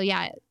dater. So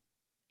yeah.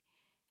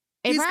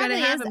 It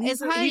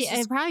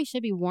probably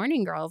should be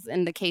warning girls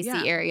in the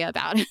KC area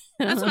about it.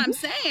 That's what I'm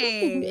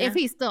saying. If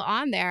he's still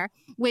on there,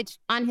 which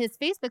on his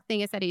Facebook thing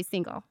it said he's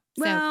single.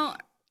 Well,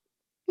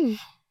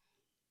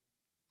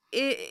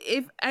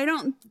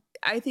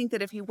 I think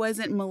that if he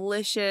wasn't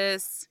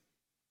malicious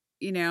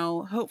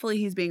hopefully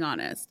he's being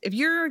honest. If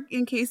you're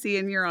in Casey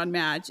and you're on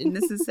Match and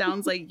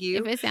sounds like you.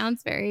 If it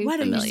sounds very why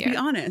familiar. Don't you just be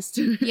honest?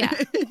 Yeah.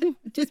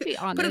 Just be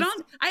honest. Put it on.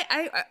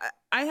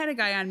 I had a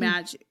guy on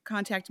Match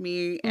contact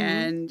me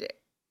and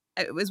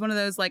it was one of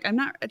those like, I'm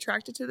not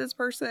attracted to this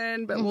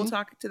person, but we'll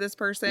talk to this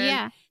person.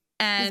 Yeah.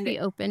 And just be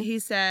open. He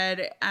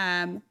said,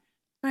 I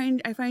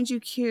find you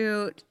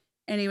cute.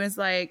 And he was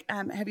like,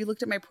 have you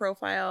looked at my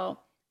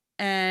profile?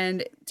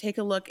 And take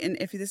a look, and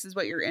if this is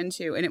what you're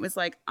into, and it was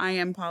like, I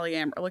am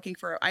looking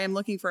for a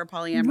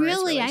polyamorous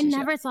Really, I relationship.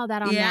 never saw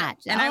that on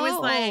Match. And I was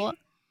like,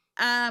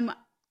 and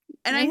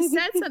I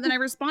said something. I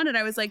responded.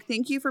 I was like,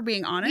 thank you for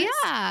being honest.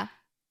 Yeah.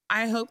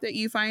 I hope that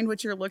you find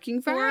what you're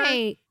looking for.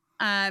 Right.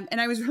 And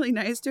I was really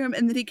nice to him,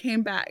 and then he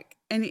came back,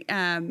 and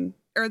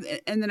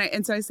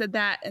so I said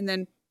that, and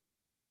then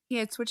he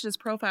had switched his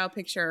profile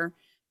picture,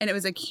 and it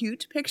was a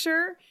cute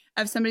picture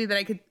of somebody that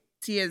I could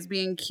see as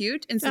being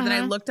cute. And so then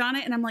I looked on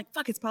it and I'm like,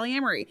 fuck, it's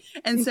polyamory.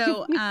 And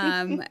so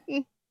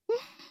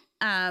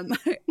I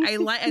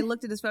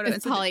looked at his photo.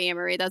 It's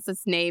polyamory. That's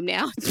his name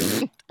now.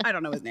 I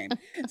don't know his name.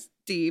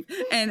 Steve.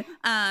 And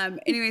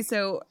anyway,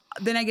 so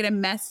then I get a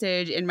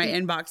message in my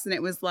inbox and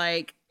it was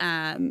like,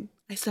 I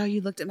saw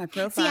you looked at my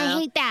profile. See,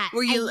 I hate that.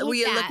 Were you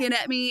looking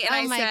at me?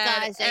 And oh my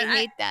gosh, I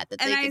hate that.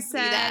 And I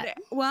said,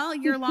 well,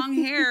 your long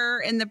hair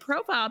in the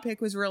profile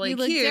pic was really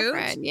cute. You look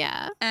different,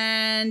 yeah.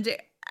 And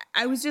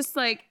I was just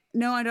like,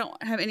 no, I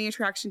don't have any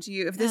attraction to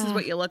you if this is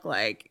what you look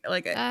like.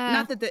 Like,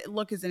 not that the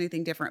look is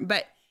anything different,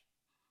 but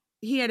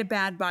he had a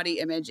bad body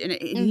image and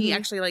he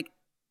actually like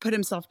put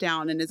himself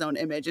down in his own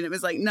image. And it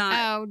was like,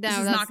 this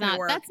is not going to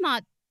work. That's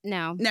not,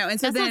 no. And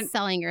so that's then, not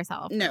selling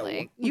yourself. No,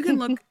 you can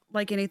look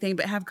like anything,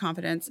 but have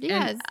confidence.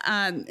 Yes.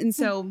 And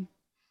so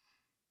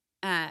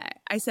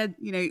I said,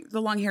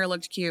 the long hair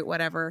looked cute,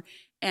 whatever.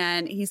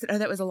 And he said, oh,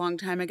 that was a long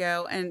time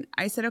ago. And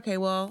I said, okay,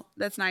 well,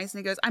 that's nice.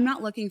 And he goes, I'm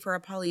not looking for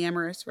a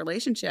polyamorous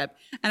relationship.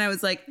 And I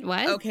was like,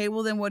 what? Okay,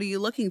 well, then what are you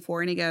looking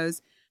for? And he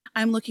goes,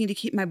 I'm looking to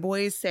keep my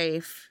boys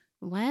safe.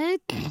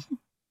 What?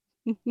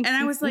 And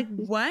I was like,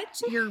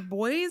 what? Your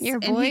boys? Your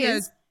and boys? He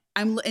goes,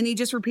 and he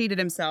just repeated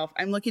himself.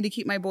 I'm looking to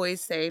keep my boys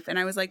safe. And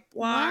I was like,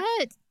 block.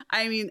 What?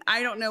 I mean,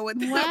 I don't know what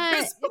the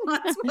response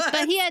was.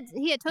 But he had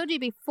told you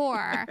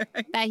before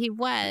that he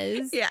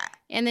was. Yeah.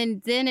 And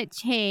then it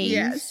changed.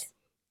 Yes.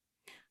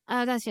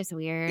 Oh, that's just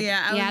weird.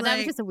 Yeah. That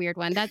was just a weird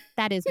one.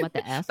 That is what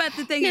the F. But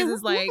the thing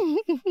is like,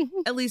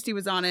 at least he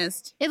was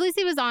honest. At least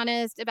he was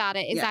honest about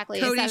it. Exactly.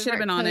 Yeah. Cody should have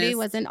been honest. Cody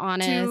wasn't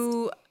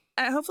honest.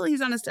 Hopefully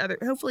he's honest to other.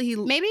 Hopefully he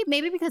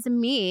maybe because of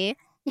me.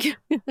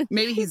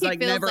 Maybe he's like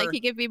feels never. like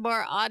he could be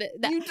more honest.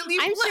 I'm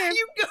sure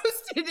you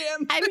ghosted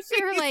him. I'm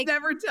sure, he's like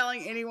never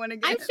telling anyone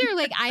again. I'm sure,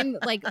 like I'm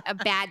like a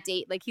bad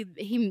date. Like he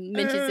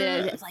mentions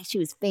it as like she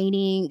was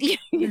fainting.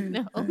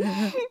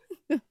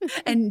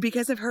 And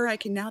because of her, I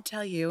can now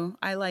tell you,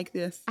 I like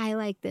this.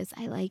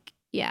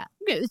 Yeah.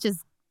 It was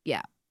just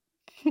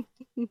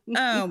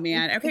Oh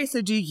man. Okay,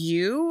 so do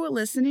you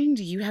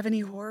have any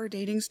horror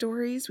dating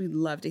stories? We'd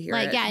love to hear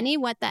it. Any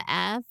what the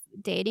F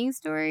dating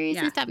stories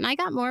and stuff. And I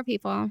got more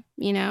people,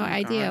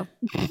 I do.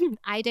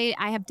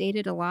 I have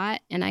dated a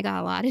lot and I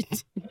got a lot of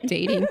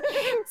dating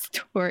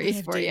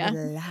stories for you.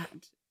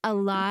 A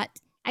lot.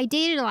 I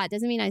dated a lot.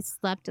 Doesn't mean I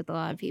slept with a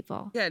lot of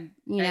people. Good.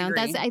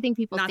 I think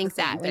people not think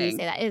that when you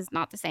say that. It is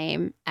not the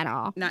same at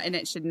all. And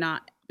it should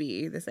not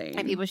be the same.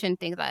 And people shouldn't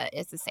think that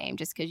it's the same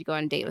just because you go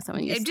on a date with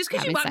someone. Just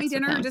because you bought me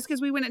dinner, or just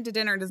because we went to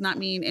dinner, does not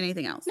mean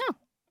anything else.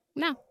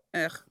 No.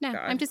 Ugh, no.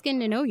 God. I'm just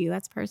getting to know you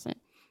as a person.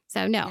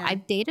 So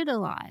I've dated a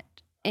lot,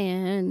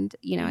 and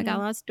I got a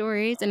lot of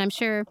stories, and I'm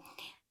sure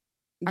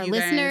our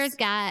listeners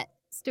got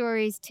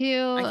stories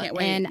too. I can't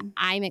wait. And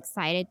I'm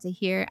excited to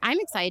hear. I'm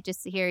excited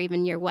just to hear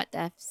even your what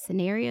the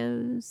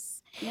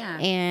scenarios. Yeah.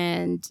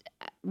 And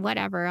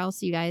whatever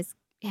else you guys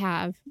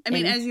have. I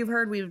mean, as you've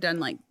heard, we've done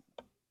like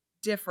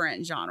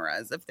different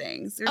genres of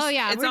things. It's all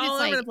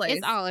over the place.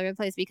 It's all over the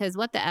place because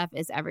what the F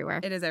is everywhere.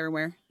 It is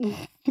everywhere.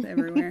 It's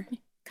everywhere.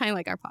 Kind of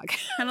like our podcast.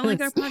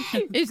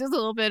 It's just a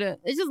little bit of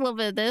this, a little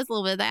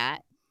bit of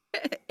that.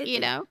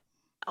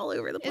 All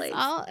over the place. It's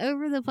all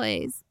over the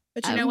place.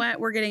 But you know what?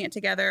 We're getting it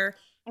together.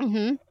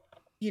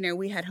 Mm-hmm.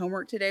 We had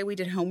homework today. We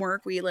did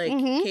homework. We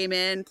came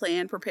in,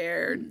 planned,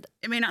 prepared.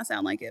 It may not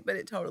sound like it, but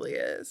it totally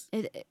is.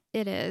 It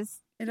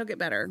is. It'll get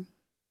better.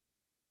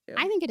 Too.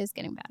 I think it is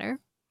getting better.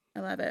 I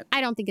love it.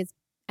 I don't think it's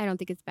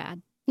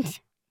bad.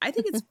 I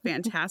think it's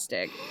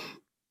fantastic.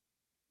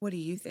 What do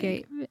you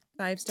think? Great.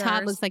 5 stars.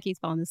 Todd looks like he's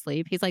falling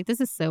asleep. He's like, this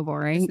is so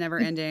boring. It's never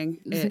ending.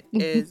 It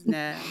is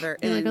never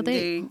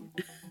ending.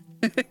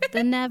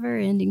 The never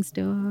ending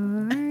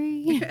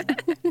story.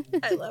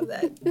 I love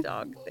that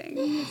dog thing.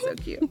 It's so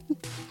cute.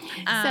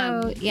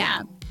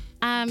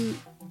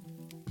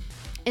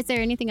 Is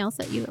there anything else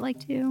that you would like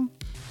to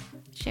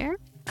share?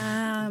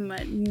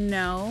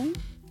 No.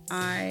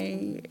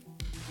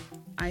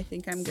 I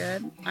think I'm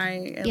good.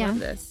 I love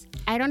this.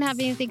 I don't have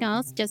anything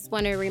else. Just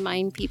want to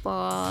remind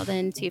people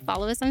then to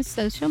follow us on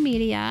social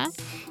media.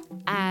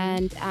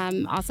 And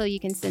also you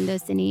can send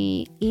us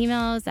any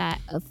emails at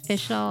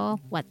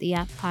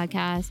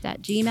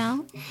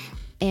officialwhatthefpodcast@gmail.com.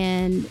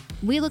 And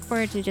we look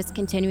forward to just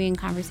continuing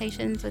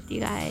conversations with you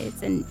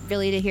guys and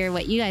really to hear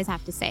what you guys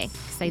have to say.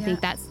 Because I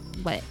think that's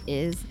what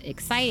is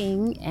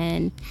exciting.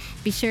 And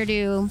be sure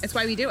to... It's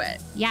why we do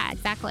it. Yeah,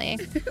 exactly.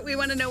 We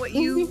want to know what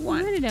you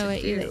want to know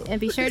what you...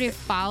 And be sure to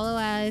follow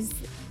us.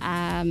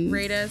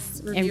 Rate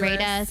us. Review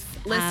us.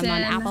 On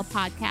Apple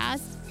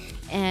Podcasts.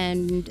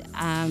 And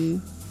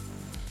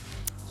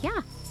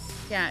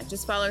yeah,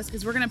 just follow us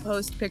because we're going to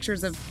post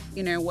pictures of,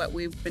 what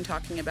we've been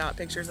talking about,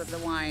 pictures of the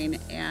wine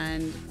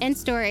and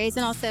stories,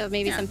 and also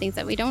maybe some things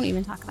that we don't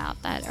even talk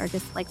about that are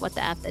just like what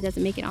the F that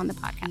doesn't make it on the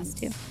podcast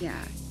too. Yeah.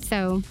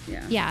 So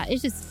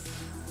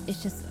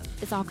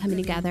it's all coming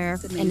together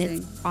and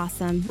it's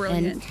awesome.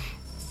 Brilliant. And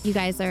you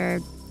guys are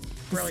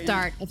the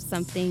start of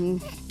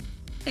something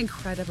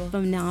incredible,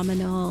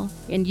 phenomenal,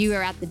 and you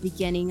are at the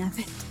beginning of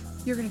it.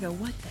 You're going to go,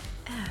 what the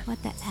F?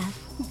 What the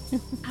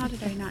F? How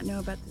did I not know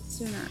about this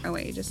sooner? Oh,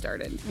 wait, you just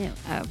started.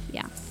 Oh,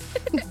 yeah.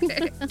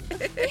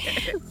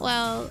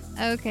 Well,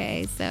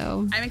 okay,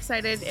 so... I'm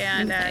excited,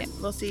 and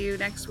we'll see you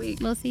next week.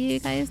 We'll see you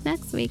guys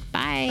next week.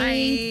 Bye.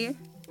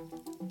 Bye.